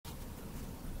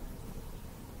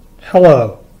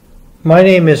Hello, my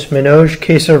name is Manoj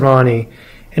Kesarvani,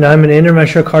 and I'm an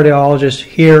interventional cardiologist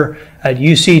here at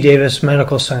UC Davis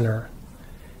Medical Center.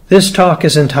 This talk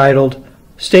is entitled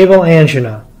Stable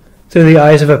Angina Through the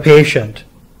Eyes of a Patient.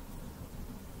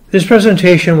 This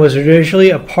presentation was originally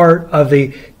a part of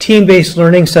the team-based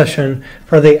learning session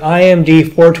for the IMD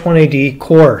 420D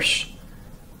course.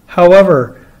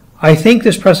 However, I think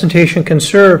this presentation can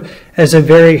serve as a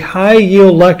very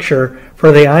high-yield lecture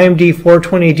for the IMD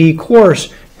 420D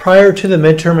course prior to the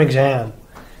midterm exam,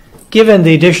 given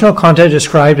the additional content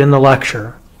described in the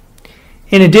lecture.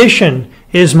 In addition,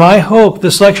 it is my hope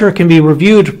this lecture can be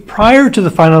reviewed prior to the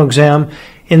final exam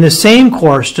in the same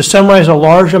course to summarize a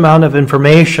large amount of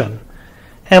information.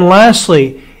 And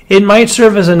lastly, it might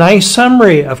serve as a nice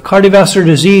summary of cardiovascular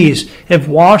disease if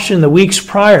watched in the weeks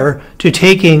prior to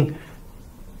taking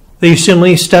the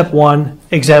USIMLE Step 1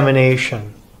 examination.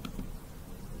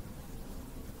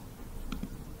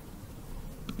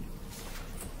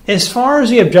 As far as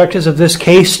the objectives of this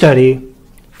case study,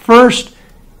 first,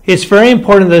 it's very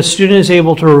important that the student is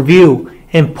able to review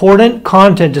important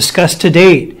content discussed to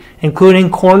date, including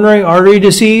coronary artery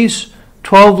disease,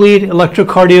 12-lead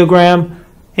electrocardiogram,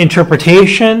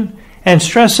 interpretation, and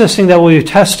stress testing that will be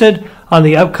tested on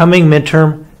the upcoming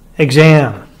midterm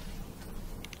exam.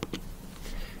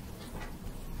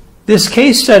 This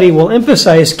case study will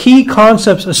emphasize key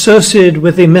concepts associated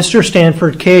with the Mr.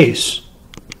 Stanford case.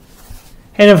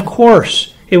 And of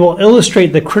course, it will illustrate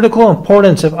the critical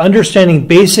importance of understanding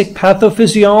basic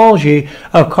pathophysiology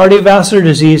of cardiovascular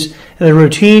disease and the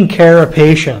routine care of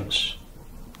patients.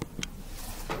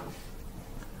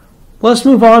 Let's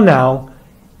move on now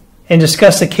and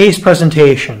discuss the case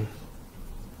presentation.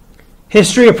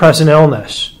 History of present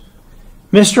illness.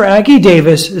 Mr. Aggie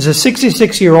Davis is a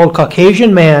 66-year-old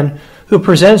Caucasian man who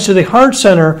presents to the Heart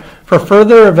Center for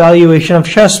further evaluation of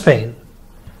chest pain.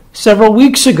 Several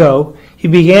weeks ago, he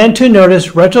began to notice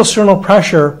retrosternal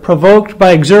pressure provoked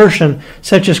by exertion,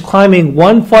 such as climbing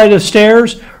one flight of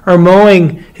stairs or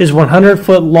mowing his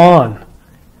 100-foot lawn.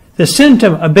 The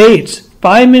symptom abates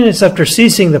 5 minutes after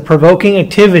ceasing the provoking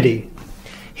activity.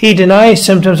 He denies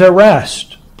symptoms at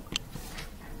rest.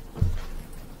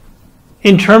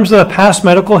 In terms of the past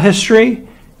medical history,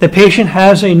 the patient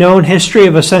has a known history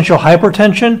of essential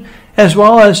hypertension as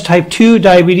well as type 2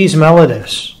 diabetes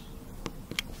mellitus.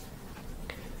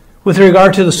 With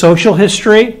regard to the social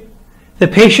history, the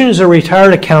patient is a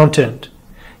retired accountant.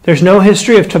 There's no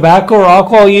history of tobacco or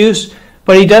alcohol use,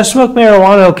 but he does smoke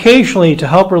marijuana occasionally to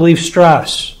help relieve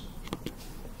stress.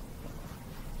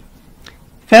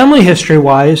 Family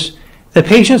history-wise, the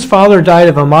patient's father died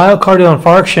of a myocardial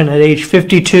infarction at age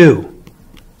 52.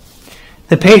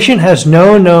 The patient has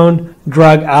no known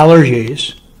drug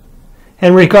allergies.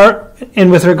 And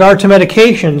with regard to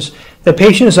medications, the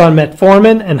patient is on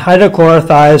metformin and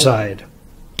hydrochlorothiazide.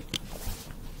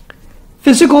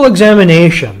 Physical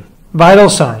examination, vital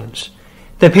signs.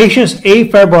 The patient is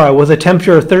afebrile with a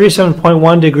temperature of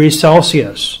 37.1 degrees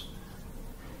Celsius.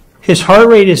 His heart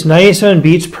rate is 97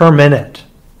 beats per minute.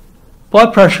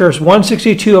 Blood pressure is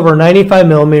 162 over 95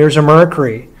 millimeters of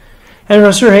mercury, and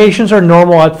respirations are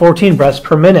normal at 14 breaths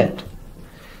per minute.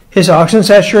 His oxygen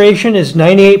saturation is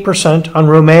 98% on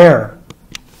room air.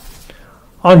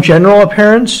 On general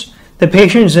appearance, the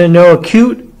patient is in no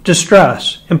acute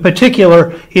distress. In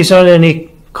particular, he's not in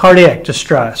any cardiac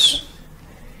distress.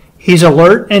 He's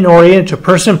alert and oriented to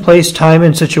person, place, time,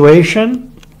 and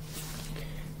situation.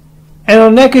 And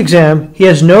on neck exam, he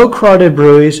has no carotid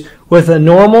bruise with a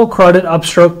normal carotid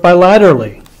upstroke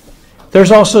bilaterally.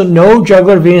 There's also no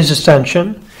jugular venous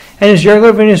distension, and his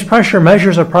jugular venous pressure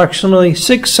measures approximately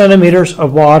 6 centimeters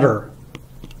of water.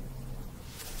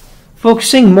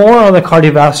 Focusing more on the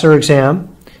cardiovascular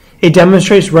exam, it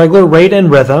demonstrates regular rate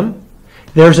and rhythm.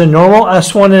 There's a normal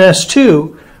S1 and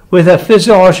S2 with a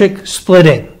physiologic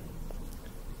splitting.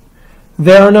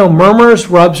 There are no murmurs,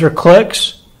 rubs, or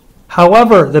clicks.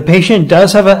 However, the patient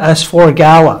does have an S4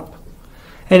 gallop.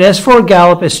 An S4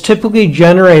 gallop is typically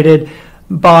generated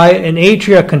by an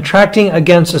atria contracting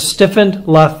against a stiffened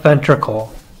left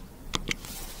ventricle.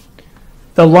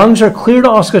 The lungs are clear to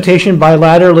auscultation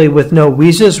bilaterally with no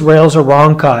wheezes, rales, or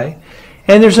rhonchi,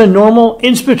 and there's a normal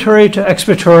inspiratory to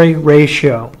expiratory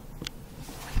ratio.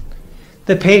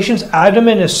 The patient's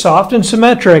abdomen is soft and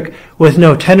symmetric with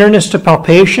no tenderness to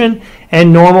palpation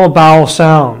and normal bowel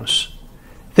sounds.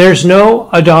 There's no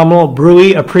abdominal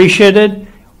bruit appreciated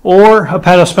or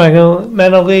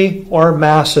hepatosplenomegaly or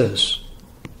masses.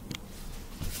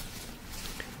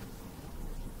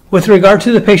 With regard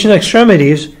to the patient's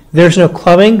extremities, there's no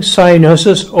clubbing,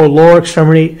 cyanosis, or lower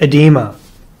extremity edema.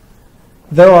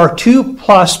 There are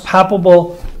 2+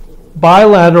 palpable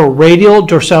bilateral radial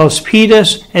dorsalis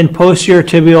pedis and posterior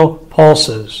tibial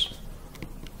pulses.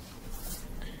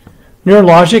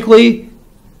 Neurologically,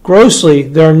 grossly,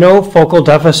 there are no focal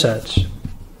deficits.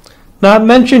 Not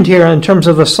mentioned here in terms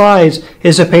of the slides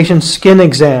is the patient's skin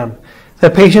exam. The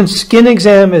patient's skin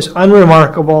exam is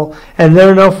unremarkable, and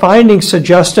there are no findings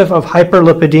suggestive of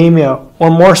hyperlipidemia, or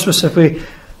more specifically,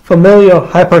 familial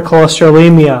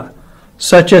hypercholesterolemia,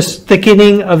 such as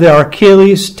thickening of the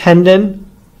Achilles tendon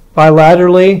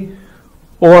bilaterally,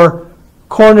 or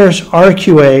corners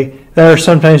arcuae that are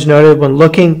sometimes noted when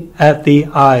looking at the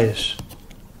eyes.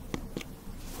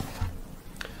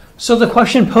 So the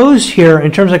question posed here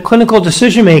in terms of clinical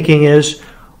decision making is,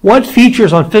 what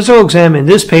features on physical exam in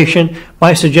this patient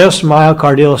might suggest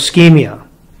myocardial ischemia?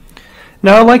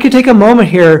 Now I'd like to take a moment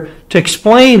here to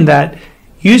explain that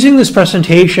using this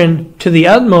presentation to the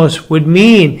utmost would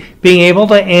mean being able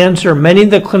to answer many of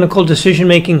the clinical decision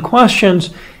making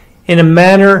questions in a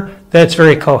manner that's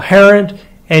very coherent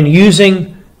and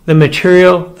using the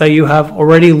material that you have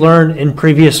already learned in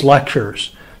previous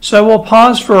lectures. So I will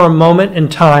pause for a moment in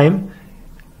time.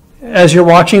 As you're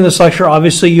watching this lecture,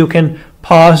 obviously you can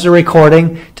pause the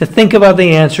recording to think about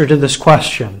the answer to this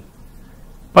question.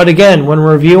 But again, when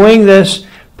reviewing this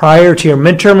prior to your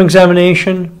midterm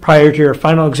examination, prior to your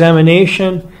final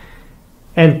examination,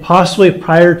 and possibly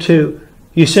prior to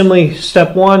USIMLE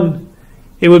Step 1,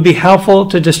 it would be helpful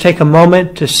to just take a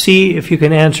moment to see if you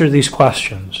can answer these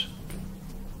questions.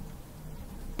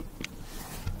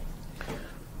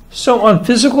 So on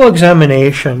physical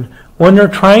examination, when they're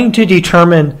trying to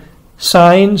determine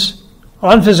signs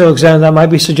on physical exam that might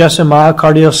be suggesting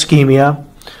myocardial ischemia,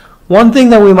 one thing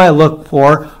that we might look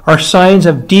for are signs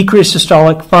of decreased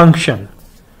systolic function.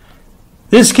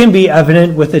 This can be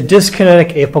evident with a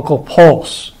dyskinetic apical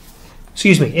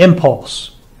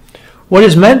impulse. What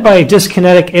is meant by a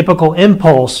dyskinetic apical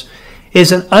impulse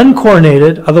is an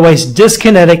uncoordinated, otherwise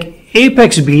dyskinetic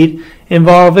apex beat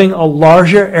involving a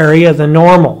larger area than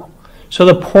normal. So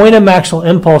the point of maximal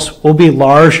impulse will be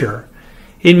larger.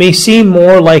 It may seem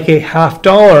more like a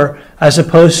 $0.50 as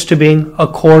opposed to being a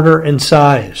quarter in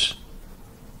size.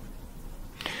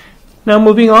 Now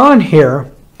moving on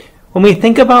here, when we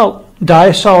think about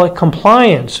diastolic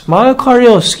compliance,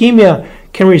 myocardial ischemia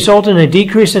can result in a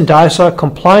decrease in diastolic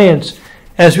compliance,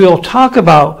 as we will talk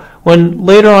about when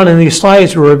later on in these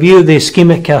slides we review the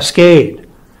ischemic cascade.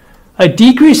 A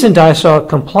decrease in diastolic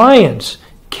compliance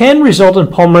can result in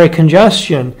pulmonary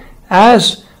congestion,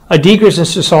 as a decrease in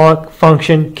systolic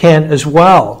function can as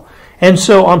well. And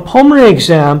so on pulmonary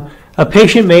exam, a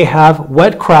patient may have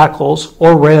wet crackles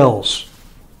or rales.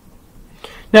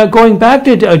 Now going back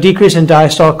to a decrease in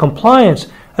diastolic compliance,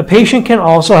 a patient can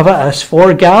also have a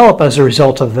S4 gallop as a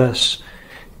result of this.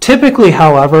 Typically,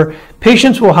 however,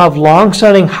 patients will have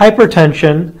long-standing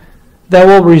hypertension that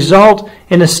will result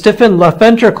in a stiffened left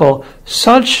ventricle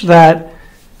such that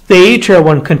the atria,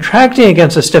 when contracting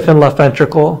against a stiffened left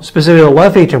ventricle, specifically the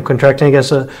left atrium contracting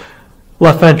against a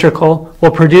left ventricle,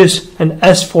 will produce an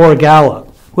S4 gallop,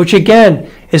 which again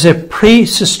is a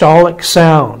pre-systolic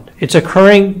sound. It's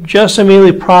occurring just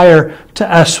immediately prior to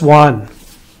S1.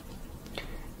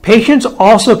 Patients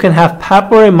also can have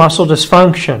papillary muscle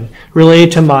dysfunction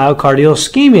related to myocardial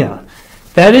ischemia.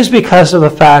 That is because of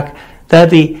the fact that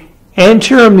the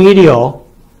anterior medial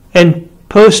and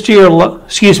posterior,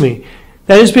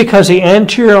 that is because the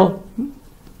anterior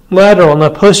lateral and the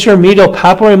posterior medial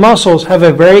papillary muscles have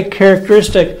a very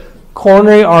characteristic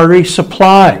coronary artery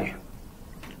supply,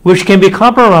 which can be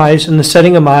compromised in the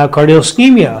setting of myocardial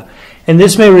ischemia, and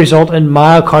this may result in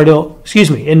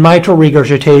in mitral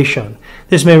regurgitation.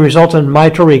 This may result in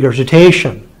mitral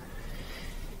regurgitation.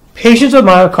 Patients with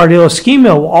myocardial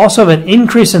ischemia will also have an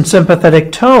increase in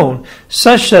sympathetic tone,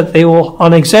 such that they will,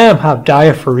 on exam, have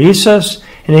diaphoresis,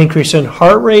 an increase in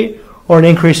heart rate, or an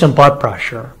increase in blood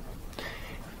pressure.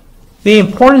 The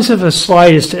importance of this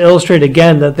slide is to illustrate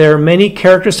again that there are many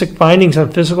characteristic findings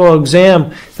on physical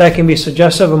exam that can be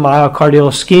suggestive of myocardial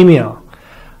ischemia.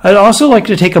 I'd also like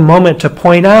to take a moment to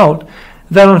point out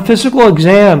that on physical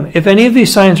exam, if any of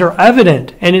these signs are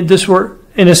evident and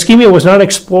ischemia was not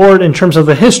explored in terms of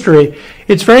the history,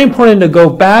 it's very important to go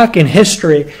back in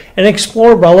history and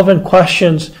explore relevant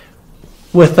questions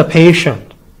with the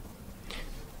patient.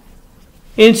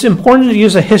 It's important to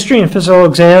use a history and physical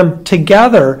exam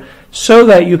together so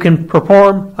that you can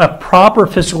perform a proper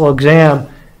physical exam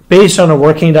based on a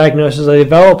working diagnosis that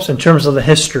develops in terms of the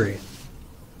history.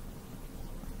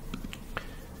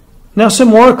 Now some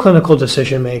more clinical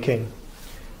decision making.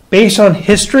 Based on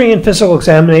history and physical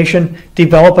examination,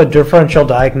 develop a differential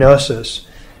diagnosis.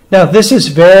 Now this is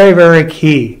very, very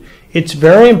key. It's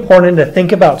very important to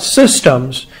think about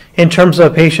systems in terms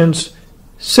of a patient's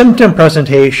symptom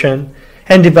presentation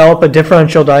and develop a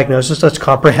differential diagnosis that's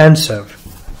comprehensive.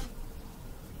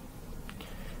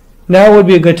 Now would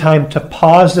be a good time to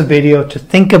pause the video to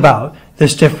think about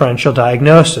this differential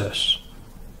diagnosis.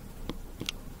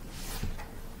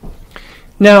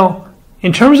 Now,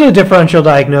 in terms of the differential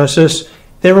diagnosis,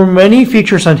 there were many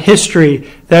features on history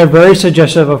that are very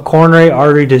suggestive of coronary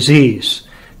artery disease.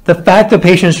 The fact the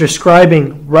patient is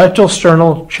describing rectal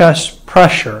sternal chest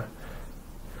pressure,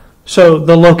 so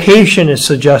the location is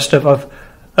suggestive of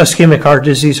ischemic heart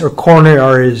disease or coronary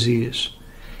artery disease.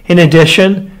 In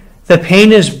addition, the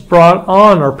pain is brought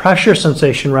on, or pressure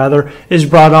sensation rather, is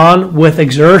brought on with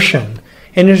exertion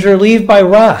and is relieved by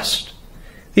rest.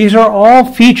 These are all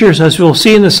features, as we'll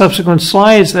see in the subsequent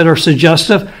slides, that are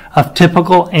suggestive of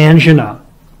typical angina.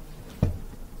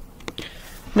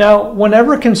 Now,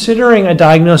 whenever considering a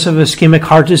diagnosis of ischemic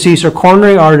heart disease or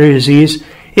coronary artery disease,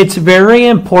 it's very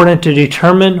important to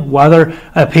determine whether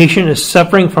a patient is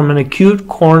suffering from an acute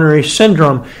coronary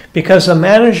syndrome, because the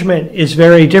management is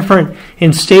very different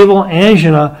in stable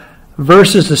angina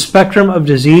versus the spectrum of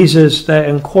diseases that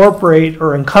incorporate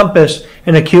or encompass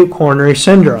an acute coronary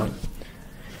syndrome.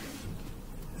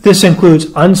 This includes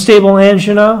unstable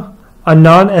angina, a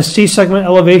non-ST segment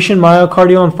elevation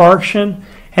myocardial infarction,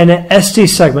 and an ST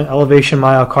segment elevation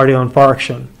myocardial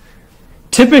infarction.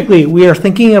 Typically, we are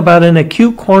thinking about an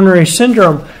acute coronary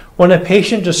syndrome when a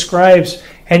patient describes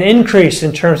an increase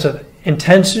in terms of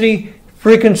intensity,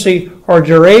 frequency, or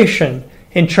duration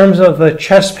in terms of the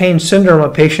chest pain syndrome a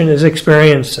patient is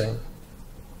experiencing.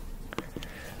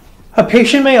 A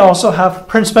patient may also have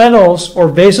Prince-Metal's or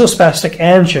vasospastic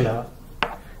angina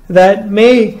that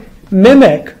may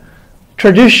mimic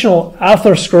traditional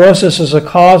atherosclerosis as a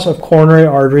cause of coronary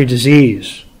artery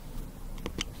disease.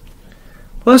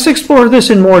 Let's explore this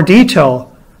in more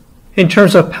detail in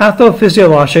terms of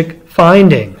pathophysiologic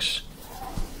findings.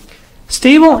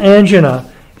 Stable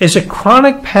angina is a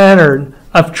chronic pattern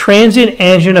of transient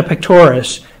angina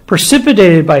pectoris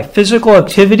precipitated by physical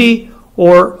activity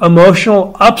or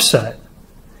emotional upset.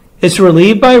 It's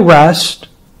relieved by rest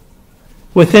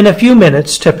within a few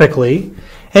minutes typically,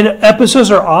 and episodes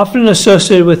are often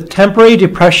associated with temporary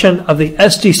depression of the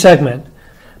ST segment,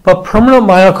 but permanent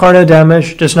myocardial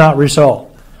damage does not result.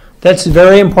 That's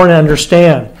very important to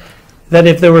understand, that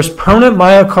if there was permanent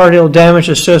myocardial damage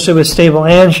associated with stable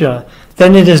angina,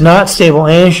 then it is not stable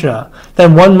angina.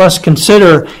 Then one must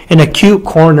consider an acute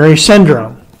coronary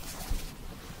syndrome.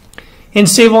 In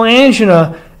stable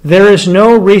angina, there is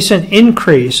no recent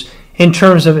increase in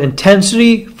terms of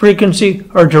intensity, frequency,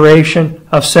 or duration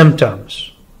of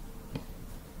symptoms.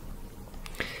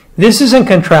 This is in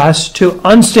contrast to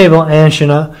unstable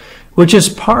angina, which is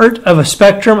part of a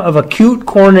spectrum of acute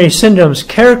coronary syndromes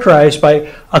characterized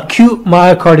by acute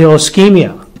myocardial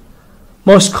ischemia.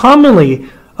 Most commonly,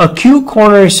 acute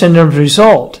coronary syndromes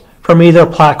result from either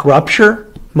plaque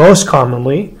rupture, most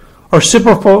commonly, or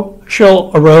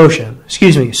superficial erosion.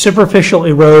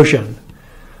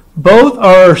 Both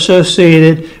are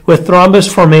associated with thrombus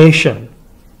formation.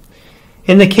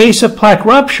 In the case of plaque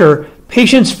rupture,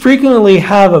 patients frequently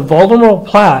have a vulnerable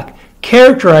plaque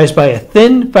characterized by a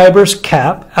thin fibrous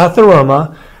cap,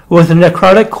 atheroma, with a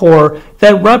necrotic core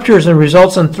that ruptures and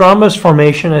results in thrombus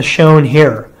formation as shown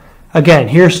here. Again,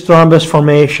 here's thrombus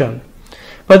formation.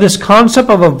 But this concept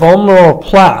of a vulnerable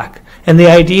plaque and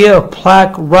the idea of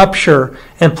plaque rupture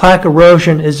and plaque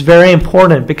erosion is very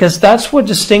important, because that's what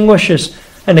distinguishes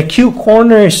an acute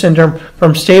coronary syndrome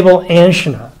from stable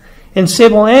angina. In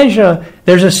stable angina,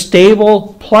 there's a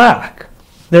stable plaque.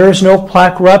 There is no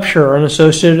plaque rupture or an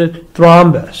associated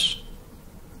thrombus.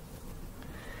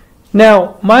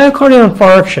 Now, myocardial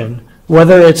infarction,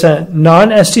 whether it's a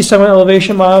non-ST segment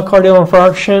elevation myocardial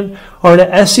infarction or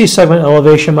an ST segment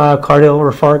elevation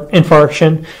myocardial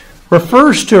infarction,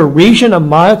 refers to a region of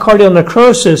myocardial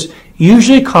necrosis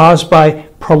usually caused by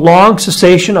prolonged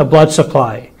cessation of blood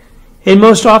supply. It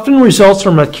most often results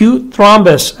from acute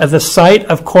thrombus at the site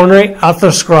of coronary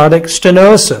atherosclerotic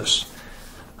stenosis.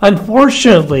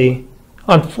 Unfortunately,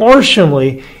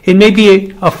 it may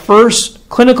be a first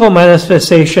clinical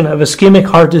manifestation of ischemic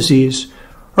heart disease,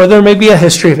 or there may be a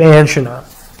history of angina.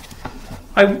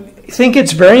 I think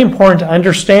it's very important to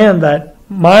understand that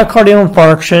myocardial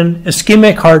infarction,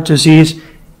 ischemic heart disease,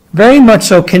 very much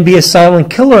so can be a silent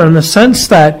killer, in the sense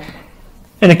that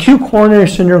an acute coronary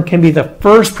syndrome can be the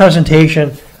first presentation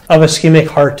of ischemic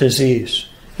heart disease.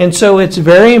 And so it's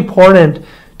very important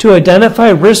to identify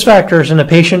risk factors in a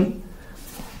patient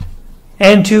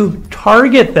and to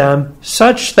target them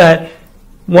such that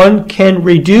one can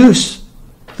reduce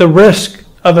the risk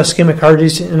of ischemic heart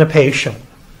disease in a patient.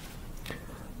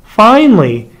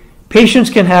 Finally, patients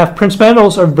can have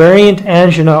principals or variant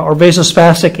angina or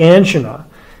vasospastic angina.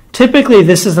 Typically,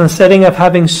 this is in the setting of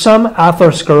having some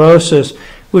atherosclerosis,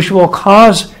 which will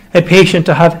cause a patient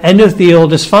to have endothelial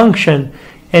dysfunction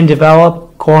and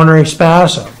develop coronary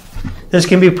spasm. This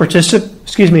can be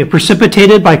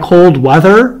precipitated by cold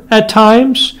weather at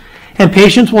times, and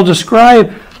patients will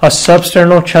describe a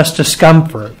substernal chest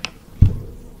discomfort.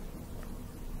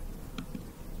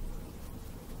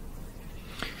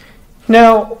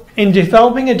 Now, in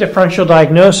developing a differential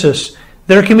diagnosis,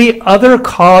 there can be other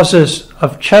causes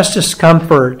of chest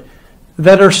discomfort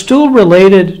that are still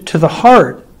related to the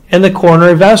heart and the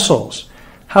coronary vessels.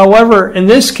 However, in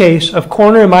this case of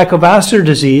coronary mycovascular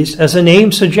disease, as the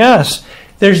name suggests,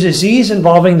 there's disease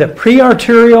involving the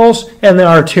prearterioles and the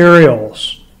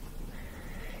arterioles.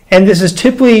 And this is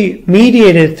typically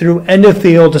mediated through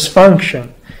endothelial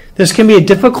dysfunction. This can be a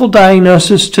difficult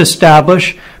diagnosis to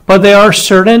establish, but there are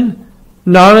certain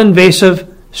non-invasive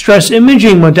stress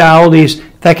imaging modalities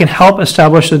that can help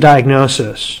establish the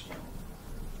diagnosis.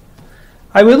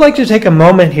 I would like to take a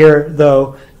moment here,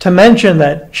 though, to mention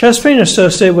that chest pain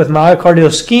associated with myocardial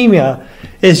ischemia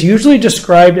is usually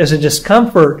described as a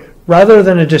discomfort rather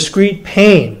than a discrete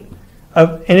pain.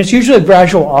 And it's usually a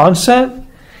gradual onset.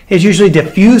 It's usually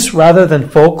diffuse rather than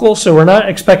focal, so we're not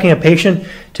expecting a patient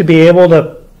to be able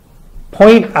to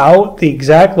point out the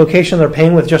exact location of their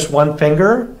pain with just one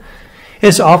finger.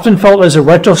 It's often felt as a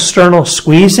retrosternal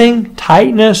squeezing,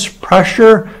 tightness,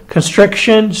 pressure,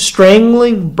 constriction,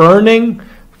 strangling, burning,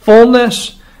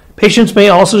 fullness. Patients may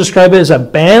also describe it as a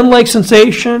band-like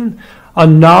sensation, a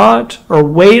knot or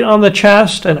weight on the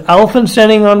chest, an elephant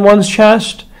standing on one's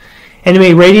chest, and it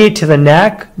may radiate to the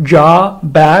neck, jaw,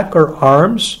 back, or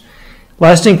arms,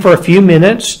 lasting for a few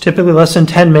minutes, typically less than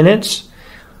 10 minutes,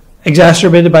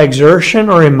 exacerbated by exertion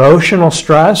or emotional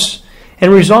stress,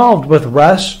 and resolved with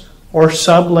rest or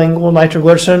sublingual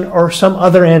nitroglycerin or some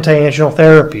other anti-anginal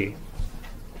therapy.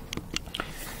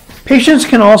 Patients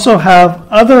can also have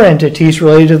other entities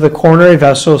related to the coronary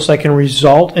vessels that can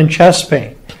result in chest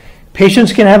pain.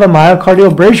 Patients can have a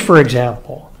myocardial bridge, for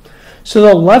example. So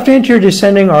the left anterior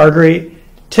descending artery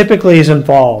typically is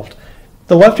involved.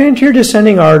 The left anterior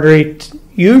descending artery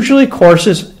usually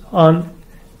courses on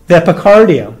the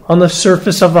epicardium, on the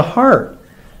surface of the heart.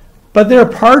 But there are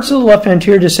parts of the left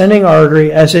anterior descending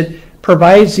artery as it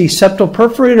provides the septal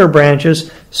perforator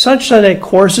branches such that it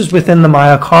courses within the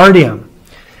myocardium.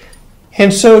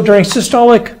 And so during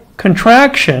systolic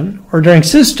contraction or during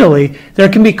systole, there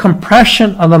can be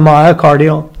compression on the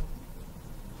myocardial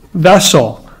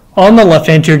vessel on the left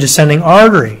anterior descending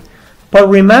artery. But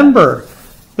remember,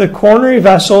 the coronary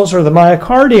vessels or the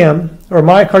myocardium or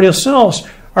myocardial cells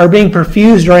are being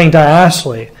perfused during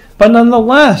diastole. But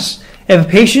nonetheless, if a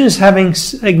patient is having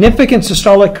significant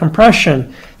systolic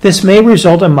compression, this may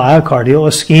result in myocardial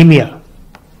ischemia.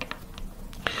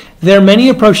 There are many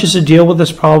approaches to deal with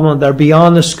this problem that are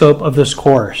beyond the scope of this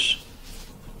course.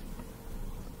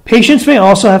 Patients may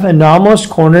also have anomalous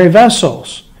coronary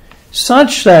vessels,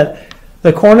 such that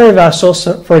the coronary vessels,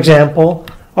 for example,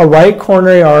 a right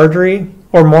coronary artery,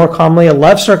 or more commonly a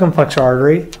left circumflex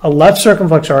artery,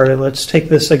 let's take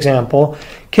this example,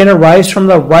 can arise from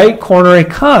the right coronary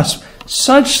cusp,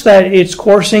 such that it's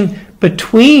coursing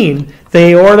between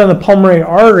the aorta and the pulmonary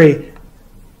artery.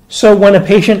 So when a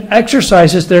patient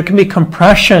exercises, there can be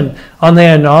compression on the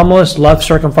anomalous left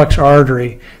circumflex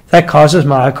artery that causes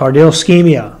myocardial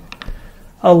ischemia.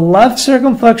 A left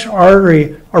circumflex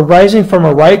artery arising from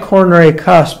a right coronary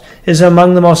cusp is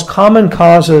among the most common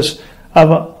causes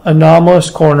of anomalous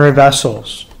coronary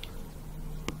vessels.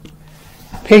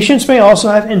 Patients may also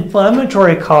have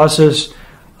inflammatory causes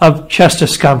of chest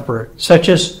discomfort, such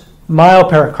as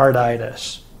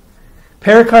myopericarditis.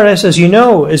 Pericarditis, as you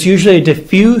know, is usually a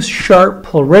diffuse, sharp,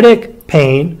 pleuritic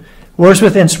pain, worse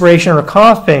with inspiration or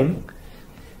coughing,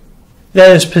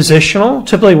 that is positional,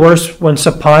 typically worse when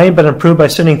supine but improved by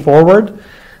sitting forward,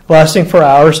 lasting for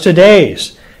hours to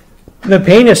days. The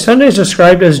pain is sometimes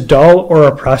described as dull or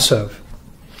oppressive.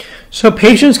 So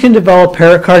patients can develop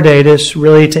pericarditis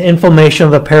related to inflammation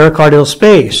of the pericardial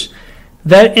space.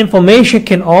 That inflammation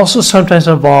can also sometimes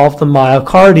involve the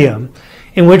myocardium,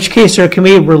 in which case there can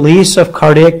be a release of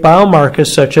cardiac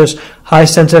biomarkers such as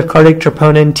high-sensitive cardiac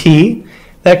troponin T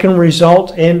that can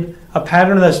result in a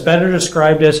pattern that's better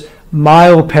described as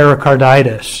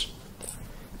myopericarditis.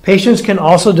 Patients can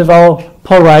also develop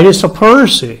pleuritis or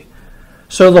pleurisy.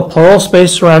 So the pleural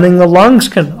space surrounding the lungs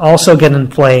can also get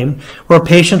inflamed, where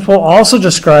patients will also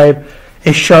describe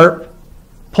a sharp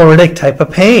pleuritic type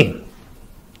of pain.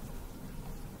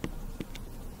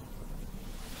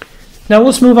 Now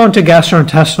let's move on to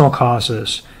gastrointestinal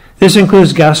causes. This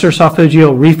includes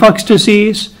gastroesophageal reflux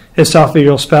disease,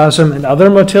 esophageal spasm, and other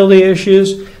motility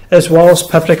issues, as well as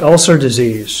peptic ulcer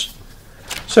disease.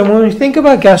 So when we think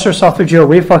about gastroesophageal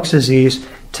reflux disease,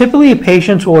 typically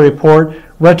patients will report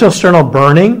retrosternal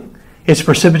burning. It's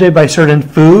precipitated by certain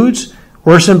foods,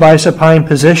 worsened by supine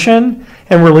position,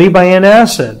 and relieved by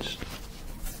antacids.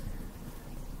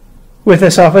 With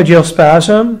esophageal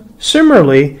spasm,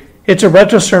 similarly, it's a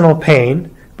retrosternal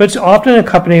pain, but it's often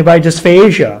accompanied by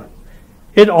dysphagia.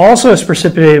 It also is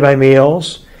precipitated by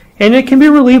meals, and it can be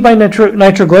relieved by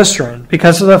nitroglycerin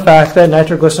because of the fact that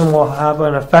nitroglycerin will have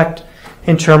an effect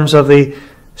in terms of the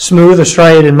smooth or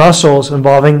striated muscles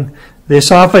involving the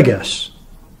esophagus.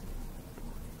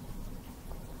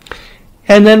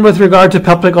 And then with regard to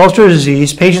peptic ulcer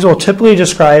disease, patients will typically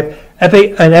describe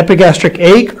an epigastric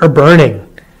ache or burning.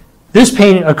 This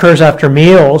pain occurs after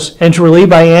meals and is relieved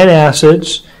by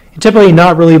antacids, and typically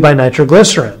not relieved by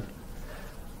nitroglycerin.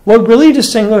 What really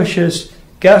distinguishes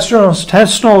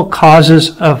gastrointestinal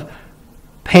causes of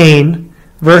pain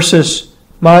versus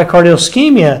myocardial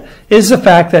ischemia is the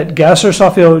fact that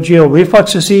gastroesophageal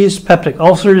reflux disease, peptic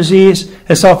ulcer disease,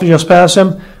 esophageal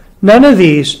spasm, none of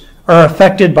these are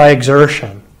affected by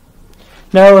exertion.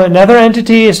 Now, another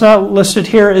entity is not listed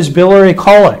here is biliary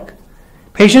colic.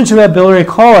 Patients who have biliary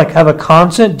colic have a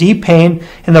constant deep pain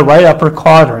in the right upper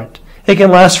quadrant. It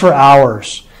can last for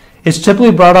hours. It's typically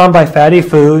brought on by fatty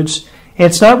foods, and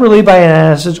it's not relieved by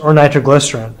antacids or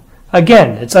nitroglycerin.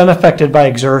 Again, it's unaffected by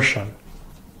exertion.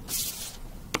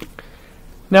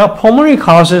 Now, pulmonary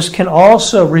causes can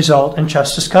also result in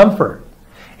chest discomfort.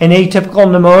 An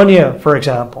atypical pneumonia, for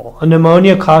example, a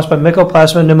pneumonia caused by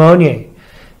Mycoplasma pneumoniae,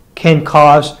 can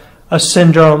cause a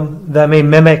syndrome that may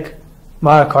mimic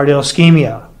myocardial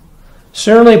ischemia.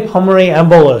 Similarly, pulmonary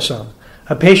embolism.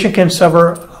 A patient can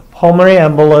suffer pulmonary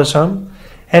embolism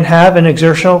and have an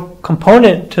exertional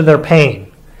component to their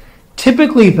pain.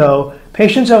 Typically, though,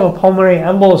 patients who have a pulmonary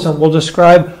embolism will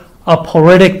describe a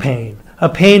pleuritic pain, a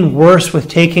pain worse with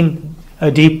taking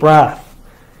a deep breath.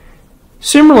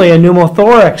 Similarly, a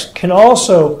pneumothorax can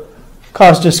also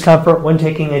cause discomfort when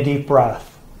taking a deep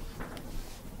breath.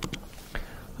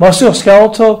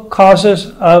 Musculoskeletal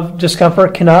causes of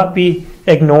discomfort cannot be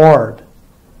ignored.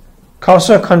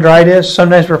 Costochondritis,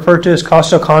 sometimes referred to as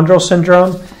costochondral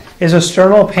syndrome, is a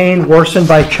sternal pain worsened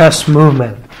by chest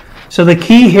movement. So the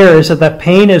key here is that the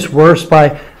pain is worse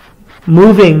by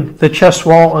moving the chest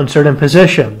wall in certain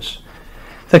positions.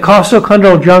 The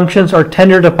costochondral junctions are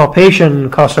tender to palpation in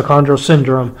costochondral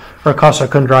syndrome or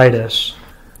costochondritis.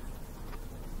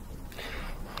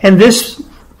 And this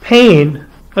pain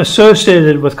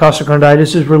associated with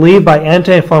costochondritis is relieved by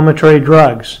anti-inflammatory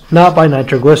drugs, not by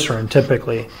nitroglycerin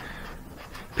typically.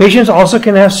 Patients also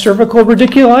can have cervical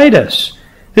radiculitis.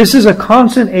 This is a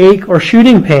constant ache or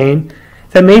shooting pain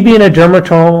that may be in a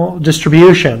dermatomal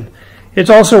distribution. It's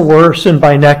also worsened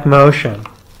by neck motion.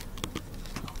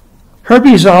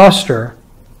 Herpes zoster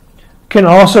can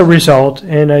also result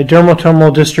in a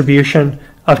dermatomal distribution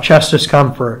of chest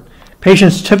discomfort.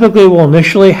 Patients typically will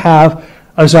initially have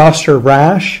a zoster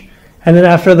rash, and then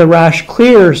after the rash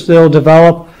clears, they'll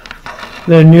develop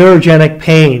the neurogenic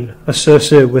pain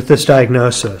associated with this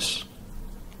diagnosis.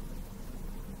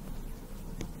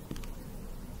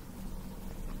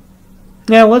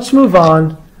 Now let's move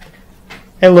on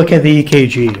and look at the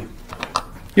EKG.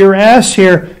 You're asked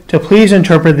here to please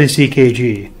interpret this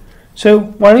EKG. So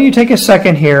why don't you take a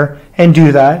second here and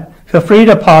do that. Feel free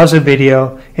to pause the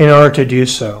video in order to do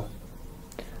so.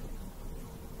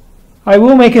 I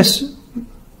will make a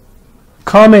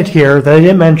comment here that I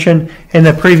didn't mention in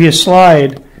the previous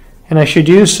slide, and I should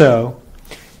do so,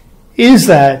 is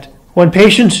that when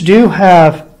patients do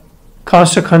have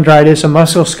costochondritis, a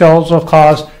musculoskeletal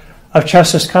cause of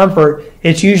chest discomfort,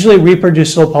 it's usually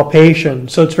reproducible palpation.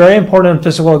 So it's very important in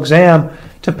physical exam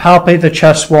to palpate the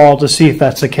chest wall to see if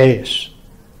that's the case.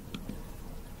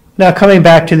 Now coming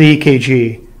back to the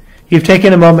EKG, you've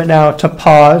taken a moment now to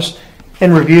pause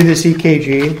and review this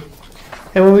EKG.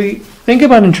 And when we think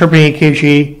about interpreting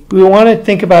EKG, we want to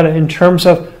think about it in terms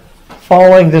of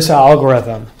following this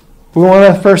algorithm. We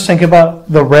want to first think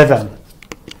about the rhythm.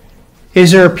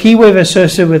 Is there a P wave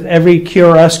associated with every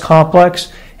QRS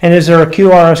complex? And is there a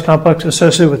QRS complex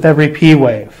associated with every P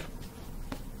wave?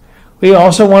 We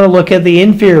also want to look at the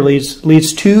inferior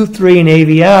leads 2, 3, and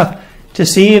AVF to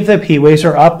see if the P waves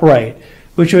are upright,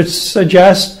 which would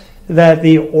suggest that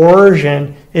the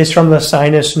origin is from the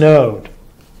sinus node.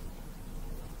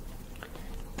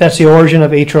 That's the origin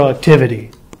of atrial activity.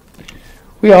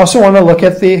 We also want to look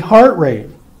at the heart rate.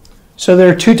 So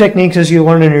there are two techniques, as you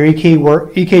learned in your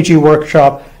EKG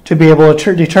workshop, to be able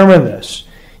to determine this.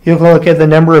 You can look at the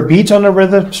number of beats on the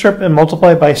rhythm strip and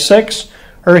multiply it by 6,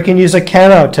 or you can use a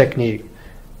count-out technique.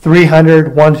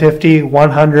 300, 150,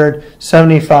 100,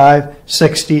 75,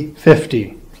 60,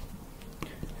 50.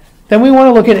 Then we want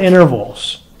to look at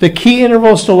intervals. The key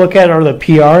intervals to look at are the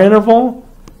PR interval,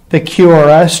 the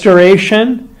QRS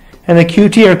duration, and the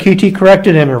QT or QT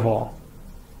corrected interval.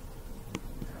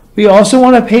 We also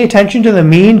want to pay attention to the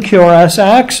mean QRS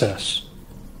axis,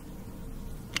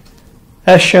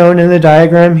 as shown in the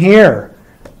diagram here.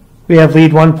 We have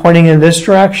lead 1 pointing in this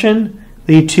direction,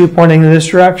 lead 2 pointing in this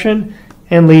direction,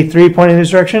 and lead 3 pointing in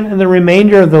this direction, and the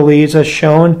remainder of the leads as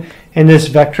shown in this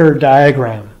vector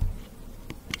diagram.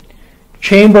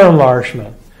 Chamber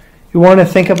enlargement. You want to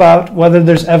think about whether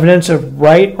there's evidence of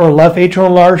right or left atrial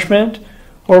enlargement,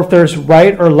 or if there's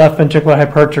right or left ventricular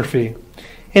hypertrophy.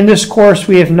 In this course,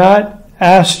 we have not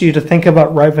asked you to think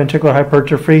about right ventricular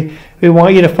hypertrophy. We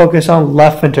want you to focus on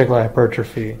left ventricular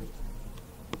hypertrophy.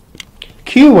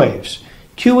 Q waves.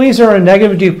 Q waves are a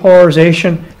negative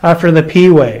depolarization after the P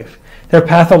wave. They're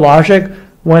pathologic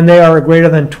when they are greater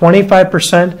than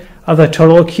 25% of the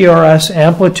total QRS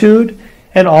amplitude,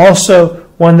 and also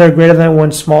when they're greater than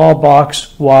 1 small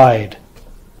box wide.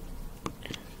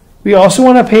 We also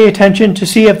want to pay attention to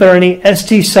see if there are any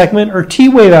ST segment or T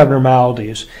wave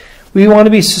abnormalities. We want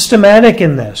to be systematic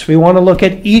in this. We want to look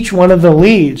at each one of the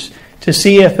leads to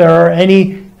see if there are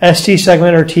any ST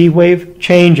segment or T wave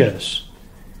changes.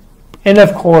 And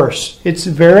of course, it's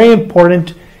very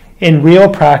important in real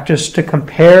practice to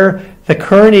compare the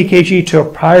current EKG to a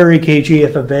prior EKG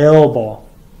if available.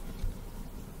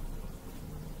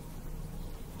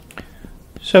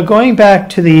 So going back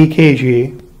to the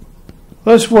EKG,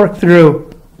 let's work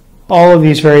through all of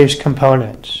these various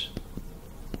components.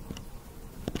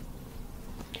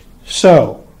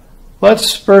 So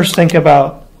let's first think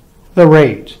about the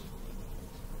rate.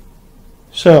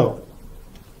 So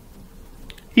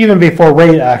even before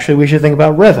rate, actually, we should think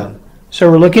about rhythm. So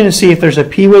we're looking to see if there's a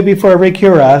P wave before every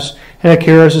QRS and a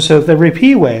QRS associated with every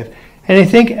P wave. And I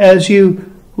think as you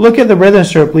look at the rhythm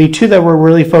strip, lead 2 that we're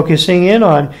really focusing in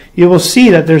on, you will see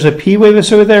that there's a P wave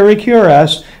associated with every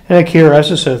QRS and a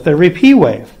QRS associated with every P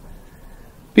wave.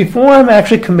 Before I'm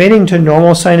actually committing to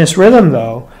normal sinus rhythm,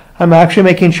 though, I'm actually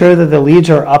making sure that the leads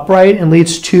are upright in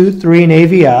leads 2, 3, and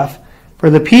AVF for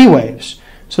the P waves.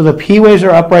 So the P waves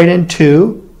are upright in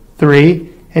 2, 3,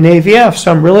 and AVF.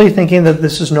 So I'm really thinking that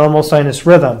this is normal sinus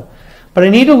rhythm. But I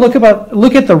need to look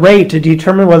at the rate to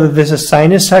determine whether this is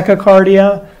sinus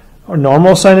tachycardia, or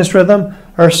normal sinus rhythm,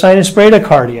 or sinus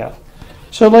bradycardia.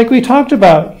 So like we talked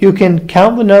about, you can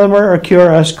count the number of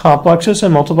QRS complexes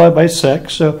and multiply by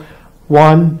 6. So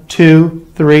 1, 2,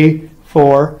 3,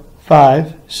 4,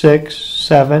 5, 6,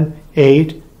 7,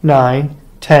 8, 9,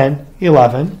 10,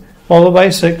 11. Multiply by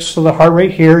 6, so the heart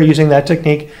rate here, using that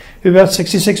technique, would be about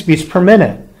 66 beats per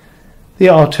minute. The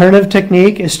alternative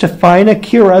technique is to find a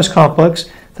QRS complex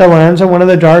that lands on one of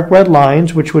the dark red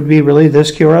lines, which would be really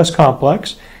this QRS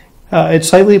complex. It's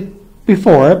slightly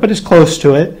before it, but it's close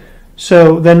to it.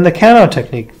 So then the count-out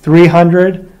technique,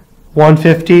 300,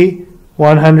 150,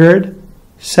 100,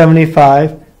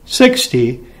 75,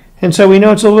 60. And so we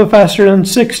know it's a little bit faster than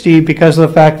 60 because of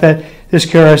the fact that this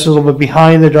QRS is a little bit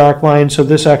behind the dark line, so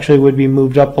this actually would be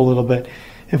moved up a little bit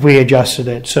if we adjusted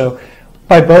it. So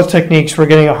by both techniques, we're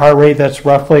getting a heart rate that's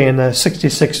roughly in the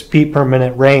 66 beat per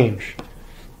minute range.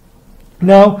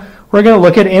 Now, we're going to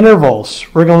look at intervals.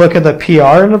 We're going to look at the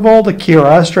PR interval, the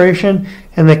QRS duration,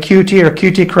 and the QT or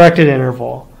QT corrected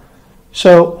interval.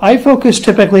 So I focus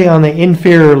typically on the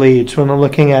inferior leads when I'm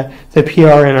looking at the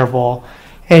PR interval.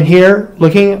 And here,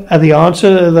 looking at the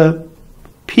onset of the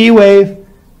P wave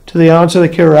to the onset of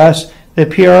the QRS, the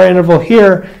PR interval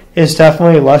here is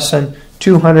definitely less than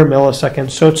 200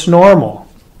 milliseconds, so it's normal.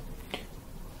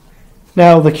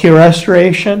 Now the QRS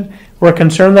duration, we're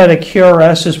concerned that a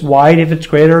QRS is wide if it's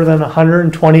greater than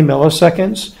 120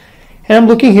 milliseconds. And I'm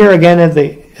looking here again at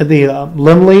the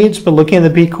limb leads, but looking at the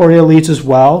peak cordial leads as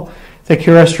well. The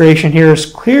QRS duration here is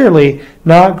clearly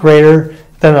not greater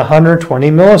than 120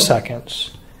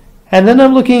 milliseconds. And then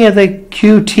I'm looking at the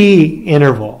QT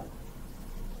interval.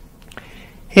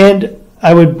 And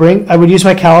I would use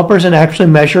my calipers and actually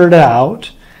measure it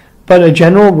out. But a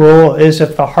general rule is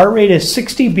if the heart rate is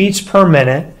 60 beats per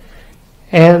minute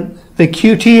and the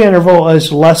QT interval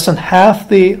is less than half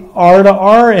the R to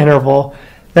R interval,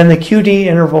 then the QT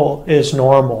interval is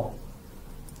normal.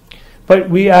 But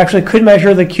we actually could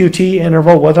measure the QT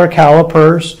interval with our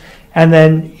calipers and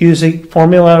then use a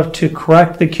formula to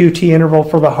correct the QT interval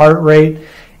for the heart rate.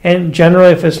 And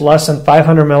generally, if it's less than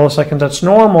 500 milliseconds, that's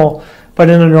normal. But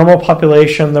in a normal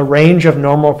population, the range of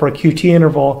normal for a QT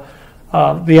interval,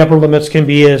 the upper limits can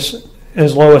be as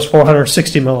as low as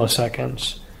 460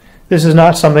 milliseconds. This is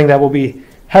not something that will be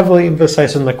heavily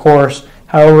emphasized in the course.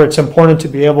 However, it's important to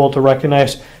be able to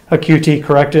recognize a QT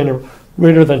corrected in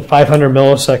greater than 500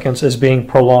 milliseconds as being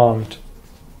prolonged.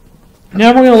 Now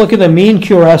we're going to look at the mean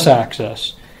QRS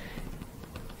axis.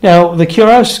 Now the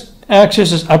QRS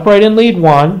axis is upright in lead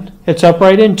 1, it's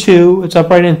upright in 2, it's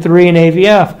upright in 3 in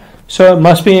AVF, so it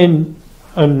must be in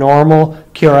a normal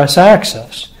QRS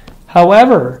axis.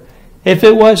 However, if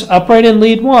it was upright in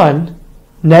lead 1,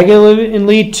 negative in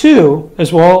lead 2,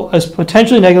 as well as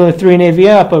potentially negative in 3 in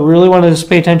AVF, but really wanted to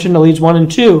pay attention to leads 1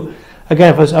 and 2,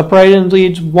 again, if it was upright in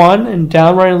leads 1 and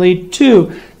downright in lead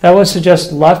 2, that would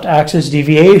suggest left axis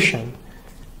deviation.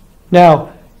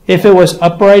 Now, if it was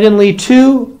upright in lead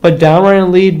 2, but downright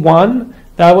in lead 1,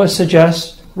 that would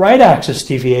suggest right axis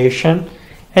deviation.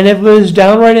 And if it was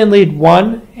downright in lead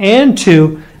 1 and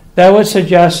 2, that would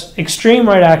suggest extreme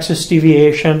right axis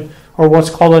deviation, or what's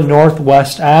called a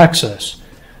northwest axis.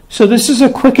 So this is a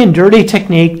quick and dirty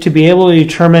technique to be able to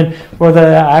determine whether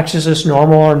the axis is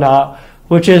normal or not,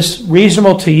 which is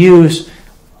reasonable to use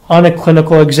on a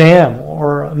clinical exam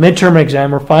or a midterm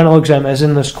exam or final exam as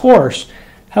in this course.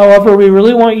 However, we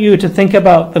really want you to think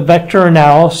about the vector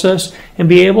analysis and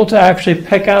be able to actually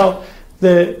pick out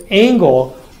the angle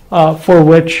for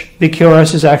which the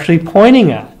QRS is actually pointing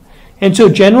at. And so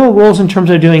general rules in terms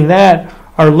of doing that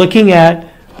are looking at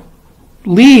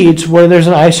leads where there's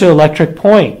an isoelectric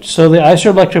point. So the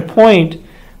isoelectric point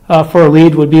for a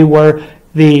lead would be where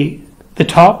the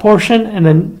top portion and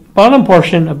the bottom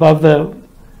portion above the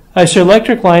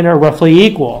isoelectric line are roughly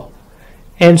equal.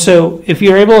 And so if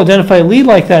you're able to identify a lead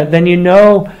like that, then you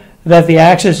know that the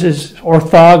axis is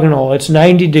orthogonal. It's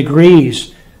 90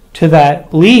 degrees to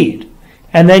that lead.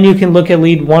 And then you can look at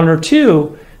lead 1 or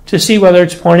 2 to see whether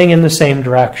it's pointing in the same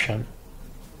direction.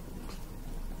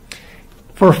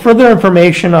 For further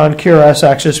information on QRS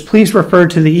axis, please refer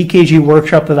to the EKG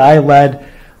workshop that I led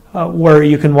where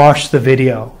you can watch the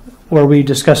video where we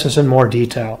discuss this in more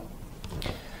detail.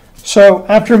 So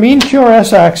after mean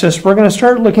QRS axis, we're going to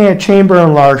start looking at chamber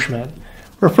enlargement.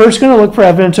 We're first going to look for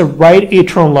evidence of right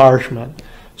atrial enlargement.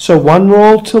 So one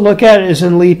rule to look at is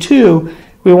in lead 2,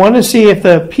 we want to see if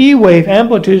the P wave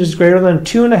amplitude is greater than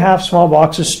 2.5 small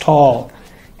boxes tall.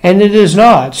 And it is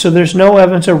not, so there's no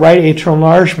evidence of right atrial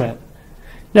enlargement.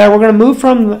 Now we're going to move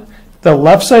from the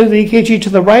left side of the EKG to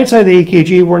the right side of the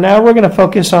EKG, where now we're going to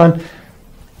focus on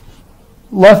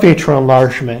left atrial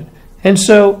enlargement. And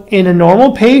so in a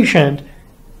normal patient,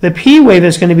 the P wave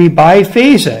is going to be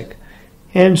biphasic.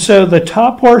 And so the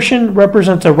top portion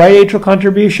represents a right atrial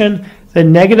contribution. The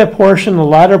negative portion, the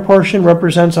latter portion,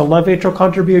 represents a left atrial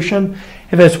contribution.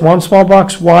 If it's 1 small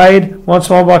box wide, 1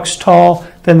 small box tall,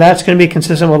 then that's going to be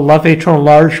consistent with left atrial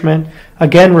enlargement.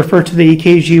 Again, refer to the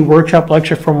EKG workshop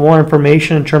lecture for more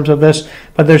information in terms of this,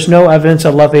 but there's no evidence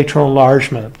of left atrial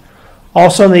enlargement.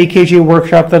 Also in the EKG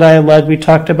workshop that I led, we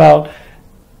talked about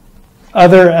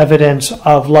other evidence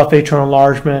of left atrial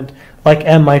enlargement, like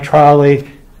M. mitrale,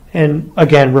 and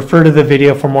again, refer to the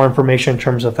video for more information in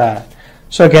terms of that.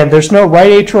 So again, there's no right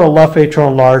atrial or left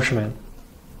atrial enlargement.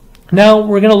 Now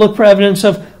we're going to look for evidence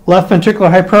of left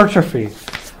ventricular hypertrophy.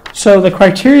 So the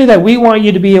criteria that we want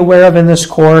you to be aware of in this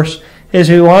course is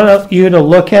we want you to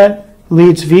look at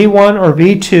leads V1 or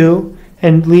V2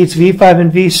 and leads V5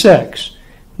 and V6.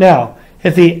 Now,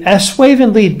 if the S wave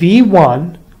in lead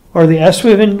V1 or the S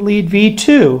wave in lead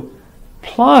V2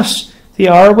 plus the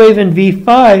R wave in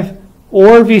V5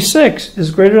 or V6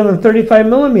 is greater than 35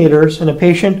 millimeters in a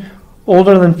patient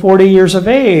older than 40 years of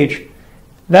age,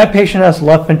 that patient has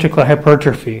left ventricular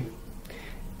hypertrophy.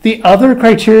 The other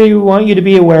criteria we want you to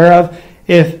be aware of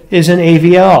is in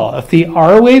AVL. If the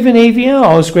R wave in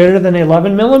AVL is greater than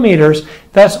 11 millimeters,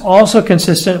 that's also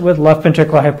consistent with left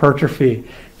ventricular hypertrophy.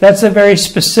 That's a very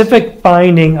specific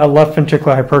finding of left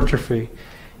ventricular hypertrophy.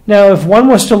 Now, if one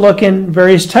was to look in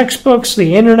various textbooks,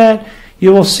 the internet,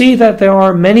 you will see that there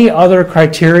are many other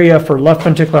criteria for left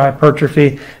ventricular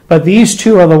hypertrophy, but these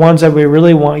two are the ones that we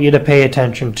really want you to pay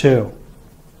attention to.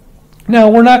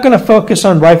 Now, we're not going to focus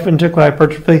on right ventricular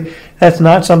hypertrophy. That's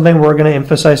not something we're going to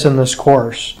emphasize in this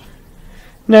course.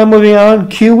 Now, moving on,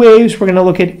 Q waves, we're going to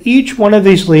look at each one of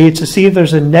these leads to see if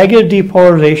there's a negative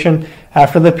depolarization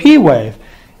after the P wave.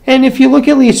 And if you look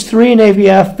at leads 3 in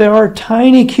AVF, there are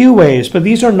tiny Q waves, but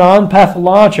these are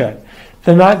non-pathologic.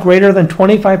 They're not greater than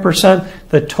 25%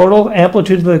 the total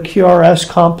amplitude of the QRS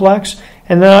complex,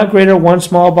 and they're not greater than 1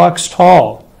 small box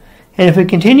tall. And if we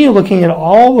continue looking at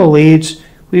all the leads,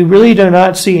 we really do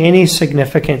not see any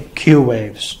significant Q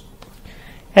waves.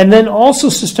 And then also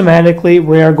systematically,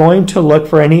 we are going to look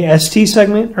for any ST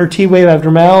segment or T wave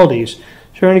abnormalities. So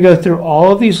we're going to go through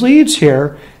all of these leads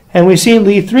here, And we see in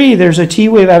lead 3 there's a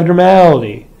T-wave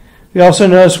abnormality. We also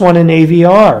notice one in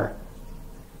AVR.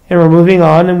 And we're moving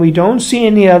on, and we don't see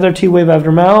any other T-wave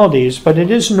abnormalities, but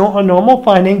it is a normal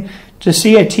finding to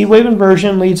see a T-wave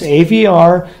inversion leads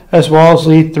AVR as well as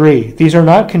lead 3. These are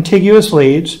not contiguous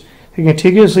leads. The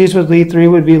contiguous leads with lead 3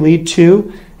 would be lead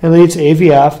 2 and leads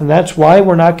AVF, and that's why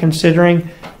we're not considering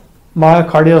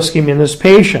myocardial ischemia in this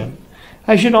patient.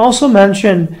 I should also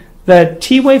mention that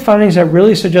T-wave findings that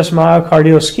really suggest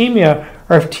myocardial ischemia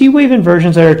are T-wave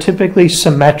inversions that are typically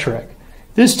symmetric.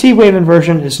 This T-wave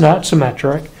inversion is not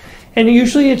symmetric, and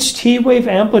usually it's T-wave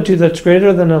amplitude that's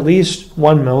greater than at least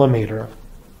 1 millimeter.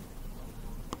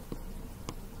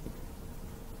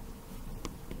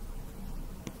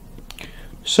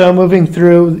 So moving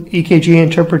through EKG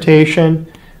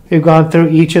interpretation, we've gone through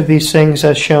each of these things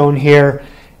as shown here,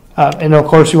 and of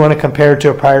course we want to compare it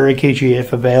to a prior EKG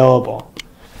if available.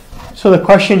 So the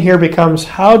question here becomes,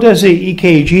 how does the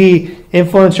EKG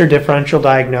influence your differential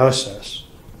diagnosis?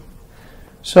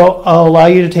 So I'll allow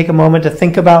you to take a moment to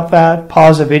think about that,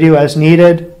 pause the video as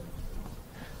needed.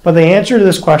 But the answer to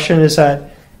this question is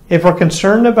that if we're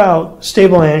concerned about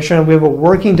stable angina, we have a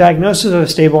working diagnosis of a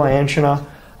stable angina,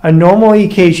 a normal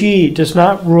EKG does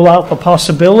not rule out the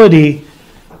possibility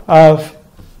of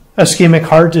ischemic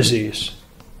heart disease.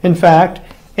 In fact,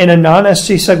 in a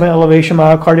non-ST segment elevation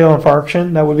myocardial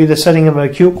infarction, that would be the setting of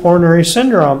acute coronary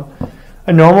syndrome,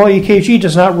 a normal EKG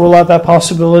does not rule out that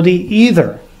possibility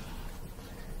either.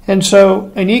 And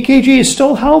so an EKG is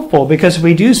still helpful because if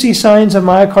we do see signs of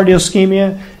myocardial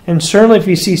ischemia, and certainly if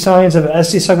we see signs of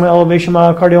ST segment elevation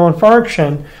myocardial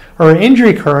infarction or an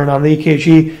injury current on the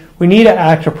EKG, we need to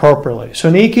act appropriately. So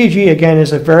an EKG, again,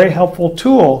 is a very helpful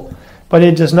tool, but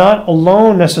it does not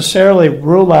alone necessarily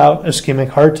rule out ischemic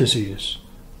heart disease.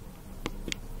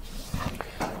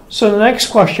 So the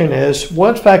next question is,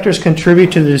 what factors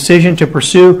contribute to the decision to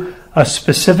pursue a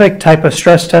specific type of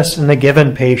stress test in a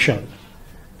given patient?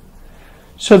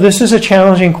 So this is a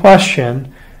challenging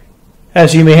question,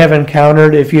 as you may have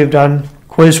encountered if you've done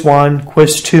quiz 1,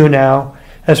 quiz 2 now,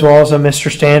 as well as a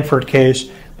Mr. Stanford case.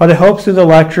 But I hope through the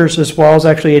lectures, as well as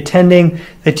actually attending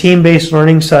the team-based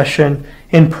learning session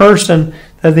in person,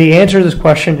 that the answer to this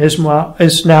question is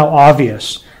now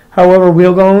obvious. However,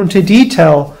 we'll go into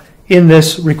detail in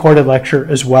this recorded lecture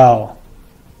as well.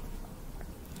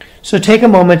 So take a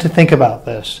moment to think about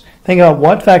this. Think about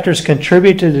what factors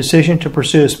contribute to the decision to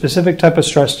pursue a specific type of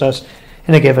stress test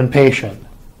in a given patient.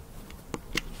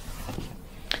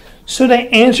 So to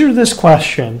answer this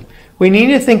question, we need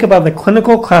to think about the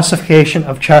clinical classification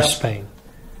of chest pain.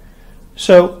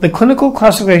 So the clinical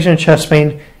classification of chest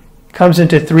pain comes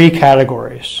into 3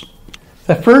 categories.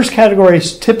 The first category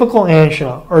is typical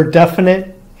angina or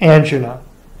definite angina.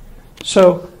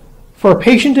 So for a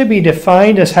patient to be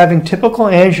defined as having typical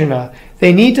angina,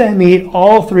 they need to meet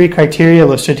all 3 criteria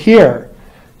listed here.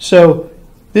 So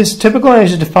this typical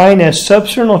angina is defined as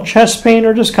substernal chest pain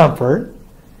or discomfort.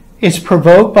 It's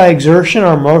provoked by exertion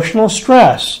or emotional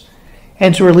stress,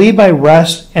 and it's relieved by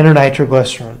rest and or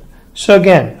nitroglycerin. So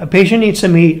again, a patient needs to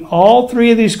meet all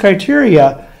 3 of these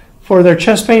criteria for their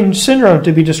chest pain syndrome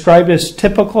to be described as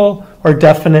typical or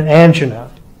definite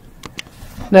angina.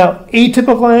 Now,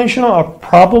 atypical angina or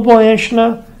probable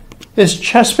angina is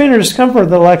chest pain or discomfort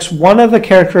that lacks one of the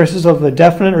characteristics of the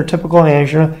definite or typical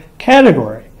angina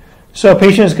category. So a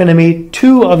patient is going to meet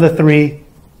 2 of the 3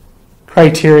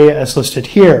 criteria as listed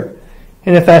here.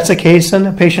 And if that's the case, then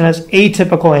the patient has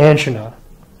atypical angina.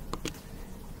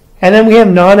 And then we have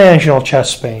non-anginal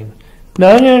chest pain.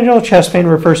 Non-anginal chest pain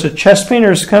refers to chest pain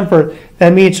or discomfort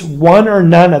that meets one or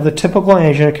none of the typical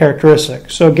angina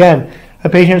characteristics. So again, a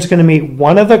patient is going to meet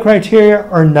one of the criteria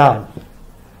or none.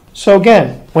 So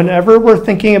again, whenever we're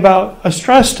thinking about a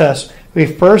stress test, we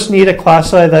first need to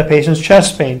classify that patient's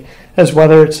chest pain as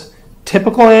whether it's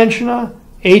typical angina,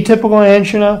 atypical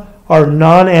angina, or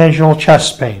non-anginal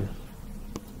chest pain.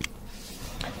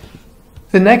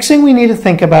 The next thing we need to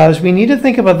think about is we need to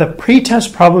think about the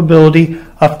pretest probability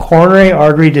of coronary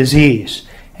artery disease.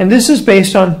 And this is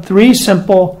based on 3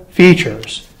 simple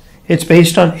features. It's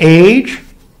based on age,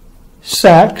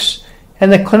 sex,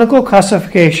 and the clinical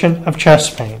classification of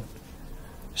chest pain.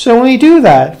 So when we do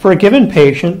that, for a given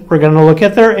patient, we're going to look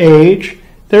at their age,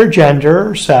 their gender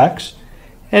or sex,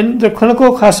 and the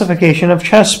clinical classification of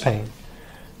chest pain.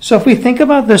 So if we think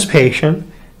about this patient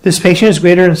is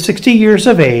greater than 60 years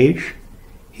of age,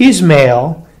 he's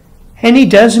male, and he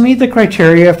does meet the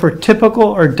criteria for typical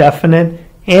or definite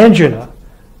angina.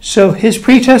 So his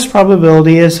pretest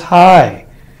probability is high.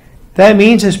 That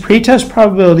means his pretest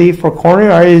probability for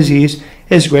coronary artery disease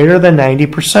is greater than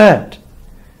 90%.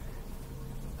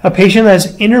 A patient that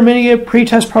has intermediate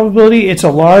pretest probability, it's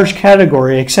a large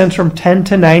category. It extends from 10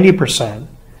 to 90%.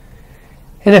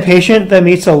 And a patient that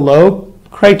meets a low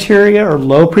criteria or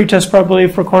low pretest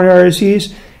probability for coronary artery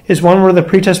disease is one where the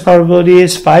pretest probability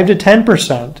is 5 to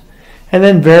 10%, and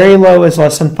then very low is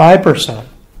less than 5%.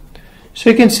 So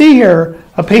you can see here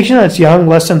a patient that's young,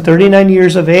 less than 39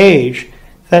 years of age,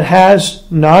 that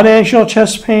has non-anginal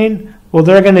chest pain, well,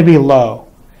 they're going to be low.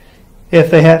 If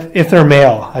they're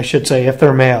male, I should say, if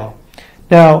they're male.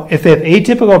 Now, if they have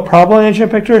atypical probable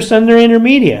angina pectoris, then they're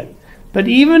intermediate. But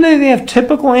even if they have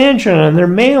typical angina and they're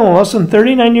male, less than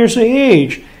 39 years of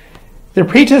age, their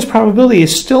pretest probability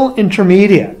is still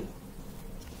intermediate.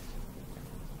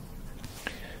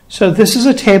 So this is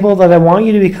a table that I want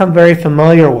you to become very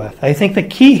familiar with. I think the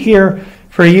key here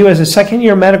for you as a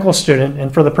second-year medical student,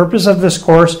 and for the purpose of this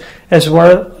course, as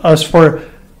well as for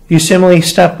USIMILE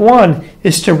Step 1,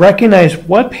 is to recognize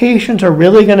what patients are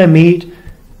really going to meet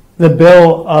the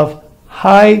bill of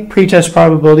high pretest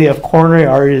probability of coronary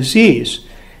artery disease.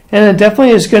 And it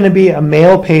definitely is going to be a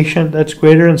male patient that's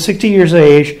greater than 60 years of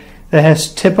age that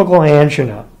has typical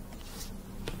angina.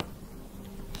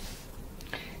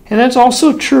 And that's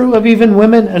also true of even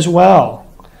women as well.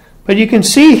 But you can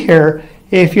see here,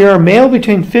 if you're a male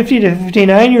between 50 to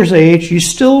 59 years of age, you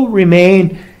still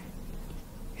remain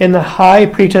in the high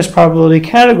pretest probability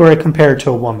category compared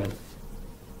to a woman.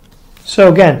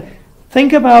 So again,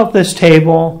 think about this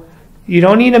table. You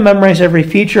don't need to memorize every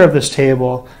feature of this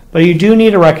table, but you do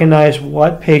need to recognize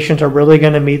what patients are really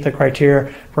going to meet the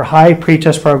criteria for high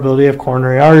pretest probability of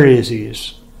coronary artery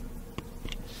disease.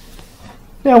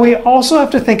 Now, we also have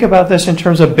to think about this in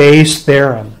terms of Bayes'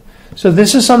 theorem. So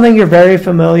this is something you're very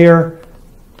familiar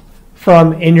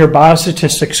from in your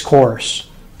biostatistics course.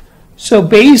 So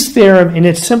Bayes' theorem, in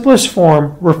its simplest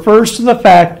form, refers to the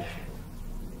fact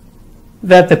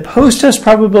that the post-test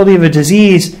probability of a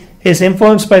disease is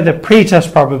influenced by the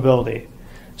pre-test probability.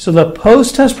 So the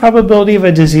post-test probability of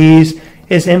a disease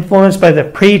is influenced by the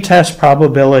pre-test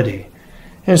probability.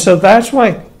 And so that's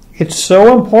why it's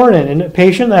so important in a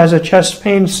patient that has a chest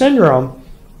pain syndrome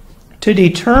to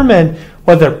determine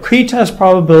what the pre-test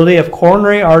probability of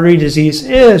coronary artery disease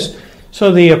is,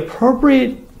 so the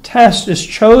appropriate test is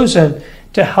chosen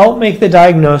to help make the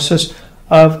diagnosis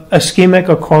of ischemic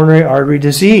or coronary artery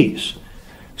disease.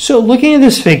 So looking at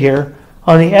this figure,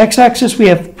 on the x-axis we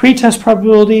have pre-test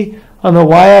probability, on the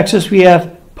y-axis we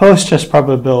have post-test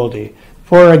probability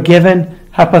for a given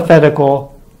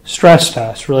hypothetical stress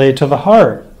test related to the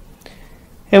heart.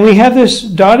 And we have this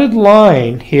dotted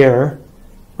line here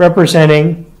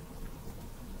representing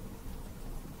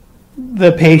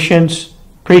the patient's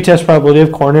pretest probability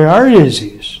of coronary artery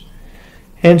disease.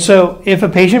 And so if a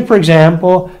patient, for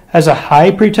example, has a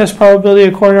high pretest probability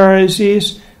of coronary artery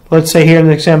disease, let's say here in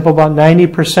the example about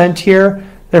 90% here,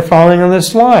 they're following on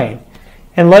this line.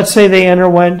 And let's say they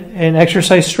underwent an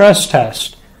exercise stress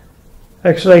test,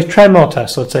 exercise treadmill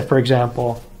test, let's say, for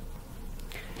example,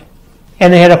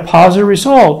 and they had a positive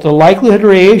result, the likelihood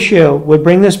ratio would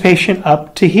bring this patient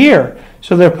up to here.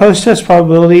 So their post-test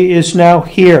probability is now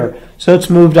here. So it's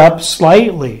moved up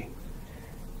slightly.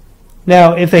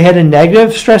 Now, if they had a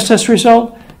negative stress test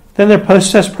result, then their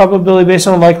post-test probability based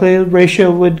on the likelihood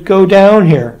ratio would go down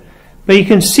here. But you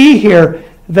can see here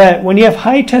that when you have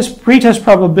high pretest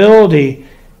probability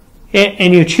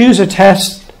and you choose a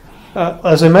test,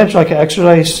 as I mentioned, like an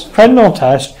exercise treadmill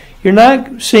test, you're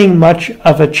not seeing much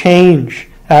of a change,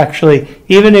 actually,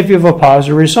 even if you have a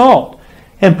positive result.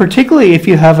 And particularly if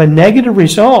you have a negative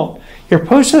result, your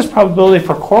post-test probability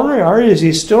for coronary artery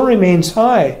disease still remains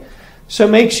high. So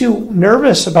it makes you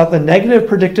nervous about the negative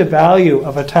predictive value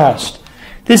of a test.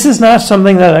 This is not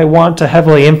something that I want to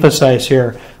heavily emphasize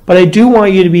here, but I do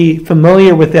want you to be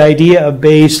familiar with the idea of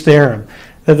Bayes' theorem,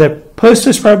 that the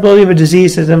post-test probability of a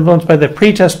disease is influenced by the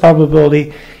pre-test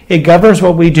probability. It governs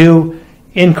what we do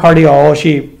in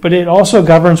cardiology, but it also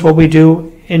governs what we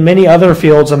do in many other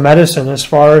fields of medicine as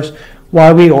far as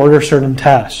why we order certain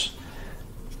tests.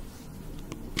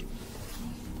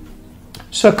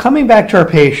 So coming back to our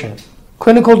patient,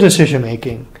 clinical decision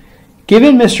making.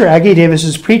 Given Mr. Aggie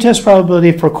Davis's pretest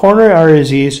probability for coronary artery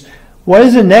disease, what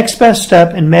is the next best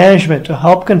step in management to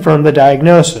help confirm the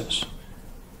diagnosis?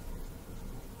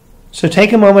 So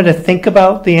take a moment to think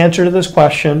about the answer to this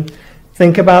question.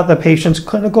 Think about the patient's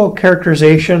clinical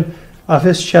characterization of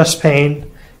his chest pain.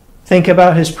 Think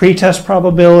about his pretest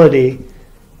probability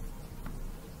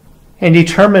and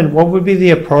determine what would be the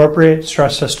appropriate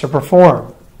stress test to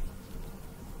perform.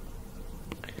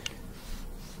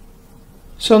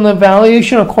 So in the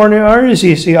evaluation of coronary artery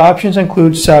disease, the options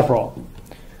include several.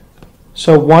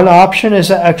 So one option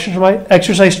is an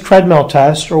exercise treadmill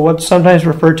test, or what's sometimes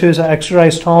referred to as an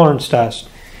exercise tolerance test.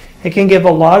 It can give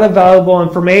a lot of valuable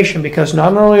information because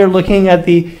not only are we looking at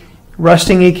the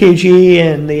resting EKG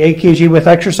and the EKG with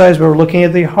exercise, but we're looking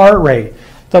at the heart rate,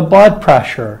 the blood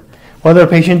pressure, whether a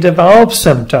patient develops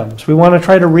symptoms. We want to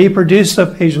try to reproduce the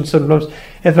patient's symptoms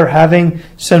if they're having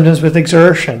symptoms with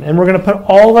exertion. And we're going to put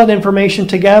all that information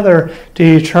together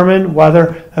to determine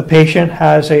whether a patient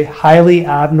has a highly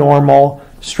abnormal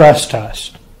stress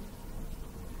test.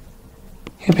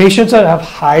 In patients that have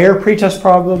higher pretest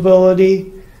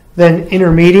probability than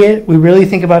intermediate, we really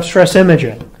think about stress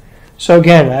imaging. So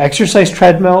again, an exercise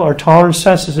treadmill or tolerance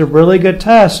test is a really good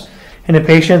test in a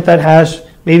patient that has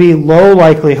maybe low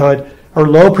likelihood or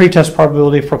low pretest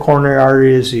probability for coronary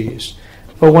artery disease.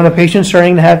 But when a patient's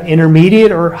starting to have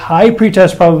intermediate or high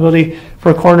pretest probability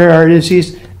for coronary artery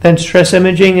disease, then stress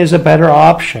imaging is a better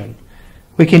option.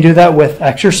 We can do that with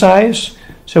exercise.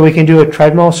 So we can do a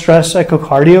treadmill stress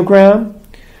echocardiogram.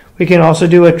 We can also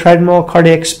do a treadmill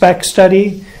cardiac SPECT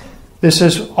study. This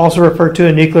is also referred to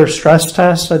a nuclear stress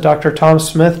test that Dr. Tom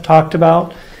Smith talked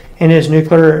about in his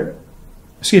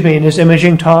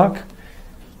imaging talk.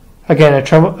 Again,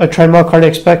 a treadmill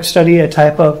cardiac SPECT study, a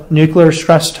type of nuclear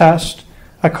stress test.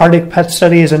 A cardiac PET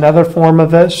study is another form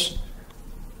of this.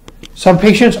 Some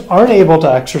patients aren't able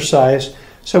to exercise,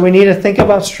 so we need to think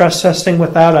about stress testing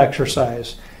without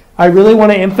exercise. I really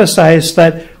want to emphasize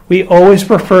that we always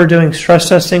prefer doing stress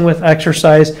testing with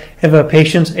exercise if a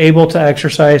patient's able to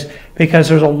exercise, because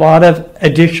there's a lot of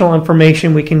additional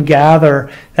information we can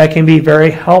gather that can be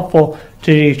very helpful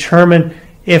to determine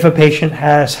if a patient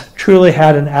has truly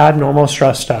had an abnormal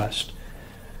stress test.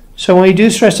 So when we do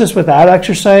stress tests without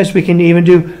exercise, we can even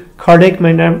do cardiac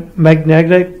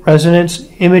magnetic resonance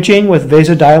imaging with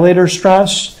vasodilator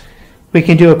stress. We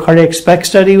can do a cardiac SPECT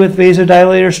study with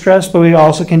vasodilator stress, but we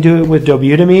also can do it with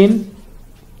dobutamine.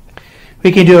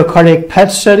 We can do a cardiac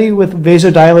PET study with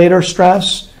vasodilator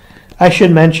stress. I should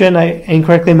mention, I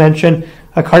incorrectly mentioned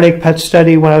a cardiac PET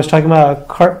study when I was talking about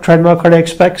a treadmill cardiac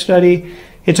SPECT study.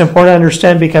 It's important to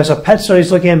understand because a PET study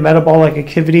is looking at metabolic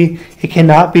activity. It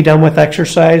cannot be done with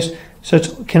exercise, so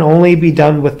it can only be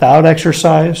done without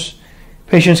exercise.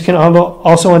 Patients can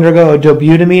also undergo a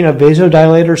dobutamine, a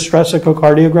vasodilator stress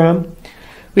echocardiogram.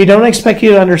 We don't expect you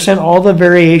to understand all the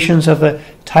variations of the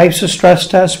types of stress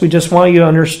tests. We just want you to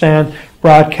understand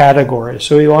broad categories.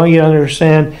 So we want you to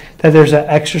understand that there's an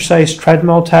exercise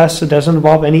treadmill test that doesn't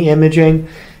involve any imaging.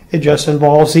 It just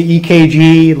involves the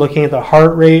EKG, looking at the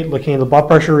heart rate, looking at the blood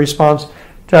pressure response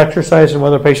to exercise and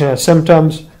whether the patient has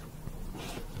symptoms.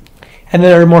 And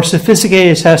there are more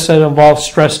sophisticated tests that involve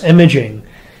stress imaging.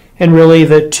 And really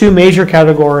the two major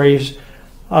categories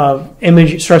of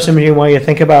stress imaging what you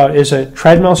think about is a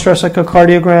treadmill stress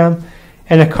echocardiogram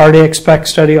and a cardiac SPECT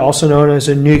study, also known as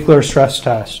a nuclear stress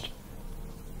test.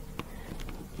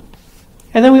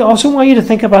 And then we also want you to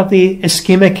think about the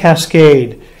ischemic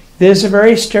cascade. There's a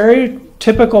very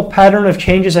stereotypical pattern of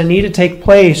changes that need to take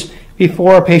place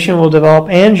before a patient will develop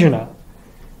angina.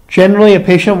 Generally, a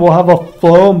patient will have a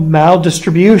flow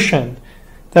maldistribution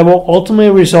that will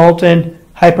ultimately result in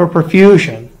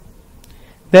hyperperfusion.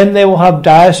 Then they will have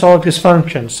diastolic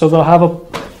dysfunction, so they'll have a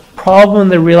problem in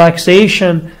the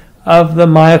relaxation of the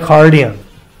myocardium.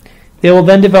 They will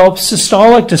then develop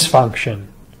systolic dysfunction,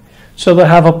 so they'll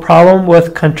have a problem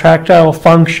with contractile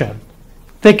function,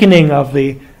 thickening of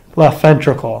the left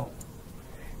ventricle.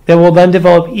 They will then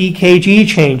develop EKG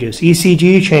changes,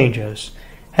 ECG changes,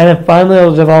 and then finally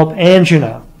they'll develop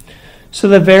angina. So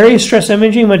the various stress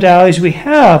imaging modalities we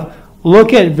have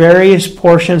look at various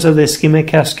portions of the ischemic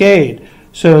cascade.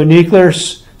 So nuclear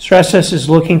stress test is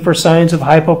looking for signs of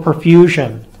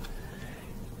hypoperfusion.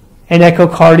 An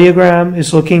echocardiogram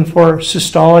is looking for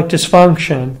systolic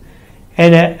dysfunction.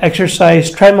 And an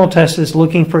exercise treadmill test is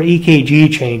looking for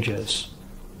EKG changes.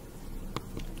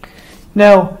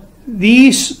 Now,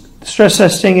 these stress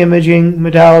testing imaging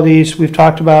modalities we've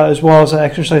talked about, as well as an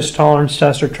exercise tolerance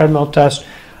test or treadmill test,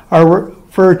 are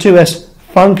referred to as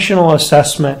functional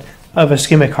assessment of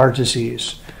ischemic heart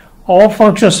disease. All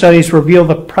functional studies reveal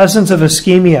the presence of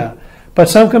ischemia, but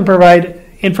some can provide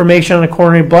information on the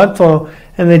coronary blood flow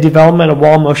and the development of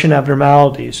wall motion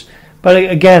abnormalities. But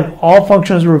again, all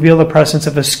functions reveal the presence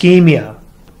of ischemia.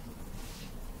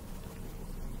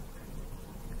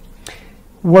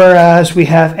 Whereas we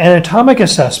have anatomic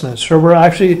assessments, where we're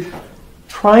actually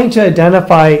trying to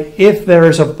identify if there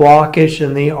is a blockage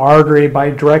in the artery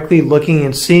by directly looking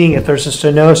and seeing if there's a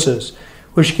stenosis,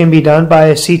 which can be done by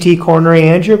a CT coronary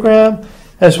angiogram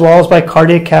as well as by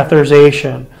cardiac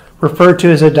catheterization, referred to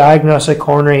as a diagnostic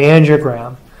coronary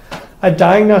angiogram. A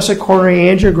diagnostic coronary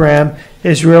angiogram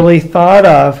is really thought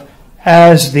of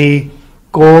as the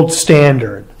gold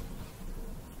standard.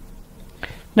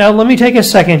 Now, let me take a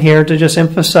second here to just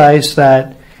emphasize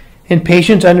that in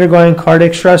patients undergoing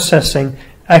cardiac stress testing,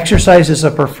 exercise is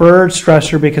a preferred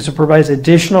stressor because it provides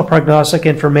additional prognostic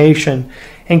information,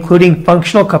 including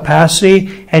functional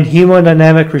capacity and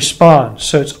hemodynamic response.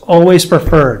 So it's always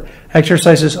preferred.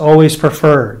 Exercise is always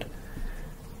preferred.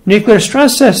 Nuclear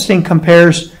stress testing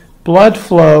compares blood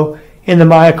flow in the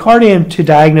myocardium to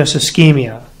diagnose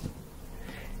ischemia.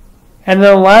 And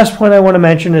then the last point I want to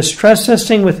mention is stress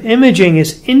testing with imaging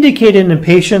is indicated in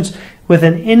patients with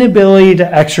an inability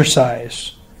to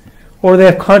exercise, or they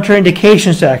have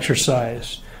contraindications to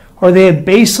exercise, or they have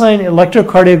baseline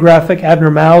electrocardiographic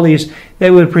abnormalities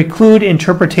that would preclude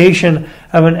interpretation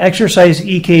of an exercise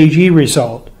EKG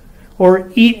result, or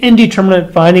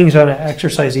indeterminate findings on an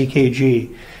exercise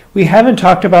EKG. We haven't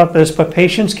talked about this, but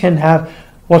patients can have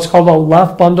what's called a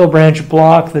left bundle branch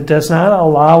block that does not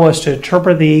allow us to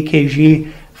interpret the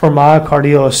EKG for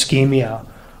myocardial ischemia.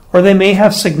 Or they may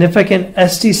have significant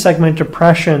ST segment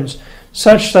depressions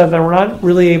such that they're not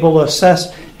really able to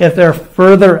assess if there are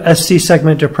further ST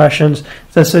segment depressions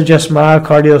that suggest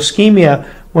myocardial ischemia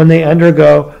when they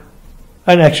undergo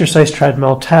an exercise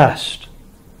treadmill test.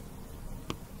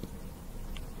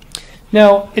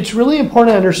 Now, it's really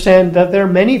important to understand that there are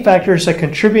many factors that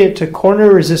contribute to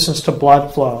coronary resistance to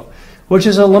blood flow, which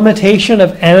is a limitation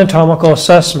of anatomical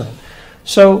assessment.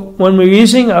 So when we're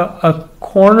using a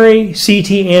coronary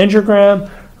CT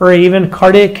angiogram or even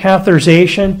cardiac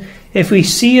catheterization, if we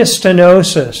see a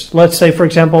stenosis, let's say, for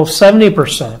example,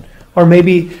 70%, or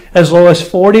maybe as low as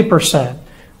 40%,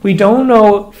 we don't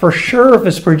know for sure if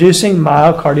it's producing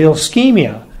myocardial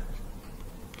ischemia.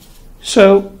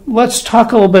 So let's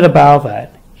talk a little bit about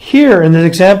that. Here in this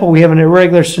example, we have an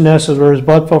irregular stenosis where there's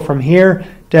blood flow from here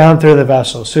down through the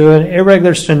vessel. So an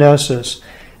irregular stenosis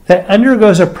that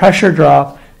undergoes a pressure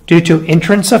drop due to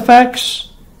entrance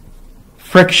effects,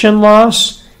 friction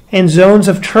loss, and zones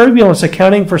of turbulence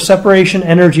accounting for separation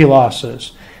energy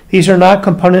losses. These are not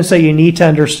components that you need to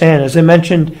understand. As I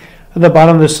mentioned at the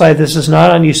bottom of the slide, this is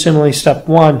not on USIMILE step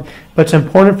 1, but it's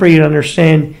important for you to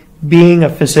understand being a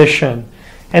physician.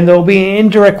 And there will be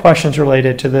indirect questions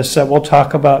related to this that we'll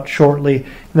talk about shortly in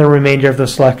the remainder of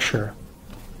this lecture.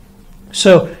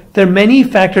 So there are many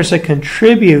factors that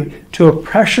contribute to a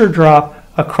pressure drop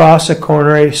across a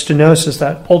coronary stenosis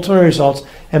that ultimately results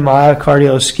in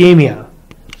myocardial ischemia.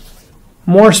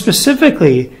 More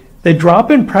specifically, the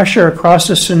drop in pressure across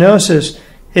the stenosis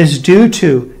is due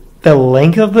to the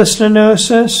length of the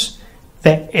stenosis,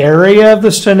 the area of the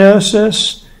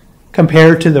stenosis,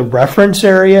 compared to the reference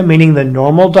area, meaning the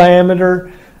normal diameter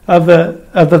of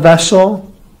the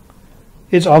vessel.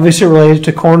 It's obviously related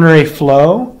to coronary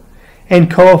flow, and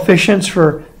coefficients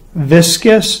for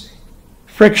viscous,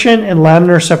 friction, and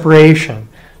laminar separation.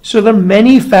 So there are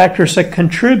many factors that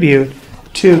contribute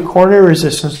to coronary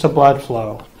resistance to blood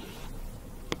flow.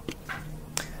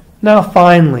 Now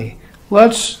finally,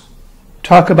 let's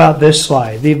talk about this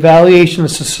slide, the evaluation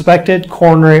of suspected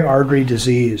coronary artery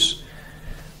disease.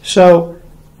 So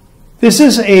this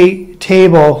is a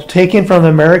table taken from the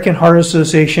American Heart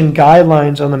Association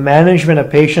guidelines on the management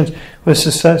of patients with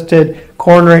suspected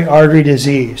coronary artery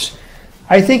disease.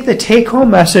 I think the take-home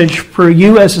message for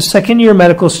you as a second-year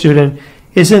medical student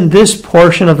is in this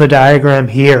portion of the diagram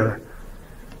here.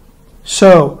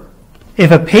 So if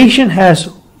a patient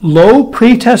has low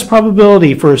pretest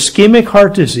probability for ischemic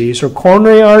heart disease or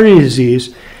coronary artery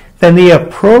disease, then the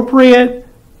appropriate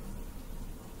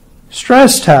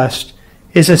stress test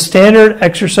is a standard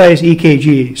exercise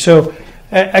EKG, so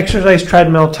exercise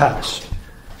treadmill test.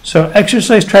 So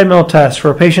exercise treadmill test for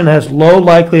a patient that has low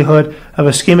likelihood of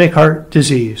ischemic heart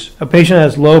disease, a patient that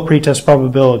has low pretest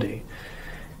probability.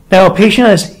 Now a patient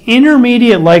that has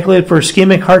intermediate likelihood for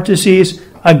ischemic heart disease,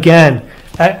 again,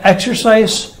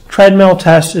 exercise treadmill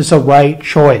test is the right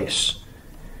choice.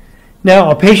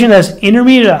 Now a patient that has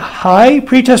intermediate high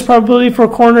pretest probability for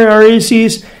coronary artery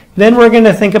disease, then we're going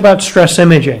to think about stress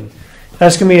imaging.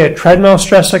 That's going to be a treadmill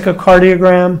stress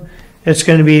echocardiogram. It's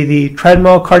going to be the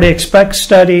treadmill cardiac SPECT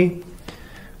study.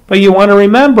 But you want to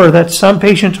remember that some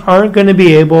patients aren't going to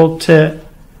be able to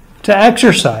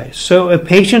exercise. So if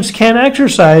patients can't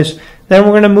exercise, then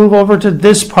we're going to move over to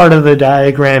this part of the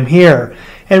diagram here.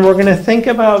 And we're going to think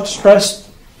about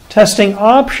stress testing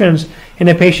options in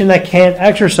a patient that can't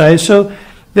exercise. So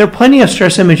there are plenty of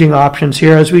stress imaging options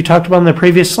here, as we talked about in the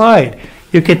previous slide.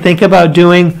 You could think about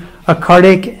doing a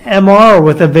cardiac MR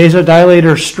with a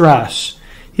vasodilator stress.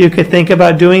 You could think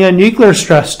about doing a nuclear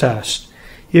stress test.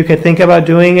 You could think about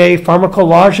doing a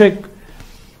pharmacologic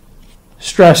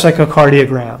stress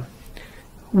echocardiogram.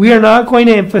 we are not going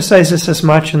to emphasize this as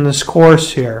much in this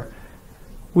course here.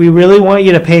 We really want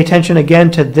you to pay attention again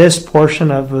to this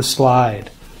portion of the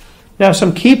slide. Now,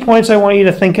 some key points I want you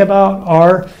to think about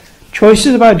are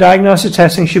choices about diagnostic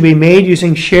testing should be made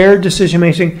using shared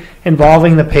decision-making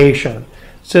involving the patient.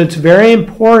 So it's very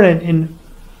important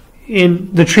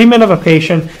in the treatment of a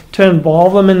patient to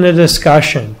involve them in the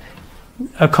discussion,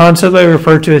 a concept I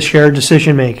refer to as shared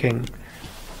decision-making.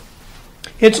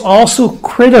 It's also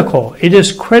critical. It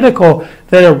is critical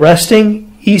that a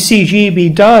resting ECG be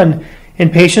done in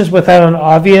patients without an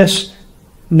obvious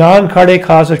non-cardiac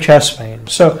cause of chest pain.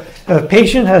 So if a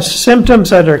patient has symptoms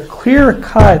that are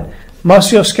clear-cut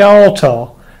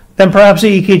musculoskeletal, then perhaps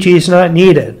the EKG is not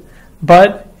needed.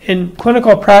 But in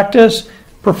clinical practice,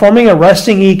 performing a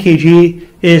resting EKG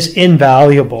is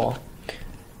invaluable.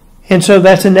 And so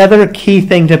that's another key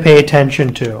thing to pay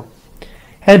attention to.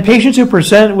 And patients who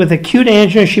present with acute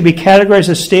angina should be categorized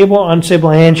as stable or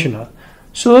unstable angina.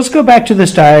 So let's go back to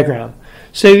this diagram.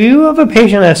 So if you have a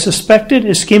patient that has suspected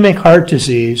ischemic heart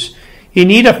disease, you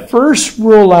need to first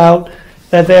rule out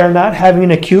that they are not having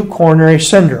an acute coronary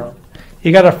syndrome.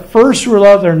 You got to first rule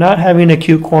out they're not having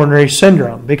acute coronary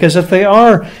syndrome, because if they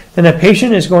are, then a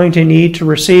patient is going to need to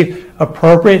receive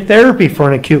appropriate therapy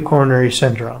for an acute coronary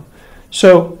syndrome.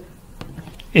 So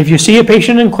if you see a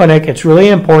patient in clinic, it's really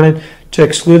important to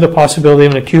exclude the possibility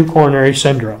of an acute coronary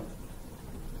syndrome.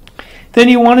 Then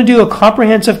you want to do a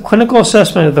comprehensive clinical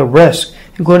assessment of the risk,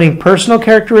 including personal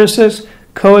characteristics,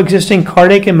 coexisting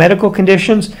cardiac and medical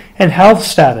conditions, and health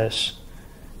status.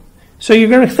 So you're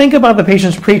going to think about the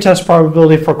patient's pretest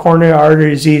probability for coronary artery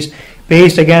disease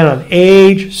based, again, on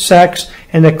age, sex,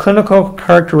 and the clinical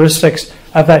characteristics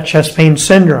of that chest pain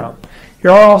syndrome.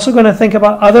 You're also going to think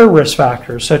about other risk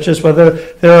factors, such as whether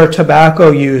they're a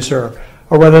tobacco user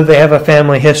or whether they have a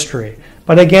family history.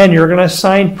 But again, you're going to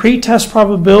assign pretest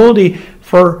probability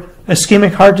for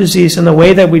ischemic heart disease in the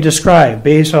way that we described,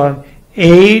 based on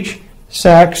age,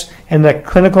 sex, and the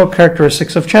clinical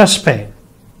characteristics of chest pain.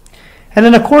 And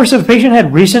then, of course, if a patient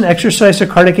had recent exercise or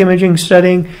cardiac imaging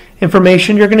studying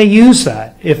information, you're going to use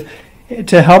that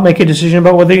to help make a decision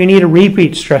about whether you need a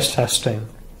repeat stress testing.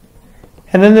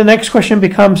 And then the next question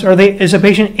becomes, is a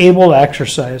patient able to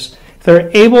exercise? If they're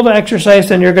able to exercise,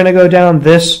 then you're going to go down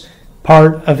this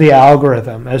part of the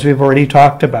algorithm, as we've already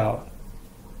talked about.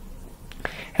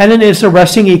 And then, is the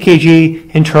resting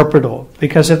EKG interpretable?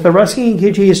 Because if the resting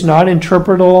EKG is not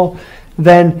interpretable,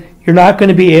 then you're not going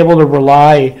to be able to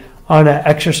rely on an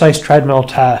exercise treadmill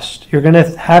test. You're going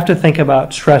to have to think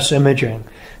about stress imaging.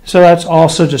 So that's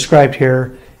also described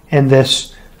here in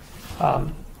this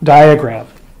diagram.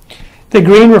 The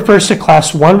green refers to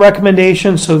class 1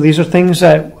 recommendations. So these are things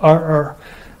that are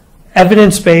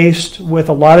evidence-based with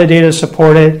a lot of data to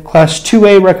support it. Class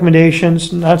 2A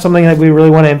recommendations, not something that we really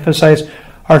want to emphasize,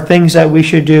 are things that we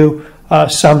should do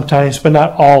sometimes, but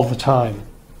not all the time.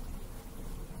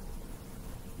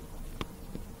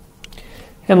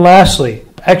 And lastly,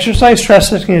 exercise stress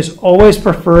testing is always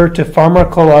preferred to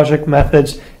pharmacologic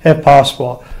methods if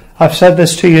possible. I've said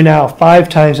this to you now 5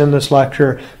 times in this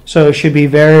lecture, so it should be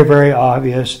very, very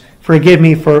obvious. Forgive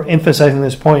me for emphasizing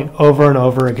this point over and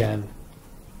over again.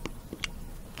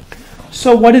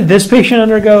 So what did this patient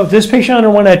undergo? This patient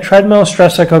underwent a treadmill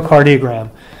stress echocardiogram.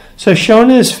 So shown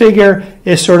in this figure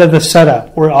is sort of the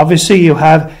setup, where obviously you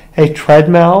have a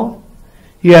treadmill,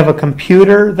 you have a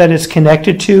computer that is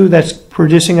connected to, that's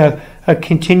producing a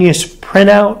continuous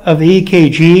printout of the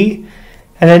EKG,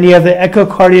 and then you have the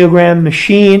echocardiogram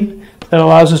machine that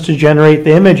allows us to generate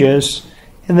the images,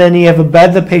 and then you have a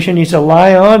bed the patient needs to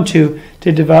lie on to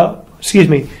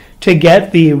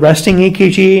get the resting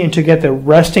EKG and to get the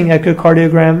resting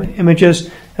echocardiogram images,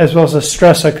 as well as the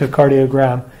stress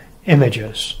echocardiogram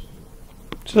images.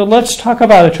 So let's talk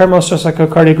about a treadmill stress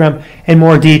echocardiogram in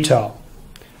more detail.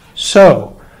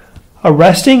 So, a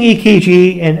resting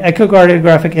EKG and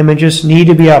echocardiographic images need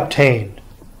to be obtained.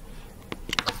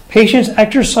 Patients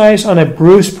exercise on a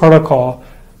Bruce protocol,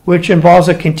 which involves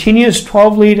a continuous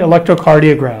 12-lead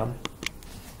electrocardiogram.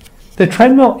 The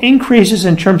treadmill increases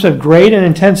in terms of grade and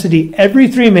intensity every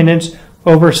 3 minutes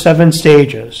over 7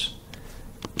 stages.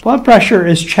 Blood pressure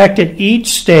is checked at each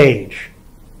stage.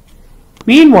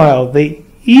 Meanwhile, the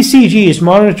ECG is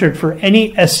monitored for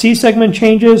any ST segment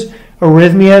changes,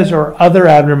 arrhythmias, or other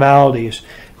abnormalities.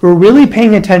 We're really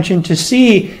paying attention to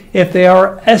see if they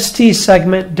are ST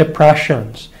segment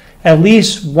depressions, at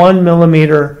least 1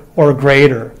 millimeter or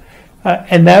greater,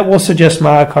 and that will suggest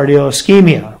myocardial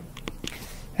ischemia.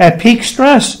 At peak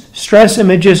stress, stress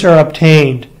images are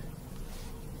obtained.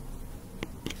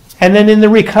 And then in the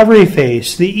recovery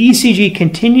phase, the ECG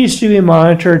continues to be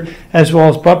monitored, as well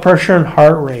as blood pressure and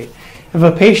heart rate. If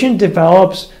a patient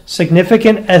develops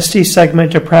significant ST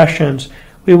segment depressions,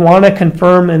 we want to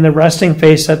confirm in the resting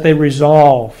phase that they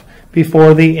resolve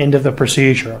before the end of the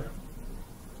procedure.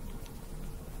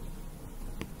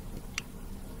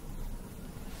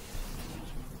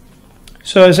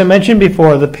 So as I mentioned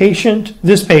before,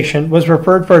 this patient was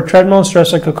referred for a treadmill and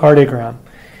stress echocardiogram.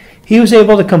 He was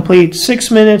able to complete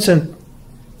 6 minutes and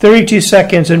 32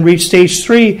 seconds and reach stage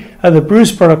 3 of the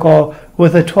Bruce protocol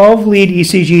with a 12-lead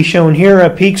ECG shown here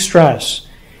at peak stress.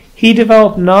 He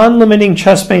developed non-limiting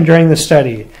chest pain during the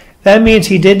study. That means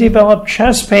he did develop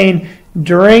chest pain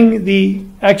during the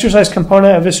exercise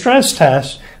component of his stress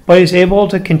test, but he's able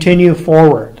to continue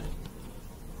forward.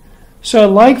 So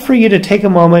I'd like for you to take a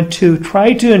moment to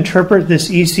try to interpret this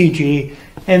ECG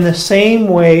in the same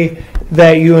way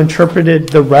that you interpreted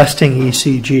the resting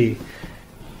ECG.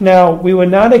 Now, we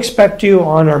would not expect you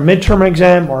on our midterm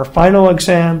exam or final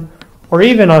exam, or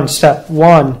even on step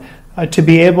 1, to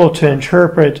be able to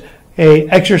interpret an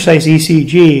exercise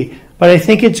ECG, but I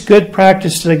think it's good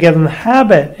practice to get in the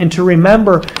habit and to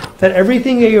remember that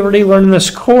everything that you already learned in this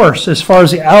course, as far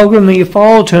as the algorithm that you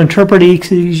follow to interpret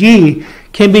ECG,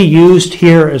 can be used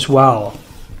here as well.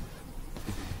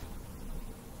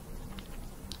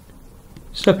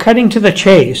 So cutting to the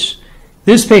chase,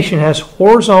 this patient has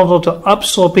horizontal to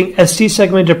upsloping ST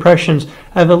segment depressions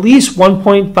of at least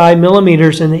 1.5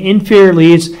 millimeters in the inferior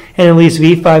leads and at least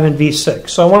V5 and V6.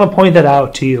 So I want to point that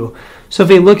out to you. So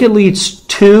if you look at leads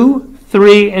 2,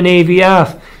 3, and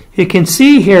AVF, you can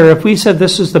see here, if we said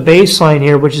this is the baseline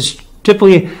here, which is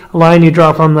typically a line you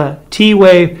draw from the T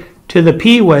wave to the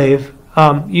P wave,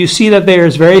 you see that there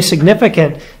is very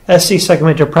significant ST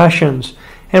segment depressions.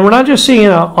 And we're not just seeing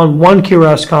it on one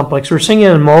QRS complex, we're seeing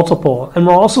it in multiple. And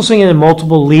we're also seeing it in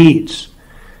multiple leads.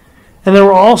 And then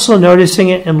we're also noticing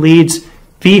it in leads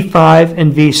V5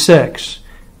 and V6.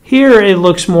 Here it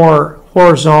looks more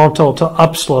horizontal to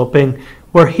upsloping,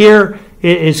 where here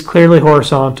it is clearly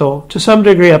horizontal, to some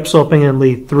degree upsloping in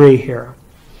lead 3 here.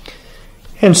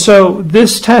 And so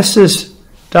this test is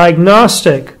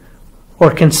diagnostic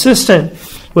or consistent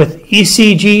with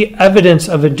ECG evidence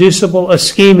of inducible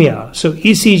ischemia. So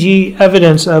ECG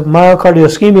evidence of myocardial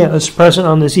ischemia is present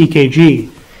on this EKG.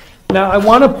 Now I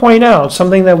want to point out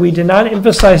something that we did not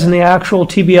emphasize in the actual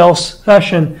TBL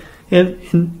session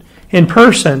in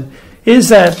person, is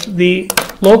that the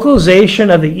localization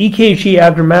of the EKG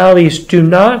abnormalities do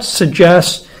not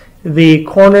suggest the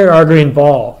coronary artery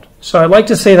involved. So I'd like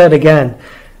to say that again,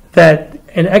 that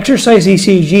an exercise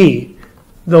ECG,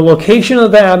 the location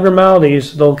of the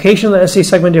abnormalities, the location of the ST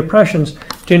segment depressions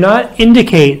do not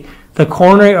indicate the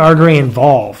coronary artery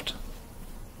involved.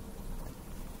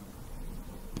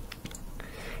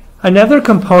 Another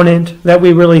component that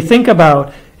we really think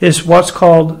about is what's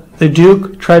called the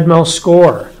Duke treadmill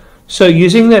score. So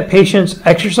using that patient's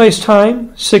exercise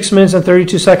time, 6 minutes and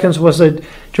 32 seconds was the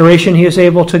duration he was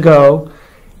able to go,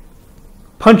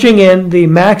 punching in the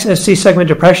max ST segment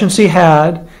depressions he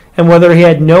had, and whether he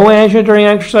had no angina during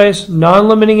exercise,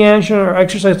 non-limiting angina, or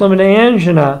exercise-limiting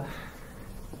angina,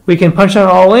 we can punch that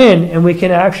all in, and we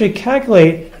can actually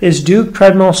calculate his Duke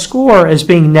treadmill score as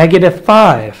being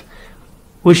 -5,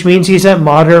 which means he's at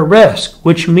moderate risk,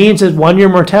 which means that 1-year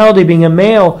mortality being a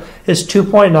male is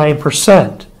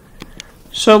 2.9%.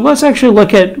 So let's actually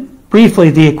look at briefly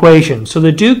the equation. So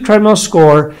the Duke treadmill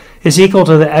score is equal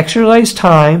to the exercise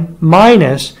time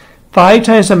minus 5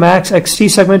 times the max XT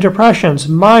segment depressions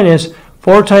minus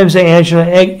 4 times the angina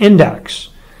index.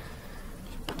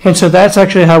 And so that's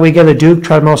actually how we get a Duke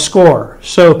treadmill score.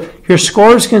 So your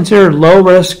score is considered low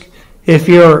risk if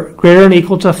you're greater than or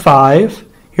equal to 5,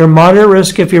 you're moderate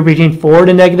risk if you're between 4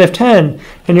 to -10,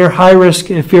 and you're high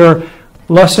risk if you're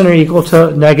less than or equal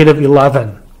to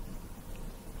 -11.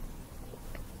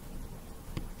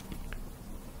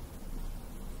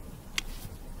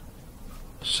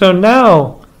 So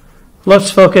now let's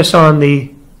focus on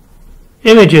the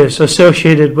images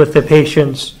associated with the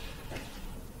patient's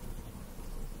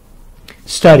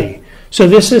study. So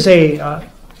this is the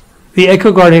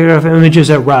echocardiograph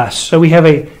images at rest. So we have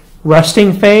a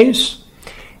resting phase,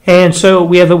 and so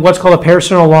we have what's called a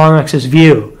peristernal long axis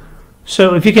view.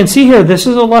 So if you can see here, this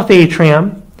is a left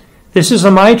atrium, this is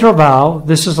a mitral valve,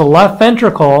 this is a left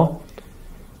ventricle,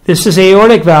 this is the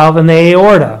aortic valve and the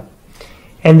aorta.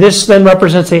 And this then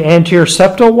represents the anterior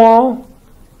septal wall,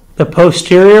 the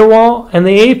posterior wall, and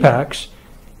the apex.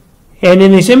 And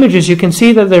in these images, you can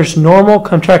see that there's normal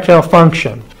contractile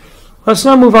function. Let's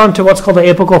now move on to what's called the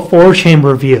apical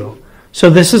four-chamber view.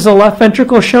 So this is the left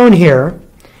ventricle shown here.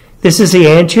 This is the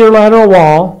anterior lateral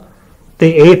wall,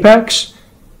 the apex,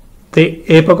 the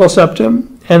apical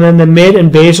septum, and then the mid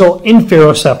and basal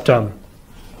inferior septum.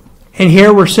 And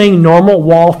here we're seeing normal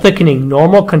wall thickening,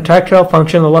 normal contractile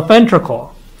function of the left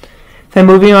ventricle. Then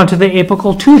moving on to the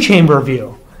apical two-chamber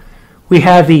view. We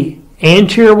have the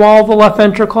anterior wall of the left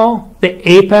ventricle, the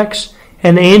apex,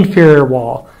 and the inferior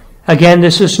wall. Again,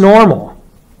 this is normal.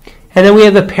 And then we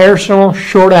have the parasternal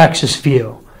short axis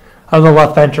view of the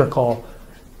left ventricle.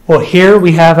 Well, here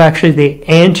we have actually the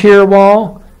anterior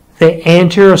wall, the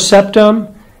anterior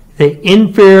septum, the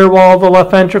inferior wall of the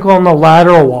left ventricle, and the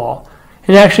lateral wall.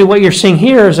 And actually what you're seeing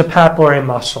here is a papillary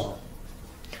muscle.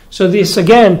 So this,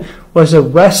 again, was the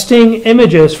resting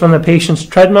images from the patient's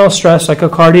treadmill stress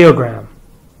echocardiogram.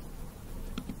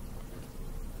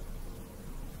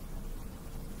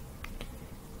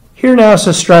 Here now is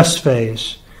the stress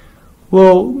phase.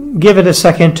 We'll give it a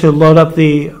second to load up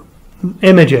the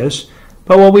images,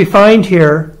 but what we find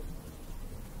here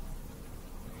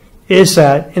is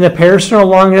that in the parasternal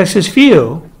long axis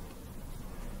view,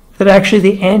 that actually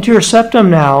the anterior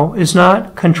septum now is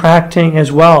not contracting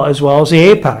as well as the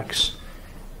apex.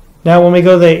 Now when we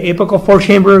go to the apical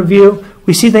four-chamber view,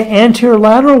 we see the anterior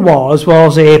lateral wall as well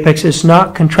as the apex is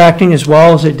not contracting as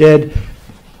well as it did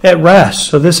at rest.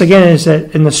 So this again is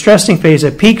that in the stressing phase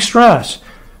at peak stress.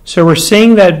 So we're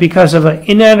seeing that because of an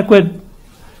inadequate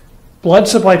blood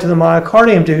supply to the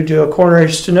myocardium due to a coronary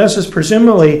stenosis,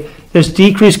 presumably there's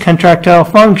decreased contractile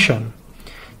function.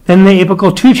 Then the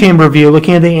apical two-chamber view,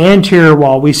 looking at the anterior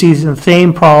wall, we see the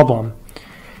same problem.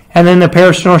 And then the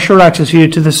parasternal short axis view,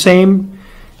 to the same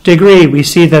degree, we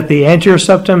see that the anterior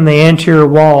septum and the anterior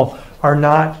wall are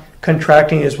not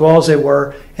contracting as well as they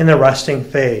were in the resting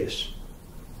phase.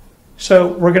 So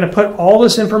we're going to put all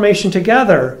this information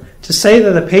together to say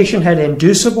that the patient had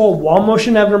inducible wall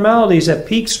motion abnormalities at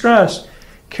peak stress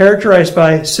characterized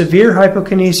by severe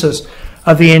hypokinesis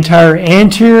of the entire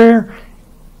anterior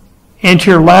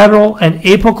lateral, and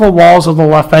apical walls of the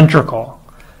left ventricle.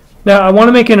 Now, I want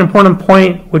to make an important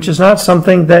point, which is not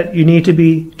something that you need to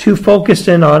be too focused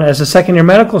in on as a second-year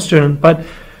medical student, but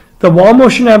the wall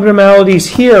motion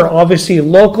abnormalities here obviously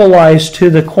localized to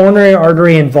the coronary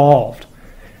artery involved.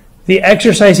 The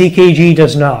exercise EKG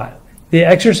does not. The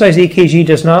exercise EKG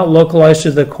does not localize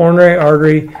to the coronary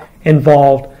artery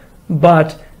involved,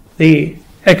 but the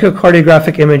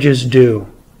echocardiographic images do.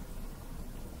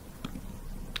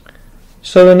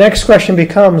 So the next question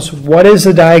becomes, what is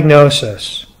the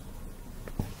diagnosis?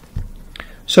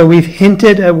 So we've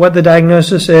hinted at what the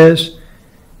diagnosis is,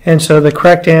 and so the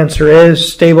correct answer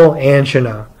is stable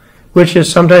angina, which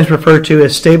is sometimes referred to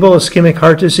as stable ischemic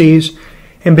heart disease,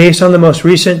 and based on the most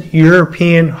recent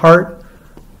European Heart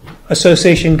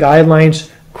Association guidelines,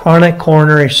 chronic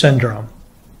coronary syndrome,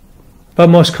 but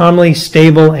most commonly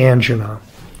stable angina.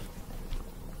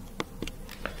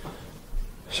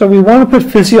 So we want to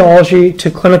put physiology to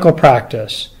clinical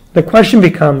practice. The question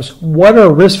becomes, what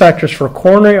are risk factors for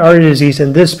coronary artery disease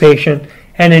in this patient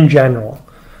and in general?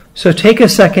 So take a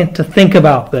second to think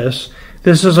about this.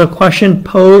 This is a question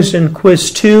posed in quiz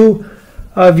 2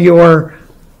 of your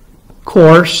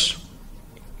course,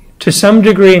 to some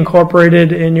degree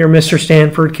incorporated in your Mr.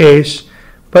 Stanford case,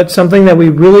 but something that we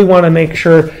really want to make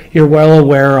sure you're well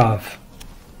aware of.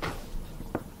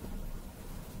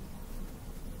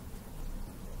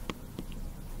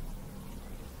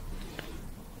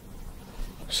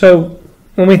 So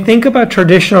when we think about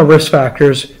traditional risk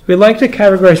factors, we like to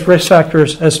categorize risk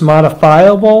factors as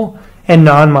modifiable and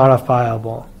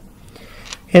non-modifiable.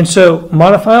 And so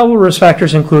modifiable risk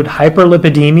factors include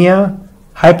hyperlipidemia,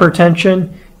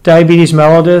 hypertension, diabetes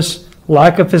mellitus,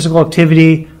 lack of physical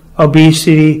activity,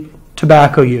 obesity,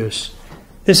 tobacco use.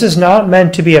 This is not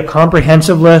meant to be a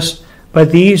comprehensive list,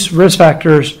 but these risk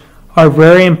factors are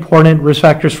very important risk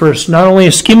factors for not only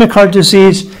ischemic heart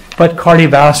disease, but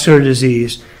cardiovascular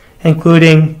disease,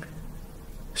 including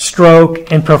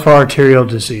stroke and peripheral arterial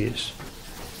disease.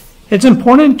 It's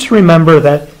important to remember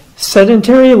that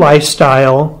sedentary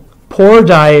lifestyle, poor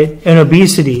diet, and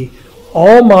obesity,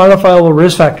 all modifiable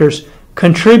risk factors,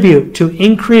 contribute to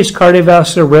increased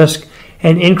cardiovascular risk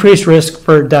and increased risk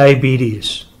for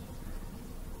diabetes.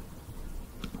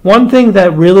 One thing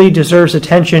that really deserves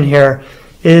attention here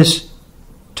is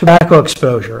tobacco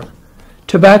exposure.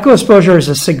 Tobacco exposure is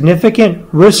a significant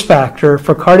risk factor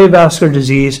for cardiovascular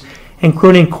disease,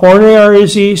 including coronary artery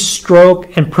disease,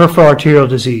 stroke, and peripheral arterial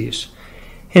disease.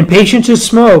 In patients who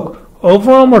smoke,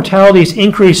 overall mortality is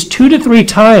increased 2 to 3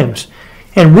 times,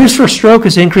 and risk for stroke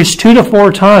is increased 2 to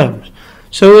 4 times.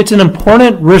 So it's an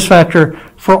important risk factor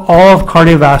for all of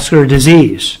cardiovascular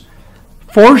disease.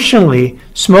 Fortunately,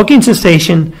 smoking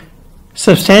cessation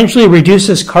substantially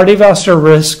reduces cardiovascular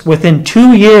risk within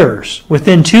 2 years,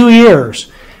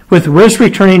 with risk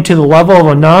returning to the level of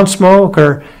a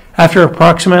non-smoker after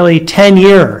approximately 10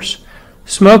 years.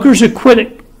 Smokers who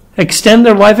quit extend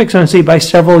their life expectancy by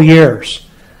several years.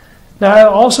 Now, I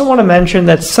also want to mention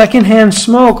that secondhand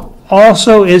smoke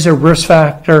also is a risk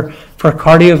factor for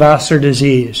cardiovascular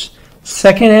disease.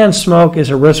 Secondhand smoke is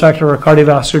a risk factor for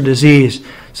cardiovascular disease.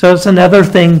 So it's another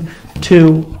thing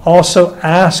to also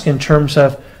ask in terms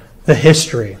of the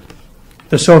history,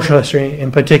 the social history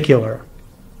in particular.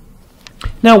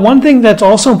 Now, one thing that's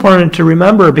also important to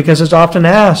remember, because it's often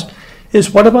asked,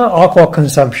 is what about alcohol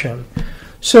consumption?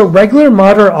 So regular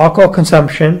moderate alcohol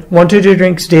consumption, 1 to 2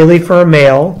 drinks daily for a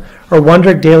male, or 1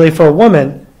 drink daily for a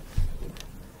woman,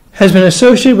 has been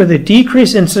associated with a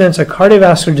decreased incidence of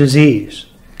cardiovascular disease.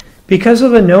 Because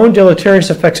of the known deleterious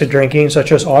effects of drinking,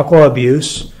 such as alcohol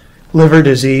abuse, liver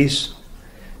disease,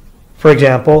 for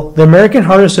example, the American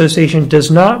Heart Association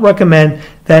does not recommend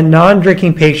that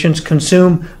non-drinking patients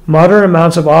consume moderate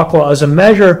amounts of alcohol as a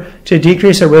measure to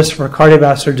decrease the risk for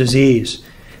cardiovascular disease.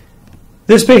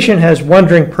 This patient has 1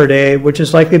 drink per day, which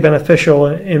is likely beneficial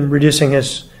in reducing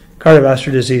his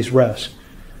cardiovascular disease risk.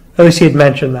 At least he had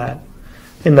mentioned that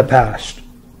in the past.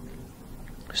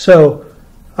 So,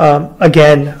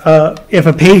 again, if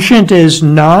a patient is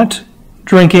not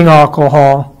drinking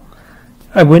alcohol,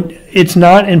 it's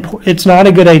not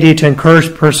a good idea to encourage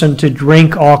a person to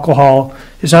drink alcohol.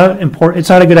 It's not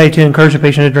a good idea to encourage a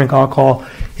patient to drink alcohol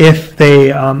if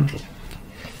they're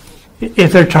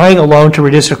trying alone to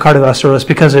reduce their cardiovascular risk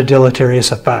because of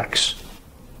deleterious effects.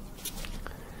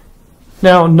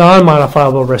 Now,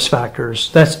 non-modifiable risk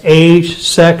factors. That's age,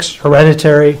 sex,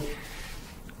 heredity.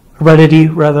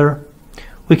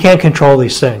 We can't control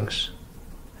these things.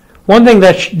 One thing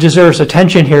that deserves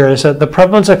attention here is that the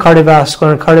prevalence of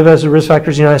cardiovascular and cardiovascular risk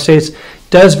factors in the United States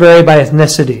does vary by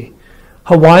ethnicity.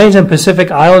 Hawaiians and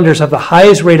Pacific Islanders have the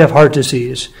highest rate of heart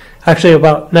disease, actually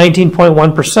about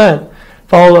 19.1%,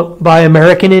 followed by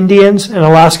American Indians and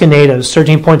Alaska Natives,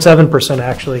 13.7%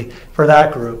 actually for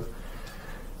that group.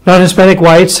 Non-Hispanic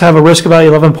whites have a risk of about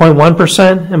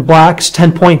 11.1%, and blacks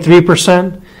 10.3%,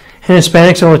 and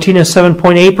Hispanics and Latinos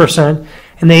 7.8%,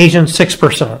 and the Asians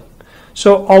 6%.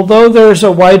 So although there's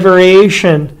a wide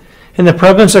variation in the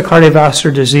prevalence of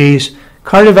cardiovascular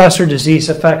disease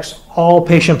affects all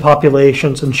patient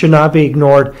populations and should not be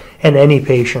ignored in any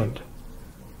patient.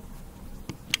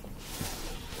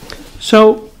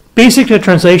 So basic to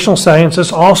translational science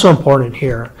is also important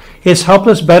here. It's helped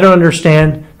us better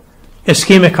understand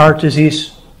ischemic heart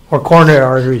disease or coronary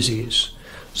artery disease.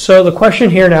 So the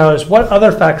question here now is, what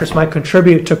other factors might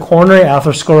contribute to coronary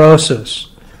atherosclerosis?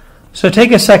 So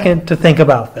take a second to think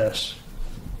about this.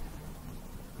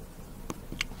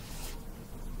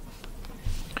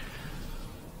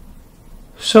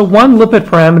 So one lipid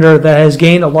parameter that has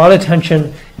gained a lot of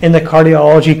attention in the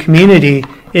cardiology community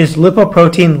is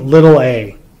lipoprotein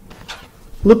a.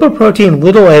 Lipoprotein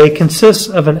a consists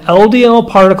of an LDL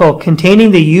particle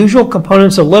containing the usual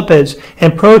components of lipids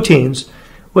and proteins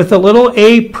with a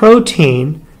a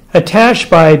protein attached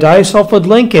by a disulfide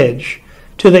linkage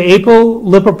to the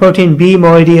apolipoprotein B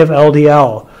moiety of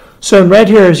LDL. So in red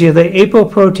here is you have the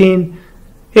apolipoprotein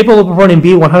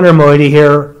B 100 moiety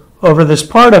here over this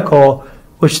particle,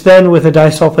 which then with a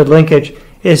disulfide linkage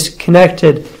is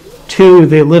connected to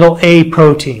the a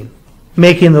protein,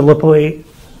 making the a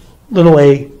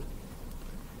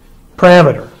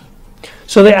parameter.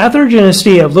 So the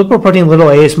atherogenicity of lipoprotein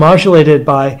a is modulated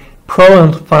by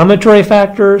pro-inflammatory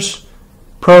factors,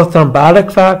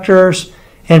 pro-thrombotic factors,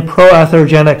 and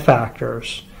pro-atherogenic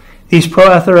factors. These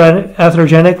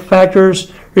pro-atherogenic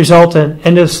factors result in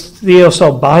endothelial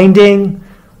cell binding,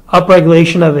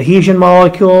 upregulation of adhesion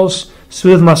molecules,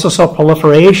 smooth muscle cell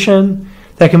proliferation,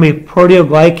 that can be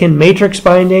proteoglycan matrix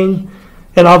binding,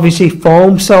 and obviously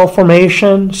foam cell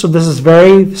formation. So this is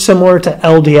very similar to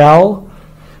LDL.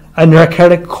 A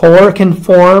necrotic core can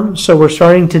form, so we're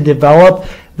starting to develop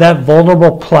that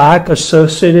vulnerable plaque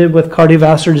associated with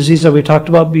cardiovascular disease that we talked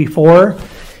about before.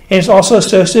 And it's also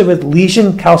associated with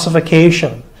lesion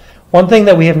calcification. One thing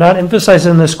that we have not emphasized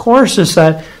in this course is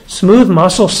that smooth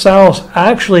muscle cells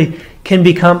actually can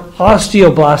become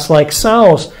osteoblast-like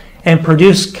cells and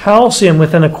produce calcium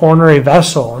within a coronary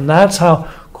vessel. And that's how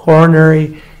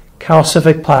coronary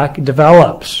calcific plaque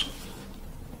develops.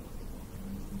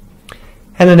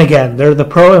 And then again, there are the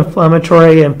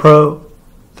pro-inflammatory and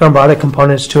pro-thrombotic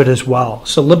components to it as well.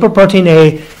 So lipoprotein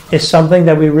A is something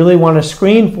that we really want to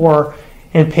screen for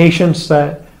in patients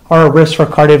that are at risk for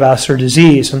cardiovascular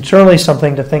disease, and certainly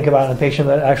something to think about in a patient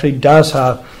that actually does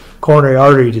have coronary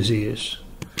artery disease.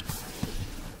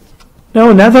 Now,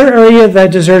 another area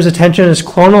that deserves attention is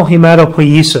clonal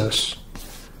hematopoiesis.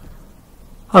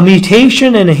 A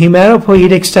mutation in a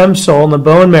hematopoietic stem cell in the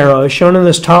bone marrow, as shown in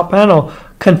this top panel,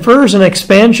 confers an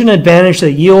expansion advantage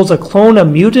that yields a clone of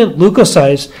mutant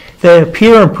leukocytes that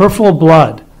appear in peripheral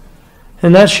blood.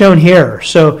 And that's shown here.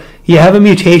 So you have a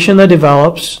mutation that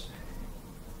develops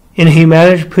in a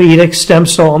hematopoietic stem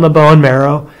cell in the bone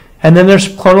marrow, and then there's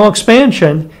clonal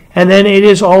expansion, and then it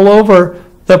is all over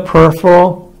the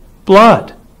peripheral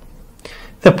blood.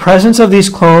 The presence of these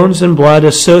clones in blood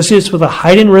associates with a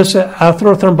heightened risk of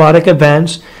atherothrombotic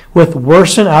events with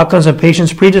worsened outcomes in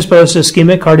patients predisposed to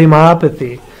ischemic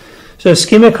cardiomyopathy. So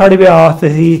ischemic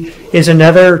cardiomyopathy is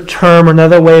another term,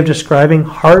 another way of describing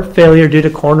heart failure due to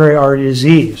coronary artery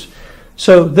disease.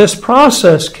 So this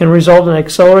process can result in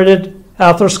accelerated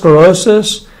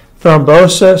atherosclerosis,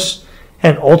 thrombosis,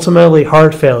 and ultimately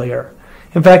heart failure.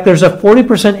 In fact, there's a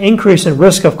 40% increase in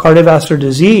risk of cardiovascular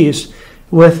disease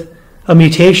with a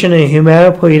mutation in a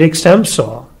hematopoietic stem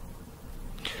cell.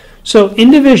 So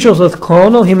individuals with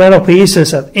clonal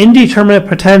hematopoiesis of indeterminate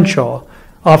potential,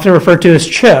 often referred to as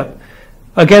CHIP,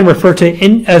 again referred to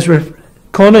as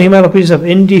clonal hematopoiesis of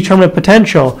indeterminate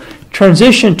potential,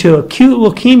 transition to acute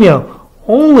leukemia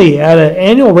only at an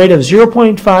annual rate of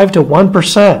 0.5 to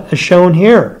 1%, as shown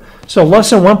here. So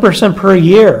less than 1% per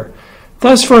year.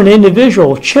 Thus, for an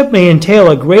individual, CHIP may entail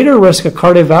a greater risk of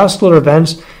cardiovascular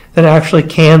events than actually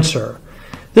cancer.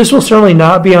 This will certainly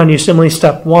not be on USIMLE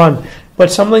Step 1,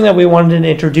 but something that we wanted to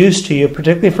introduce to you,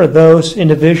 particularly for those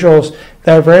individuals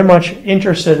that are very much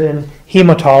interested in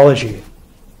hematology.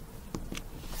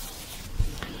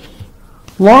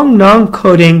 Long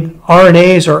non-coding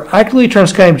RNAs are actively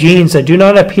transcribed genes that do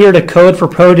not appear to code for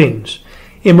proteins.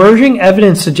 Emerging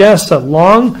evidence suggests that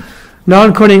long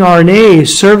non-coding RNAs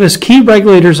serve as key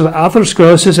regulators of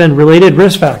atherosclerosis and related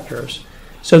risk factors.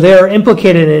 So they are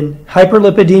implicated in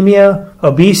hyperlipidemia,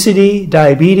 obesity,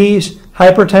 diabetes,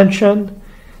 hypertension.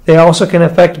 They also can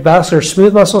affect vascular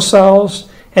smooth muscle cells,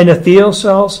 endothelial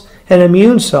cells, and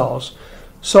immune cells.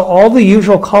 So all the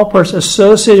usual culprits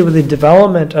associated with the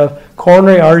development of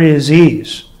coronary artery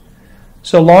disease.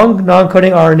 So long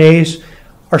non-coding RNAs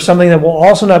are something that will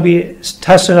also not be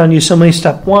tested on USIMLE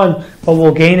Step 1, but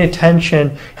will gain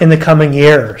attention in the coming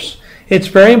years. It's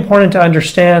very important to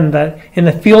understand that in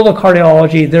the field of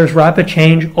cardiology, there's rapid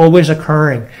change always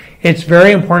occurring. It's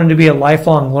very important to be a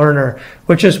lifelong learner,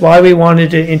 which is why we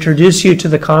wanted to introduce you to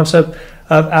the concept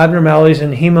of abnormalities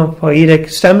in hematopoietic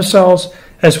stem cells,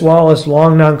 as well as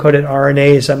long non-coded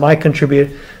RNAs that might contribute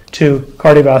to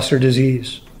cardiovascular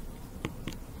disease.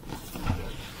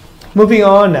 Moving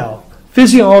on now,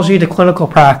 physiology to clinical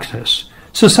practice.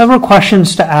 So several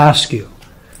questions to ask you.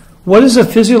 What is the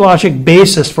physiologic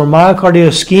basis for myocardial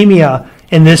ischemia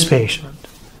in this patient?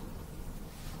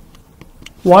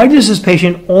 Why does this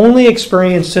patient only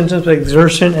experience symptoms of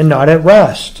exertion and not at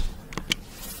rest?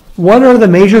 What are the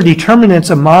major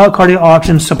determinants of myocardial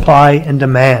oxygen supply and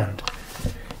demand?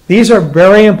 These are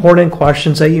very important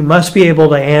questions that you must be able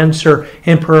to answer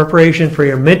in preparation for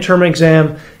your midterm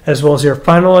exam as well as your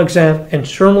final exam, and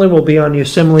certainly will be on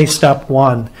USIMLE Step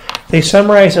 1. They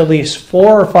summarize at least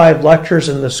 4 or 5 lectures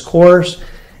in this course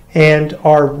and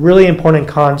are really important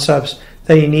concepts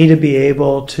that you need to be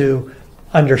able to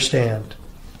understand.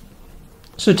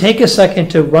 So take a second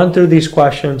to run through these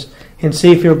questions and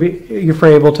see if you're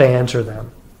able to answer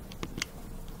them.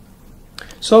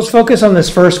 So let's focus on this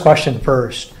first question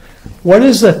first. What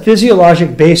is the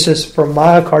physiologic basis for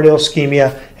myocardial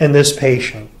ischemia in this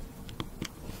patient?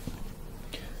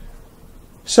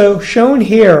 So shown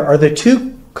here are the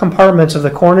two compartments of the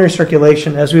coronary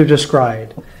circulation as we've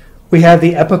described. We have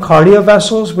the epicardial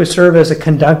vessels, which serve as the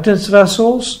conductance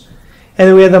vessels, and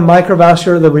then we have the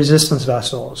microvascular, the resistance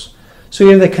vessels. So you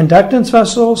have the conductance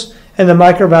vessels and the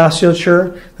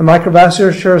microvasculature. The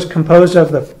microvasculature is composed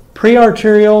of the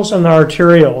prearterioles and the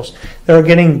arterioles that are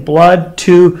getting blood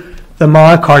to the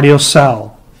myocardial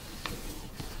cell.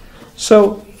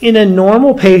 So in a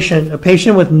normal patient, a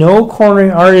patient with no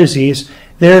coronary artery disease,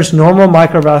 there's normal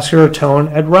microvascular tone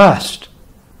at rest.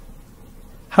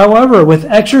 However, with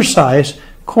exercise,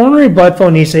 coronary blood flow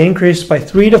needs to increase by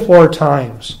 3 to 4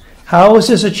 times. How is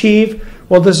this achieved?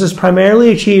 Well, this is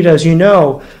primarily achieved, as you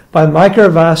know, by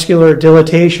microvascular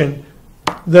dilatation,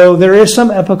 though there is some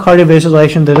epicardial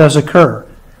vasodilation that does occur.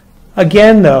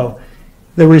 Again, though,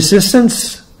 the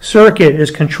resistance circuit is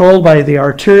controlled by the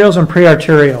arterioles and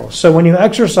prearterioles. So when you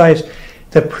exercise,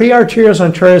 the prearterioles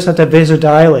and arterioles have to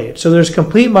vasodilate. So there's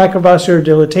complete microvascular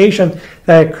dilatation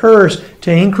that occurs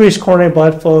to increase coronary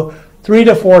blood flow 3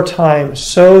 to 4 times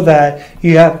so that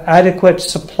you have adequate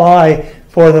supply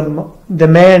for the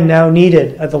demand now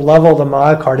needed at the level of the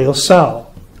myocardial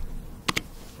cell.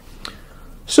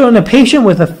 So in a patient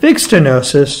with a fixed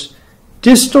stenosis,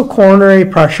 distal coronary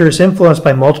pressure is influenced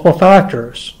by multiple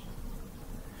factors.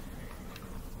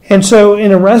 And so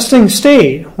in a resting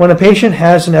state, when a patient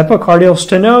has an epicardial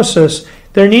stenosis,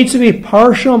 there needs to be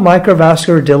partial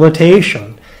microvascular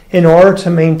dilatation in order to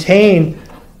maintain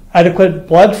adequate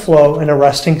blood flow in a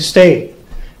resting state.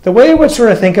 The way I would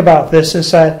sort of think about this is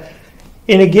that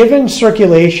in a given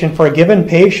circulation for a given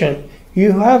patient,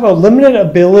 you have a limited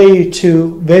ability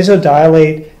to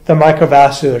vasodilate the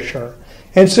microvasculature.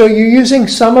 And so you're using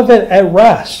some of it at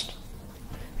rest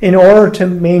in order to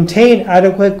maintain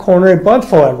adequate coronary blood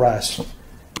flow at rest.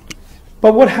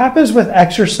 But what happens with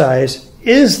exercise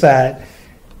is that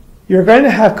you're going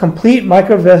to have complete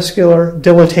microvascular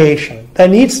dilatation. That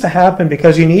needs to happen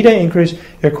because you need to increase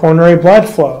your coronary blood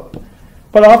flow.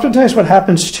 But oftentimes what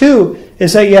happens too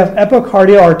is that you have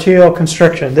epicardial arterial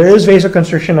constriction. There is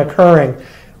vasoconstriction occurring,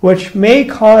 which may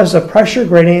cause the pressure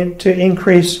gradient to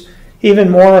increase even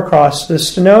more across the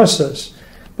stenosis.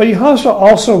 But you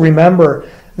also remember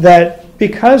that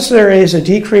because there is a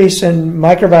decrease in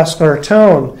microvascular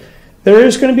tone, there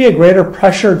is going to be a greater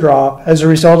pressure drop as a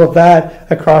result of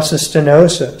that across the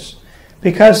stenosis.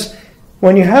 Because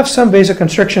when you have some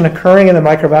vasoconstriction occurring in the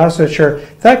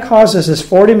microvasculature, that causes this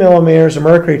 40 millimeters of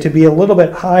mercury to be a little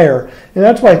bit higher, and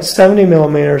that's why it's 70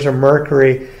 millimeters of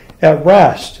mercury at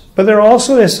rest. But there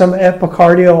also is some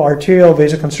epicardial arterial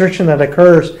vasoconstriction that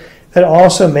occurs that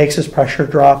also makes this pressure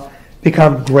drop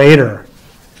become greater.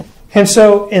 And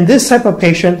so in this type of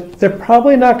patient, they're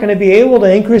probably not going to be able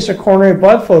to increase their coronary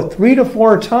blood flow 3 to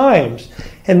 4 times.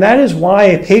 And that is why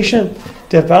a patient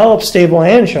develops stable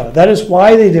angina. That is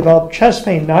why they develop chest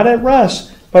pain, not at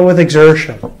rest, but with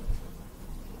exertion.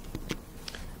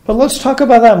 But let's talk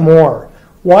about that more.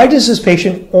 Why does this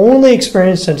patient only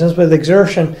experience symptoms with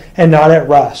exertion and not at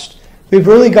rest? We've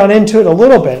really gone into it a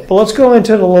little bit, but let's go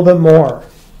into it a little bit more.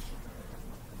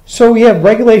 So we have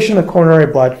regulation of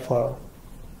coronary blood flow.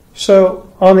 So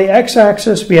on the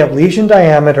x-axis, we have lesion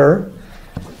diameter.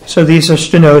 So these are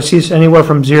stenoses, anywhere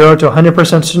from 0 to 100%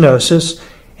 stenosis.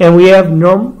 And we have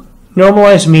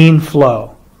normalized mean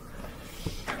flow.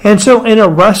 And so in a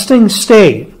resting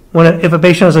state, if a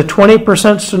patient has a 20%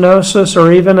 stenosis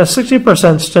or even a 60%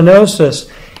 stenosis,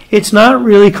 it's not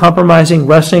really compromising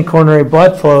resting coronary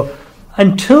blood flow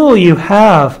until you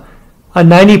have a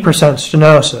 90%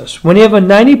 stenosis. When you have a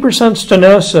 90%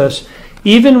 stenosis,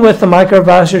 even with the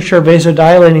microvasculature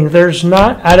vasodilating, there's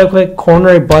not adequate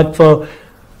coronary blood flow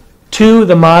to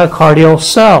the myocardial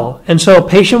cell. And so a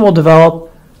patient will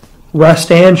develop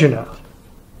rest angina.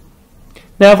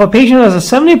 Now, if a patient has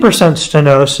a 70%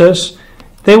 stenosis,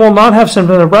 they will not have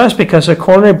symptoms of rest because the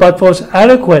coronary blood flow is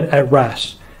adequate at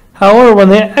rest. However, when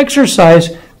they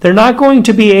exercise, they're not going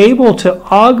to be able to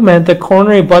augment the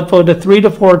coronary blood flow to 3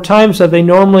 to 4 times that they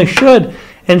normally should.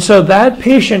 And so that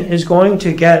patient is going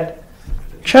to get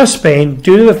chest pain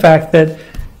due to the fact that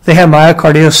they have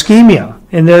myocardial ischemia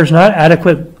and there's not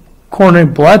adequate coronary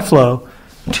blood flow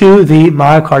to the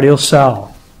myocardial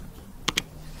cell.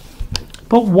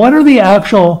 But what are the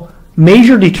actual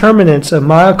major determinants of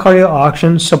myocardial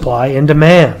oxygen supply and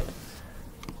demand?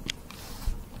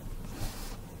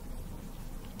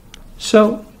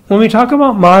 So when we talk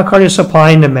about myocardial supply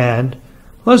and demand,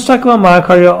 let's talk about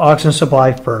myocardial oxygen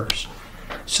supply first.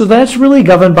 So that's really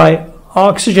governed by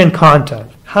oxygen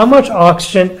content. How much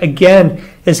oxygen, again,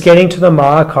 is getting to the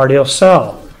myocardial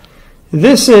cell.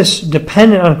 This is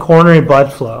dependent on coronary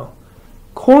blood flow.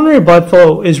 Coronary blood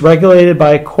flow is regulated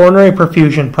by coronary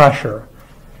perfusion pressure,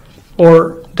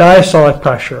 or diastolic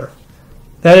pressure.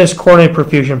 That is coronary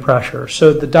perfusion pressure.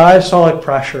 So the diastolic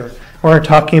pressure, when we're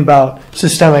talking about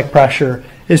systemic pressure,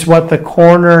 is what the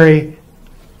coronary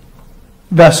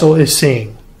vessel is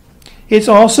seeing. It's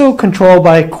also controlled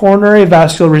by coronary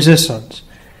vascular resistance.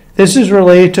 This is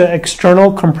related to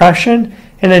external compression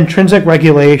and intrinsic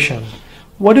regulation.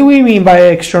 What do we mean by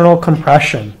external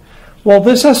compression? Well,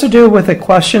 this has to do with a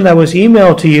question that was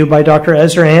emailed to you by Dr.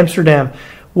 Ezra Amsterdam,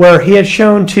 where he had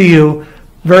shown to you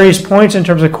various points in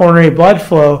terms of coronary blood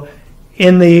flow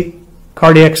in the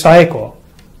cardiac cycle.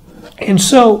 And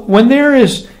so when there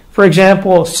is, for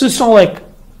example, systolic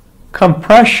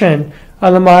compression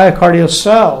on the myocardial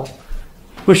cell,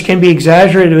 which can be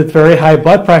exaggerated with very high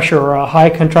blood pressure or a high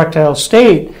contractile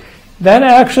state, that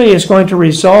actually is going to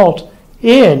result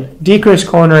in decreased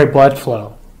coronary blood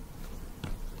flow.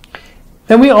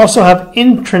 Then we also have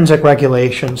intrinsic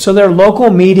regulation. So there are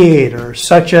local mediators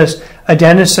such as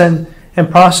adenosine and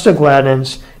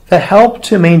prostaglandins that help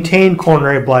to maintain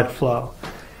coronary blood flow.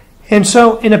 And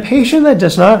so in a patient that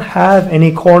does not have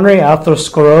any coronary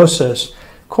atherosclerosis,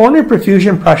 coronary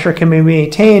perfusion pressure can be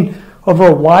maintained over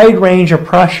a wide range of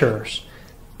pressures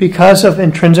because of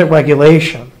intrinsic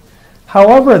regulation.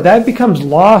 However, that becomes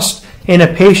lost in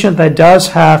a patient that does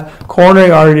have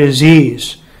coronary artery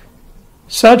disease.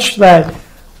 such that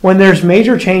when there's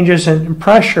major changes in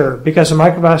pressure, because the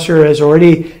microvascular has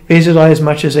already vasodilated as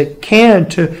much as it can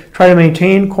to try to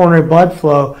maintain coronary blood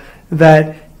flow,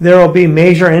 that there will be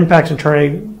major impacts in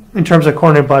terms of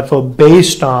coronary blood flow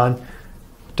based on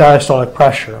diastolic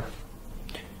pressure.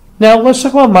 Now let's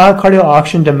talk about myocardial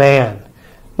oxygen demand.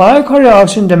 Myocardial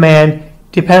oxygen demand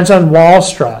depends on wall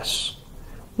stress.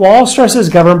 Wall stress is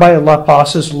governed by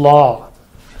Laplace's law.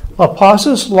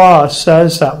 Laplace's law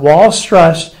says that wall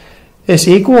stress is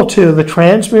equal to the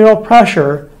transmural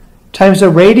pressure times the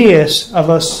radius of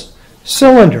a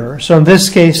cylinder, so in this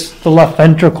case the left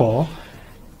ventricle,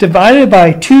 divided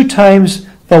by 2 times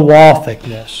the wall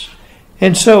thickness.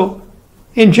 And so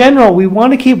in general we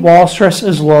want to keep wall stress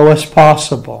as low as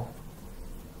possible.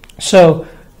 So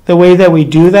the way that we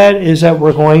do that is that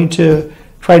we're going to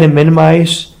try to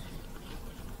minimize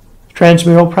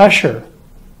transmural pressure,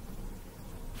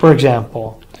 for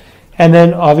example. And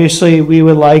then obviously we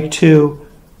would like to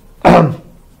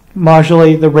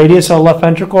modulate the radius of the left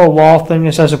ventricle, wall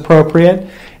thickness as appropriate.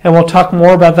 And we'll talk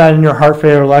more about that in your heart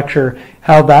failure lecture,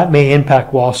 how that may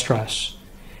impact wall stress.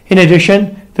 In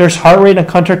addition, there's heart rate and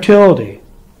contractility.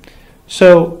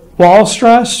 So wall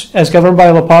stress, as governed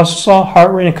by Laplace's law,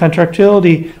 heart rate and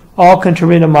contractility all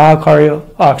contribute to myocardial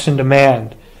oxygen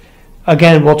demand.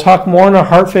 Again, we'll talk more in our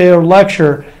heart failure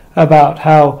lecture about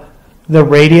how the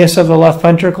radius of the left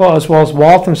ventricle as well as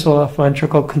wall thickness of the left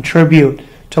ventricle contribute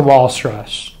to wall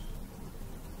stress.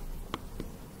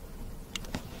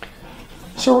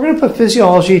 So we're going to put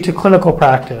physiology to clinical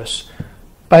practice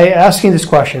by asking this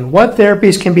question: what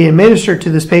therapies can be administered to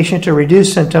this patient to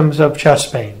reduce symptoms of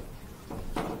chest pain?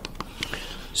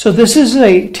 So this is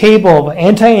a table of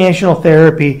anti-anginal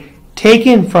therapy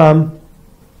taken from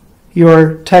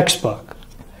your textbook,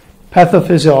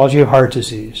 Pathophysiology of Heart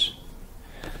Disease.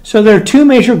 So there are 2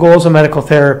 major goals of medical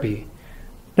therapy.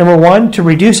 Number 1, to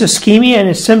reduce ischemia and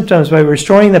its symptoms by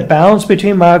restoring the balance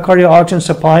between myocardial oxygen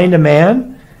supply and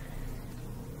demand.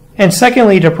 And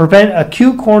secondly, to prevent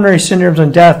acute coronary syndromes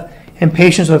and death in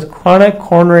patients with chronic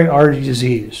coronary artery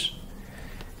disease.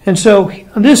 And so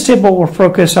on this table, we'll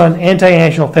focus on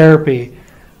anti-anginal therapy.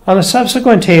 On the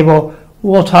subsequent table,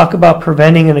 we'll talk about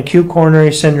preventing an acute coronary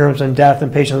syndromes and death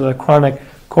in patients with chronic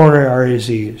coronary artery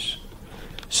disease.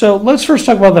 So let's first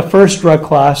talk about the first drug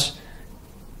class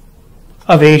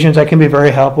of agents that can be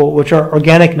very helpful, which are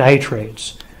organic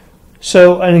nitrates.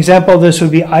 So an example of this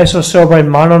would be isosorbide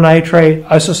mononitrate,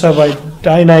 isosorbide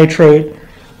dinitrate,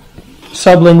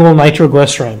 sublingual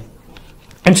nitroglycerin.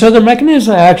 And so the mechanisms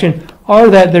of action are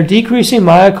that they're decreasing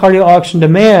myocardial oxygen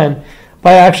demand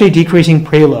by actually decreasing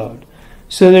preload.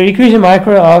 So they're decreasing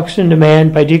myocardial oxygen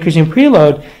demand by decreasing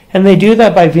preload, and they do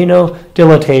that by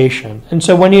venodilatation. And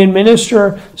so when you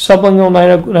administer sublingual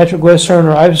nitroglycerin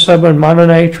or isosorbide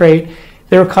mononitrate,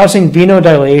 they're causing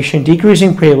venodilation,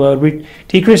 decreasing preload,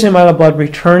 decreasing the amount of blood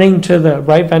returning to the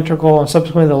right ventricle and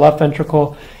subsequently the left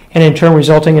ventricle, and in turn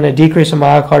resulting in a decrease in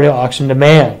myocardial oxygen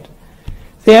demand.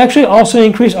 They actually also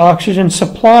increase oxygen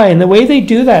supply, and the way they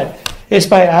do that is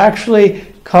by actually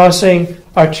causing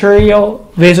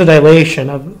arterial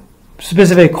vasodilation,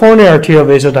 specific coronary arterial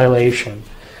vasodilation.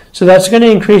 So that's going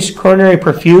to increase coronary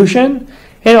perfusion,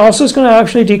 and also it's going to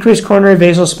actually decrease coronary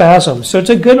vasospasm. So it's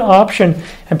a good option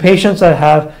in patients that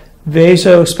have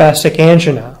vasospastic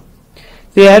angina.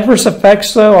 The adverse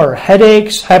effects, though, are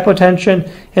headaches,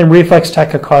 hypotension, and reflex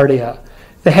tachycardia.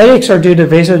 The headaches are due to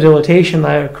vasodilatation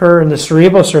that occur in the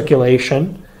cerebral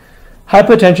circulation.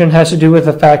 Hypotension has to do with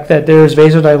the fact that there is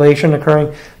vasodilation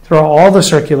occurring throughout all the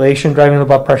circulation, driving the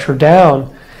blood pressure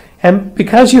down. And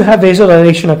because you have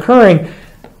vasodilation occurring,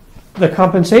 the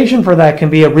compensation for that can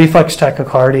be a reflex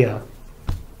tachycardia.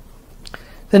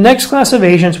 The next class of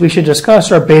agents we should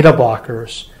discuss are beta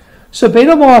blockers. So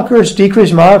beta blockers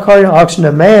decrease myocardial oxygen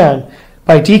demand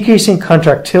by decreasing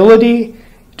contractility,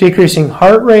 decreasing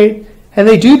heart rate, and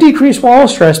they do decrease wall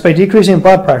stress by decreasing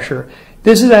blood pressure.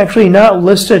 This is actually not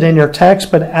listed in your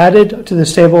text, but added to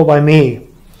this table by me.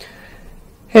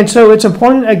 And so it's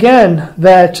important, again,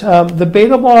 that the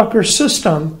beta blocker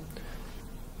system,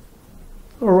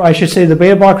 or I should say the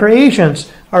beta blocker agents,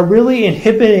 are really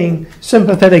inhibiting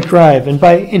sympathetic drive. And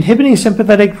by inhibiting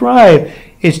sympathetic drive,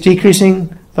 it's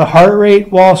decreasing the heart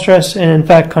rate, wall stress, and in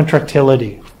fact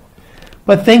contractility.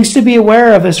 But things to be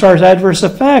aware of as far as adverse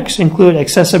effects include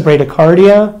excessive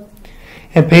bradycardia.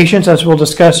 In patients, as we'll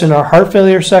discuss in our heart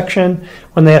failure section,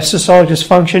 when they have systolic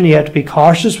dysfunction, you have to be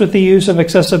cautious with the use of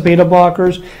excessive beta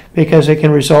blockers because it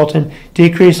can result in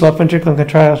decreased left ventricular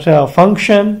contractile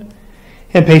function.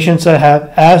 In patients that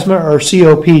have asthma or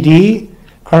COPD,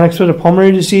 chronic obstructive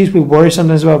pulmonary disease, we worry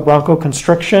sometimes about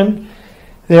bronchoconstriction.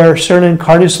 There are certain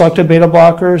cardioselective beta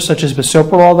blockers, such as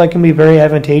bisoprolol, that can be very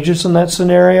advantageous in that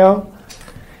scenario.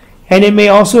 And it may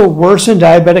also worsen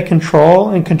diabetic control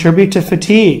and contribute to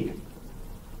fatigue.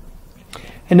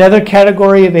 Another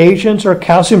category of agents are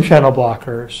calcium channel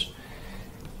blockers.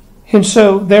 And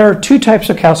so there are two types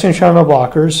of calcium channel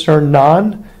blockers. There are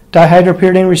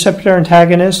non-dihydropyridine receptor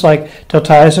antagonists like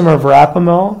diltiazem or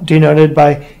verapamil, denoted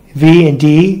by V and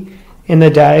D in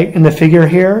the figure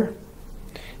here,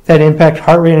 that impact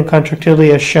heart rate and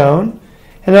contractility as shown.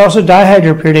 And there are also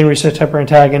dihydropyridine receptor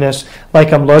antagonists like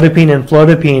amlodipine and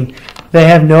flodipine. They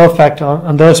have no effect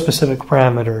on those specific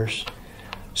parameters.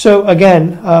 So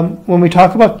again, when we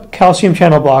talk about calcium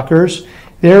channel blockers,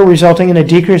 they're resulting in a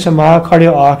decrease in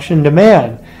myocardial oxygen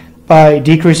demand by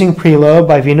decreasing preload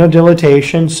by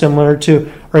venodilatation, similar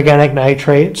to organic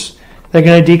nitrates. They're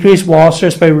going to decrease wall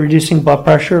stress by reducing blood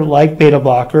pressure, like beta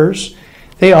blockers.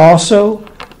 They also,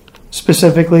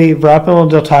 specifically verapamil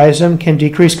and diltiazem, can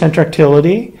decrease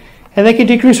contractility, and they can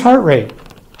decrease heart rate.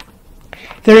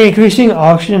 They're increasing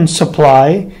oxygen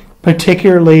supply,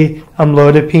 particularly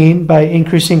amlodipine, by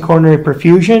increasing coronary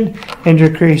perfusion and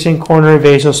decreasing coronary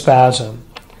vasospasm.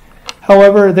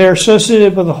 However, they're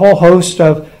associated with a whole host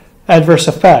of adverse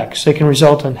effects. They can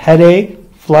result in headache,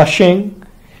 flushing,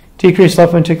 decreased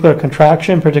left ventricular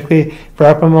contraction, particularly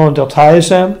verapamil and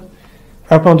diltiazem.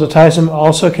 Verapamil and diltiazem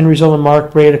also can result in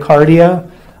marked bradycardia.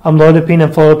 Amlodipine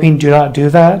and flodipine do not do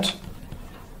that.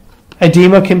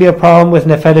 Edema can be a problem with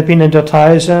nifedipine and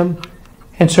diltiazem,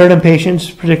 and certain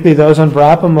patients, particularly those on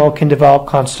verapamil, can develop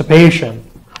constipation.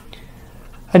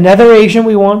 Another agent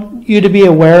we want you to be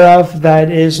aware of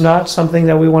that is not something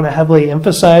that we want to heavily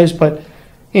emphasize, but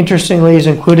interestingly is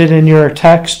included in your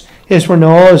text, is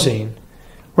ranolazine.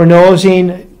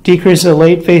 Ranolazine decreases the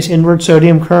late phase inward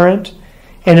sodium current,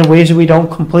 and in ways that we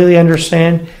don't completely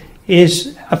understand,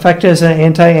 is effective as an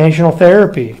anti-anginal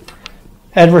therapy.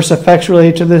 Adverse effects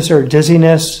related to this are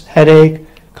dizziness, headache,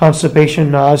 constipation,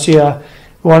 nausea.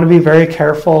 We want to be very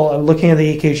careful looking at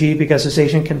the EKG because this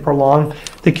agent can prolong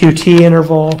the QT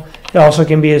interval. It also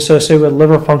can be associated with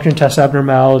liver function test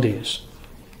abnormalities.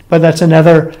 But that's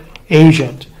another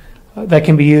agent that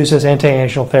can be used as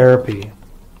anti-anginal therapy.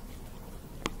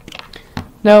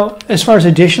 Now, as far as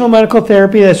additional medical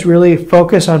therapy that's really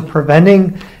focused on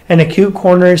preventing an acute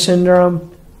coronary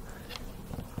syndrome,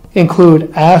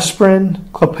 include aspirin,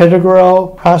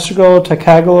 clopidogrel, prasugrel,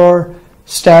 ticagrelor,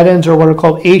 statins, or what are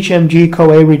called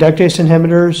HMG-CoA reductase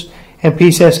inhibitors, and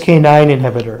PCSK9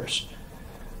 inhibitors.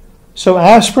 So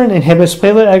aspirin inhibits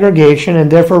platelet aggregation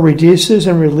and therefore reduces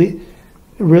the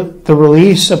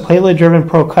release of platelet-driven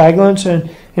procoagulants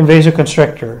and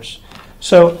vasoconstrictors.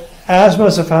 So asthma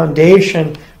is a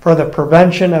foundation for the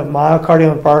prevention of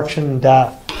myocardial infarction and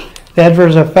death. The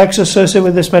adverse effects associated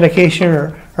with this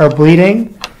medication are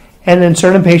bleeding, and in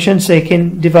certain patients they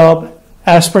can develop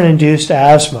aspirin-induced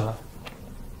asthma.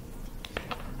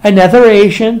 Another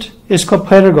agent is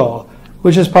clopidogrel,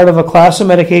 which is part of a class of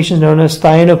medications known as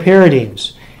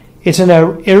thienopyridines. It's an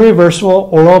irreversible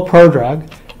oral prodrug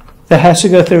that has to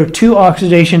go through 2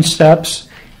 oxidation steps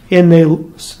in the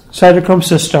cytochrome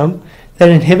system that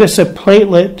inhibits the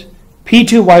platelet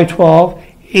P2Y12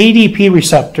 ADP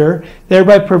receptor,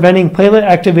 thereby preventing platelet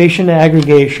activation and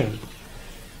aggregation.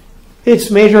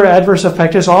 Its major adverse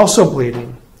effect is also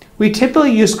bleeding. We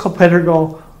typically use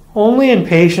clopidogrel only in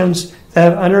patients that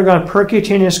have undergone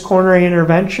percutaneous coronary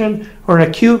intervention or an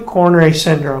acute coronary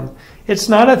syndrome. It's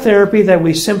not a therapy that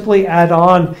we simply add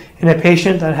on in a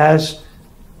patient that has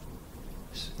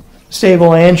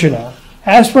stable angina.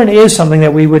 Aspirin is something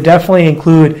that we would definitely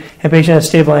include in a patient that has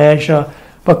stable angina,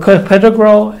 but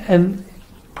clopidogrel and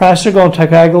prasugrel and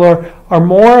ticagrelor are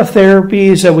more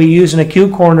therapies that we use in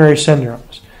acute coronary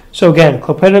syndromes. So again,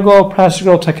 clopidogrel,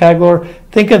 prasugrel, ticagrelor,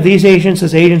 think of these agents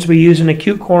as agents we use in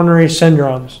acute coronary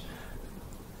syndromes,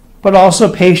 but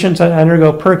also patients that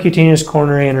undergo percutaneous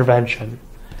coronary intervention.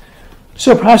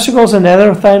 So prasugrel is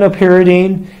another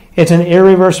thienopyridine. It's an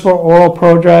irreversible oral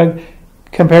prodrug.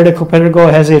 Compared to clopidogrel,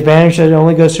 it has the advantage that it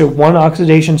only goes through 1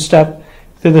 oxidation step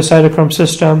through the cytochrome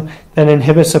system that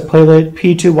inhibits the platelet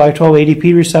P2Y12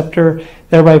 ADP receptor,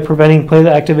 thereby preventing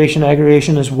platelet activation and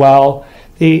aggregation as well.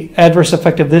 The adverse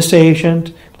effect of this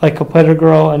agent, like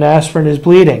clopidogrel and aspirin, is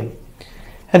bleeding.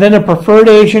 And then a preferred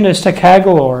agent is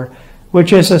ticagrelor,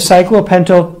 which is a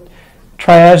cyclopentyl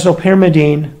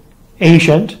triazopyrimidine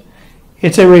agent.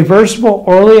 It's a reversible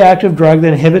orally active drug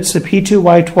that inhibits the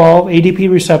P2Y12 ADP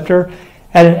receptor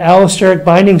at an allosteric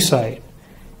binding site.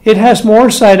 It has more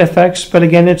side effects, but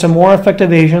again, it's a more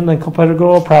effective agent than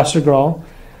clopidogrel or prasugrel.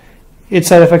 Its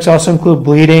side effects also include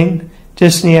bleeding,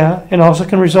 dyspnea, and also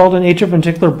can result in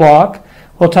atrioventricular block,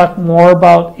 We'll talk more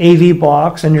about AV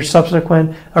blocks in your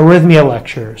subsequent arrhythmia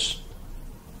lectures.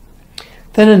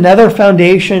 Then another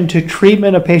foundation to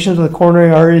treatment of patients with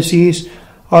coronary artery disease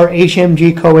are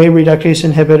HMG-CoA reductase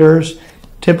inhibitors,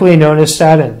 typically known as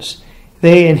statins.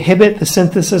 They inhibit the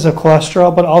synthesis of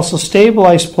cholesterol, but also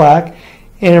stabilize plaque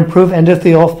and improve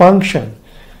endothelial function.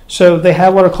 So they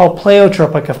have what are called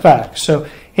pleiotropic effects. So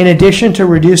in addition to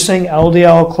reducing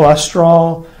LDL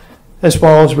cholesterol, as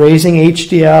well as raising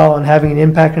HDL and having an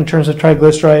impact in terms of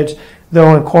triglycerides,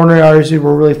 though in coronary artery disease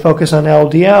we're really focused on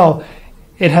LDL,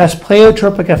 it has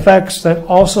pleiotropic effects that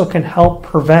also can help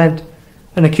prevent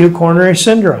an acute coronary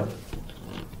syndrome.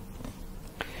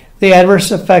 The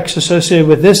adverse effects associated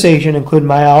with this agent include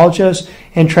myalgias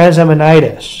and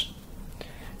transaminitis.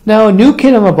 Now, a new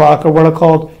kid on the block are what are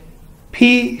called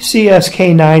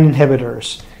PCSK9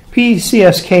 inhibitors.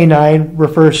 PCSK9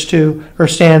 refers to or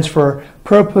stands for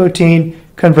proprotein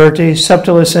convertase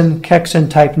subtilisin kexin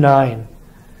type 9.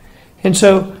 And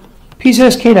so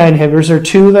PCSK9 inhibitors are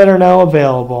two that are now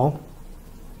available,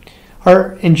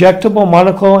 are injectable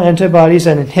monoclonal antibodies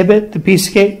that inhibit the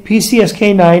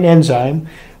PCSK9 enzyme,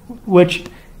 which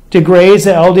degrades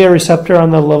the LDL receptor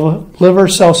on the liver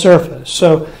cell surface.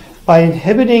 So by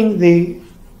inhibiting the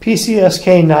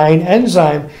PCSK9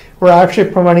 enzyme, we're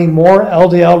actually promoting more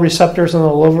LDL receptors on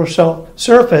the liver cell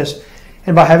surface.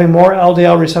 And by having more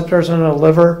LDL receptors on the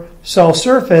liver cell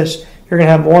surface, you're going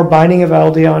to have more binding of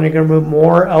LDL and you're going to move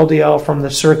more LDL from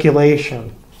the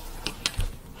circulation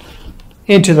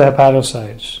into the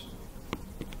hepatocytes.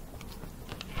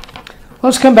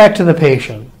 Let's come back to the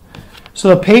patient. So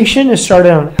the patient is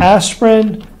started on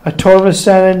aspirin,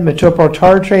 atorvastatin,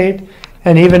 metoprolol-tartrate,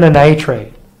 and even a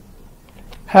nitrate.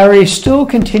 However, he still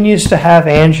continues to have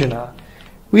angina.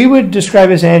 We would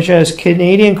describe his angina as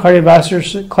Canadian Cardiovascular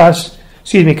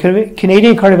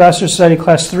Society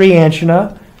Class 3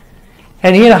 angina,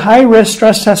 and he had a high-risk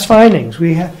stress test findings.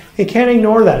 We can't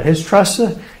ignore that. His stress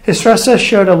test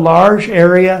showed a large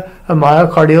area of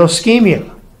myocardial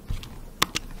ischemia.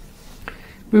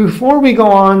 Before we go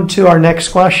on to our next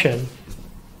question,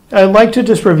 I'd like to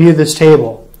just review this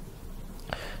table.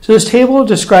 So this table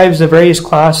describes the various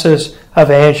classes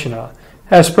of angina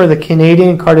as per the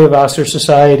Canadian Cardiovascular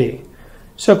Society.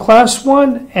 So class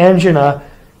 1 angina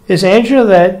is angina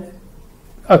that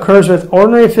occurs with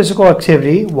ordinary physical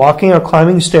activity, walking or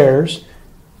climbing stairs.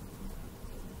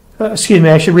 I should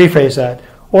rephrase that.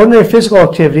 Ordinary physical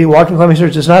activity, walking or climbing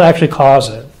stairs, does not actually cause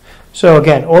it. So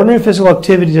again, ordinary physical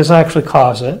activity does not actually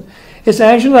cause it. It's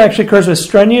angina that actually occurs with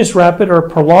strenuous, rapid, or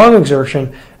prolonged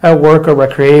exertion at work or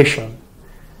recreation.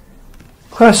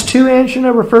 Class 2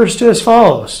 angina refers to as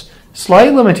follows: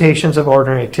 slight limitations of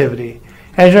ordinary activity.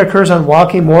 Angina occurs on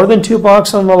walking more than 2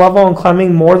 blocks on the level and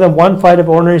climbing more than 1 flight of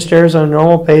ordinary stairs on a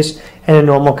normal pace and in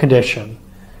normal condition.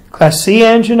 Class C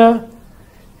angina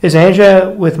is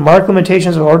angina with marked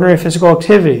limitations of ordinary physical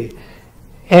activity.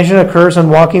 Angina occurs on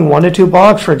walking 1 to 2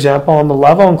 blocks, for example, on the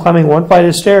level and climbing 1 flight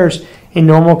of stairs in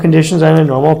normal conditions and a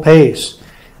normal pace.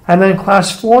 And then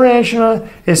class 4 angina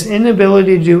is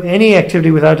inability to do any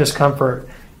activity without discomfort.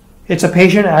 It's a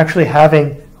patient actually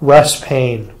having rest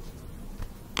pain.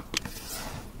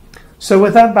 So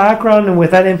with that background and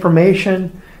with that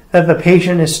information that the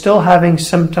patient is still having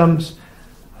symptoms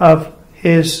of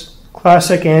his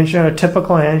classic angina,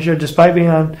 typical angina, despite being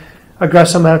on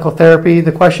aggressive medical therapy,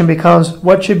 the question becomes,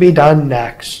 what should be done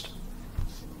next?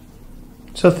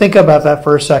 So think about that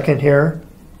for a second here.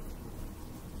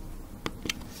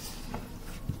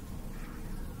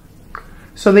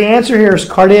 So the answer here is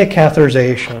cardiac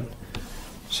catheterization.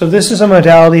 So this is a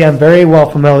modality I'm very well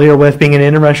familiar with. Being an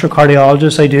interventional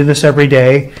cardiologist, I do this every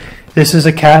day. This is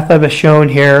a cath that is shown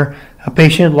here. A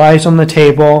patient lies on the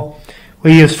table.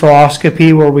 We use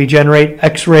fluoroscopy where we generate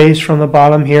x-rays from the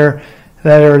bottom here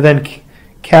that are then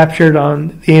captured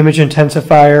on the image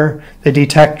intensifier, the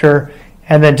detector,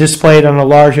 and then displayed on a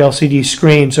large LCD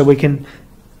screen so we can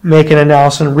make an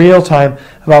analysis in real time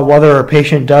about whether a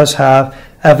patient does have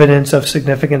evidence of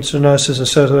significant stenosis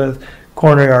associated with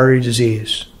coronary artery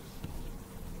disease.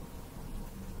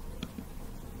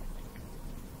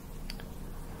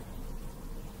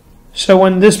 So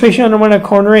when this patient underwent a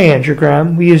coronary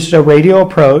angiogram, we used a radial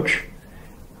approach.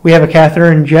 We have a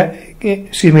catheter engaged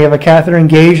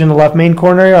in the left main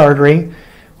coronary artery.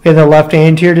 We have the left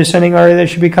anterior descending artery that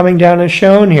should be coming down as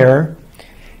shown here.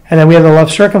 And then we have the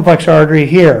left circumflex artery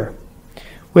here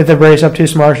with the various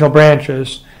obtuse marginal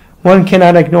branches. One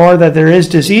cannot ignore that there is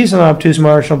disease in the obtuse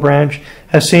marginal branch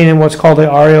as seen in what's called the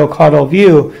areocaudal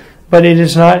view, but it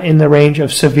is not in the range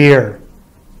of severe.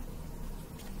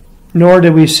 Nor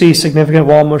did we see significant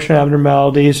wall motion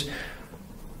abnormalities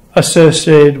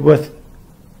associated with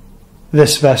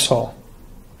this vessel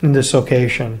in this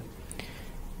location.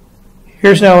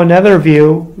 Here's now another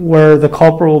view where the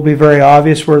culprit will be very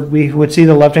obvious, where we would see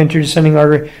the left anterior descending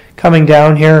artery coming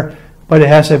down here, but it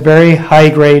has a very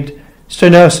high-grade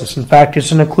stenosis. In fact,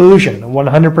 it's an occlusion,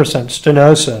 100%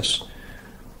 stenosis.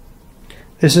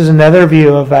 This is another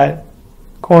view of that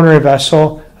coronary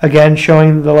vessel, again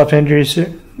showing the left anterior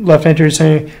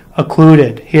descending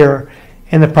occluded here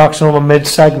in the proximal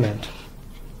mid-segment.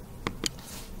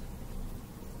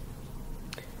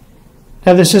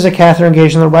 Now this is a catheter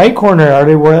engaged in the right coronary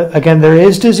artery where, again, there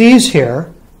is disease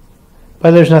here,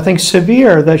 but there's nothing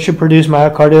severe that should produce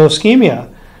myocardial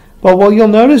ischemia. But what you'll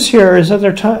notice here is that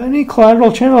there are tiny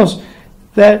collateral channels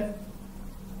that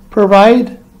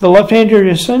provide the left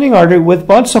anterior descending artery with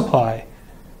blood supply.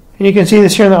 And you can see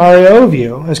this here in the RAO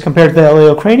view as compared to the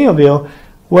iliocranial view,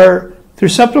 where through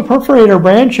septal perforator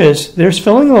branches, there's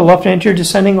filling of the left anterior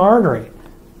descending artery.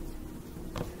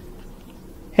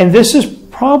 And this is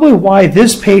probably why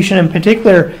this patient in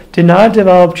particular did not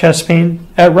develop chest pain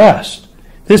at rest.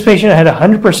 This patient had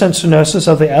 100% stenosis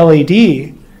of the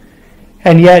LAD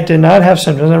and yet did not have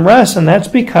symptoms at rest, and that's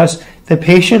because the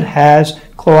patient has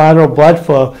collateral blood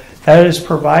flow that is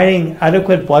providing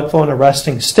adequate blood flow in a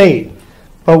resting state.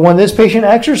 But when this patient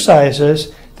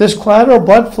exercises, this collateral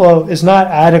blood flow is not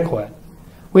adequate.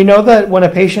 We know that when a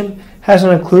patient has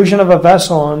an occlusion of a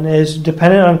vessel and is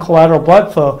dependent on collateral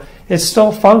blood flow, it's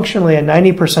still functionally a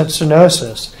 90%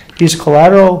 stenosis. These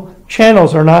collateral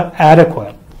channels are not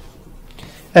adequate,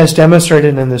 as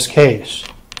demonstrated in this case.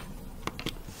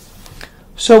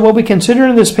 So what we considered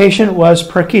in this patient was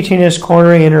percutaneous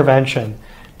coronary intervention,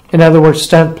 in other words,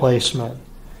 stent placement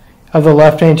of the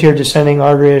left anterior descending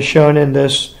artery as shown in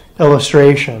this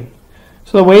illustration.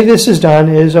 So the way this is done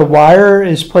is a wire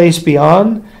is placed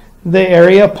beyond the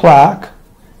area plaque.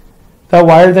 That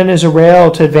wire then is a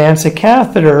rail to advance a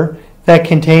catheter that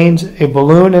contains a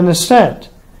balloon and a stent.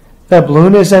 That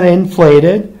balloon is then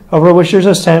inflated, over which there's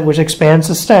a stent which expands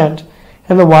the stent,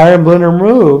 and the wire and balloon are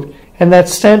removed, and that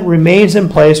stent remains in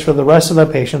place for the rest of the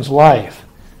patient's life.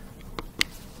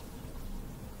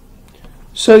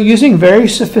 So using very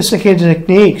sophisticated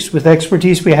techniques with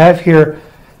expertise we have here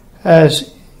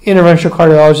as interventional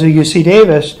cardiologists at UC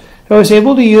Davis, I was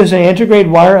able to use an antegrade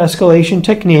wire escalation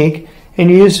technique and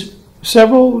use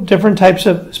several different types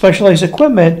of specialized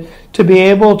equipment to be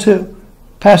able to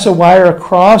pass a wire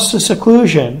across the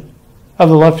occlusion of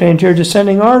the left anterior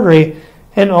descending artery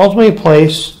and ultimately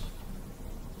place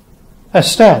a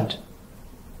stent.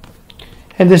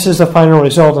 And this is the final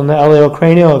result in the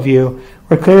iliocranial view,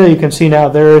 where clearly you can see now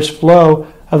there is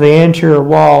flow of the anterior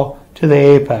wall to the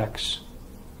apex.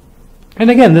 And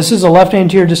again, this is a left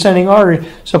anterior descending artery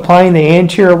supplying the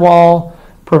anterior wall,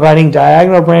 providing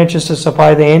diagonal branches to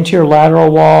supply the anterior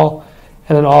lateral wall,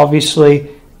 and then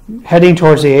obviously heading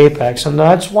towards the apex. And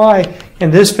that's why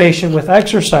in this patient with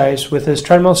exercise, with his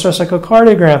treadmill stress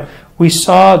echocardiogram, we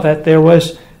saw that there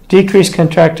was decreased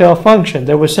contractile function.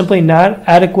 There was simply not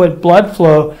adequate blood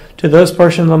flow to those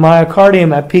portions of the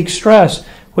myocardium at peak stress,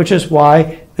 which is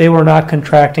why they were not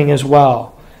contracting as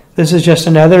well. This is just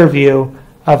another view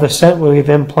of the stent we've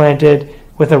implanted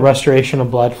with a restoration of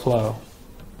blood flow.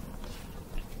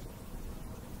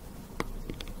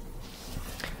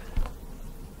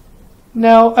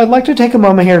 Now, I'd like to take a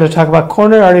moment here to talk about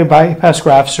coronary artery bypass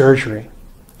graft surgery,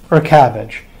 or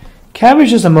CABG.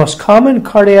 CABG is the most common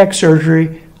cardiac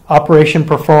surgery operation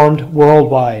performed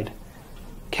worldwide.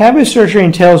 CABG surgery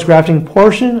entails grafting a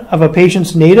portion of a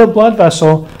patient's native blood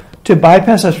vessel to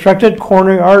bypass obstructed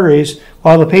coronary arteries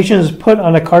while the patient is put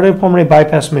on a cardiopulmonary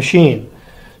bypass machine.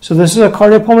 So this is a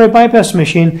cardiopulmonary bypass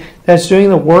machine that's doing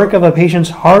the work of a patient's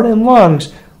heart and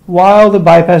lungs while the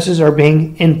bypasses are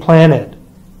being implanted.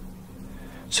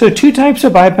 So two types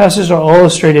of bypasses are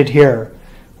illustrated here.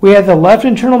 We have the left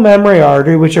internal memory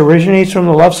artery, which originates from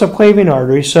the left subclavian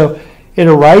artery, so it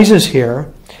arises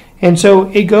here. And so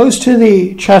it goes to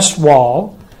the chest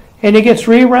wall, and it gets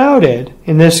rerouted,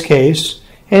 in this case,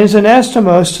 and is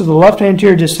anastomosed to the left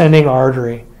anterior descending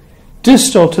artery,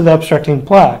 distal to the obstructing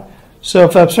plaque. So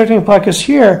if the obstructing plaque is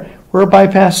here, we're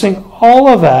bypassing all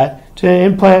of that to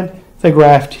implant the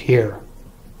graft here.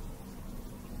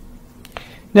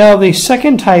 Now, the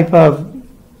second type of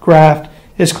graft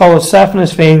is called a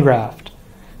saphenous vein graft.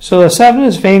 So the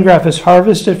saphenous vein graft is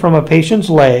harvested from a patient's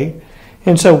leg,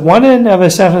 and so one end of a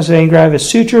saphenous vein graft is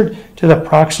sutured to the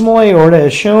proximal aorta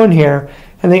as shown here,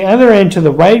 and the other end to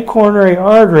the right coronary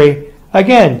artery,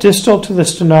 again, distal to the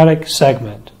stenotic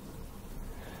segment.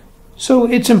 So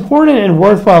it's important and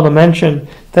worthwhile to mention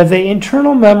that the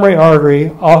internal memory artery,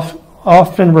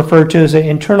 often referred to as the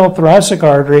internal thoracic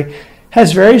artery,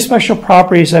 has very special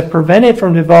properties that prevent it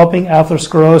from developing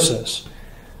atherosclerosis.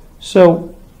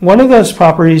 So one of those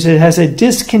properties, it has a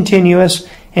discontinuous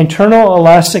internal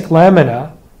elastic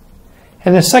lamina.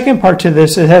 And the second part to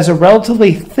this, it has a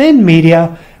relatively thin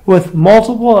media with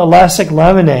multiple elastic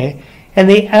laminae and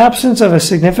the absence of a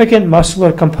significant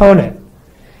muscular component.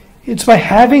 It's by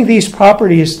having these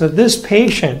properties that this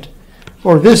patient,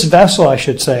 or this vessel I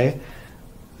should say,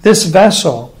 this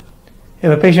vessel,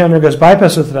 if a patient undergoes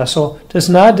bypass with the vessel, does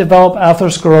not develop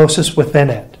atherosclerosis within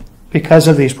it because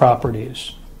of these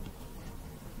properties.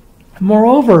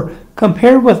 Moreover,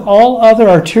 compared with all other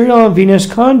arterial and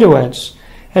venous conduits,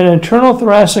 an internal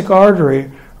thoracic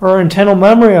artery or internal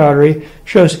memory artery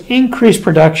shows increased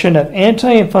production of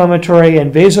anti-inflammatory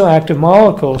and vasoactive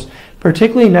molecules,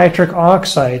 particularly nitric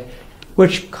oxide,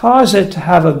 which cause it to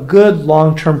have a good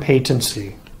long-term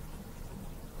patency.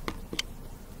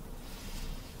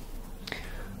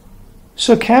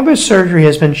 So CABG surgery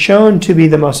has been shown to be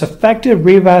the most effective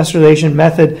revascularization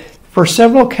method for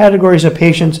several categories of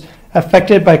patients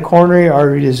affected by coronary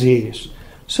artery disease.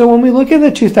 So when we look at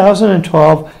the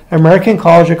 2012 American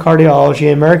College of Cardiology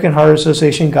and American Heart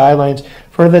Association guidelines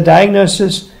for the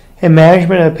diagnosis and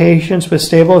management of patients with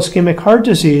stable ischemic heart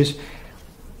disease,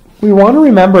 we want to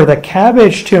remember that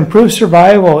CABG to improve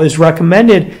survival is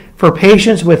recommended for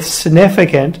patients with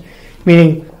significant,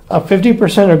 meaning a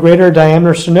 50% or greater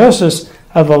diameter stenosis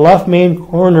of the left main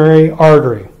coronary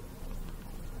artery.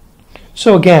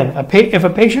 So again, if a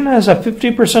patient has a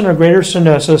 50% or greater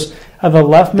stenosis of the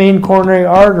left main coronary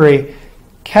artery,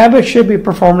 CABG should be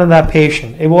performed on that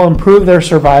patient. It will improve their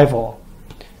survival.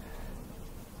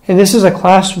 And this is a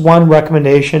class 1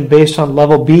 recommendation based on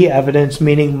level B evidence,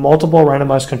 meaning multiple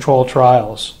randomized controlled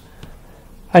trials.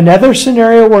 Another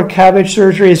scenario where CABG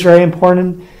surgery is very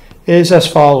important is as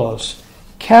follows.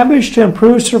 CABG to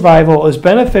improve survival is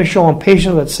beneficial in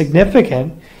patients with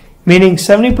significant, meaning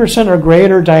 70% or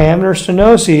greater diameter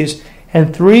stenoses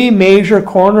and 3 major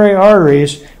coronary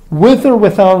arteries with or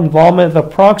without involvement of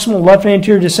the proximal left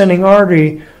anterior descending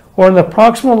artery or in the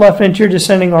proximal left anterior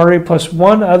descending artery plus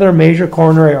 1 other major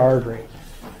coronary artery.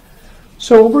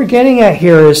 So what we're getting at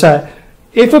here is that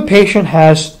if a patient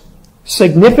has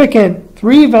significant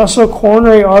 3-vessel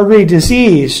coronary artery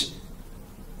disease,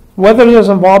 whether there's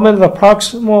involvement of the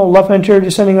proximal left anterior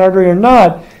descending artery or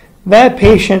not, that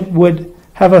patient would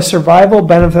have a survival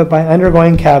benefit by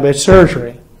undergoing CABG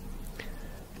surgery.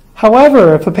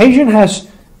 However, if a patient has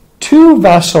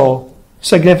 2-vessel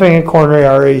significant coronary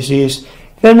artery disease,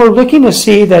 then we're looking to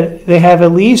see that they have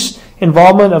at least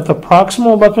involvement of the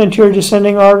proximal left anterior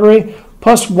descending artery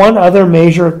plus 1 other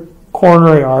major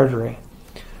coronary artery.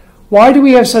 Why do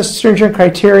we have such stringent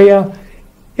criteria?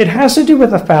 It has to do with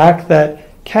the fact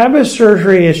that CABG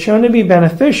surgery is shown to be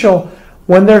beneficial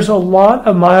when there's a lot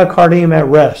of myocardium at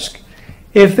risk.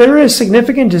 If there is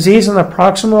significant disease in the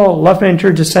proximal left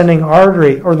anterior descending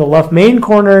artery or the left main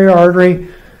coronary artery,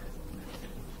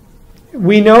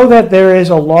 we know that there is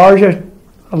a large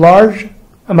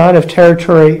amount of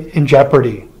territory in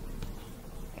jeopardy.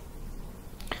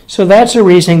 So that's the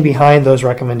reasoning behind those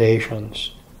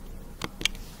recommendations.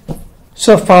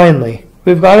 So finally,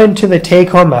 we've got into the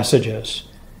take-home messages.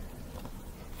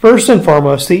 First and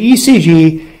foremost, the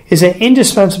ECG is an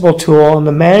indispensable tool in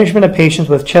the management of patients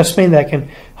with chest pain that can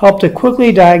help to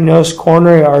quickly diagnose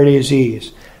coronary artery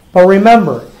disease. But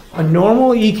remember, a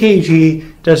normal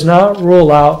EKG does not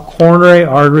rule out coronary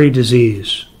artery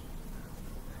disease.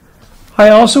 I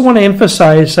also want to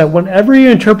emphasize that whenever you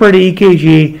interpret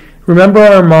EKG, remember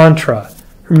our mantra.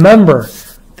 Remember,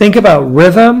 think about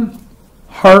rhythm,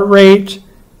 heart rate,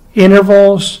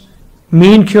 intervals,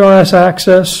 mean QRS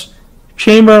axis,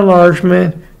 chamber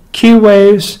enlargement, Q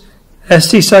waves,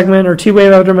 ST segment or T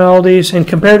wave abnormalities, and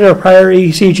compare to a prior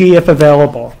ECG if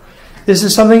available. This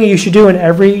is something that you should do in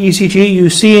every ECG you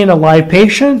see in a live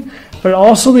patient, but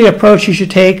also the approach you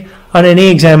should take on any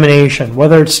examination,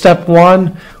 whether it's step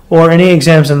 1 or any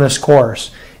exams in this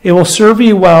course. It will serve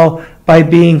you well by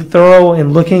being thorough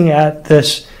in looking at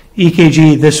this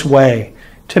EKG this way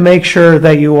to make sure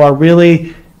that you are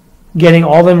really getting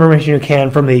all the information you can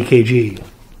from the EKG.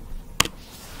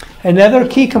 Another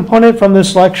key component from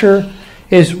this lecture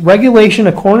is regulation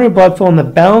of coronary blood flow and the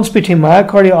balance between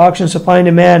myocardial oxygen supply and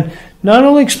demand not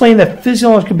only explain the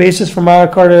physiological basis for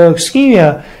myocardial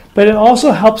ischemia, but it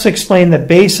also helps explain the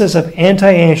basis of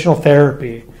anti-anginal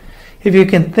therapy. If you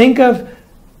can think of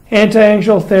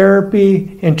anti-anginal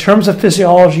therapy in terms of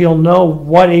physiology, you'll know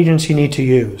what agents you need to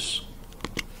use.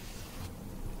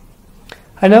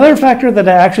 Another factor that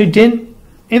I actually didn't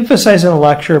emphasize in the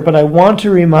lecture, but I want to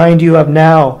remind you of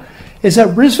now, is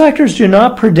that risk factors do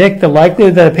not predict the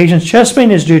likelihood that a patient's chest pain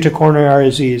is due to coronary artery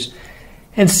disease.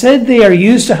 Instead, they are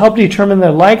used to help determine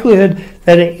the likelihood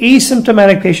that an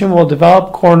asymptomatic patient will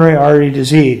develop coronary artery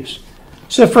disease.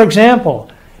 So, for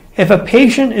example, if a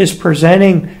patient is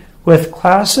presenting with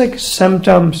classic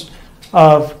symptoms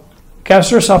of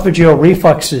gastroesophageal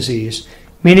reflux disease,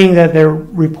 meaning that they're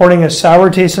reporting a sour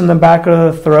taste in the back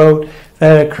of the throat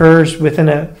that occurs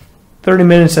within 30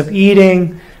 minutes of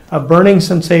eating, a burning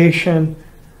sensation,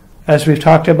 as we've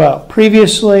talked about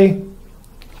previously,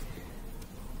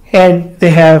 and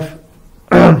they have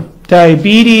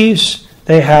diabetes,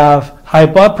 they have high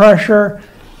blood pressure,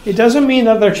 it doesn't mean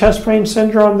that their chest pain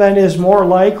syndrome then is more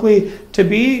likely to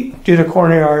be due to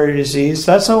coronary artery disease.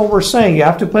 That's not what we're saying. You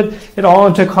have to put it all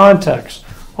into context.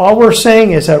 All we're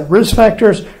saying is that risk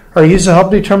factors are used to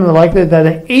help determine the likelihood that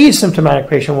an asymptomatic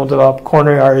patient will develop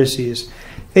coronary artery disease.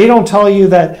 They don't tell you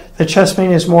that the chest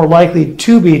pain is more likely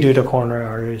to be due to coronary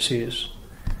artery disease.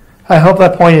 I hope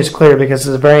that point is clear because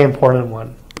it's a very important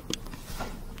one.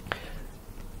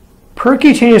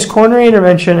 Percutaneous coronary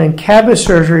intervention and CABG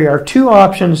surgery are two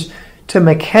options to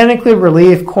mechanically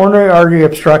relieve coronary artery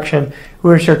obstruction,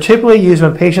 which are typically used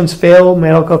when patients fail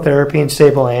medical therapy and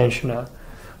stable angina.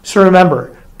 So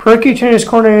remember, percutaneous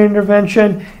coronary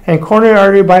intervention and coronary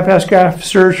artery bypass graft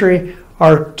surgery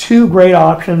are two great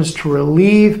options to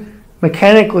relieve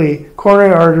mechanically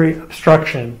coronary artery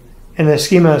obstruction and the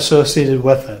ischemia associated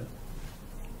with it.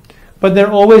 But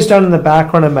they're always done in the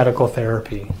background of medical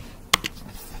therapy.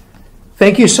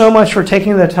 Thank you so much for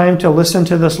taking the time to listen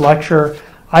to this lecture.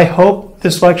 I hope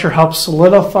this lecture helps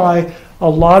solidify a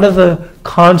lot of the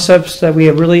concepts that we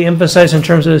have really emphasized in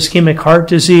terms of ischemic heart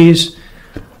disease.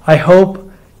 I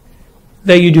hope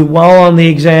that you do well on the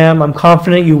exam. I'm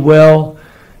confident you will.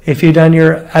 If you've done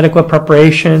your adequate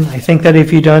preparation, I think that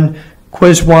if you've done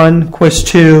quiz 1, quiz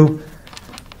 2,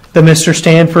 the Mr.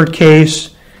 Stanford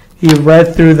case, you've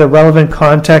read through the relevant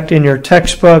content in your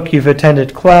textbook, you've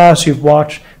attended class, you've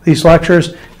watched these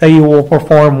lectures, that you will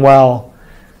perform well.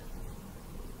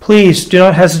 Please do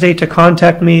not hesitate to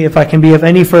contact me if I can be of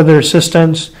any further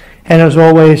assistance. And as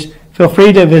always, feel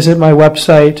free to visit my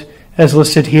website as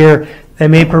listed here that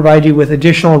may provide you with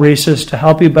additional resources to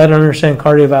help you better understand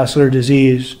cardiovascular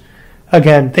disease.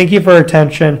 Again, thank you for your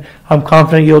attention. I'm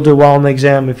confident you'll do well on the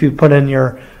exam if you put in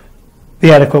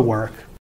the adequate work.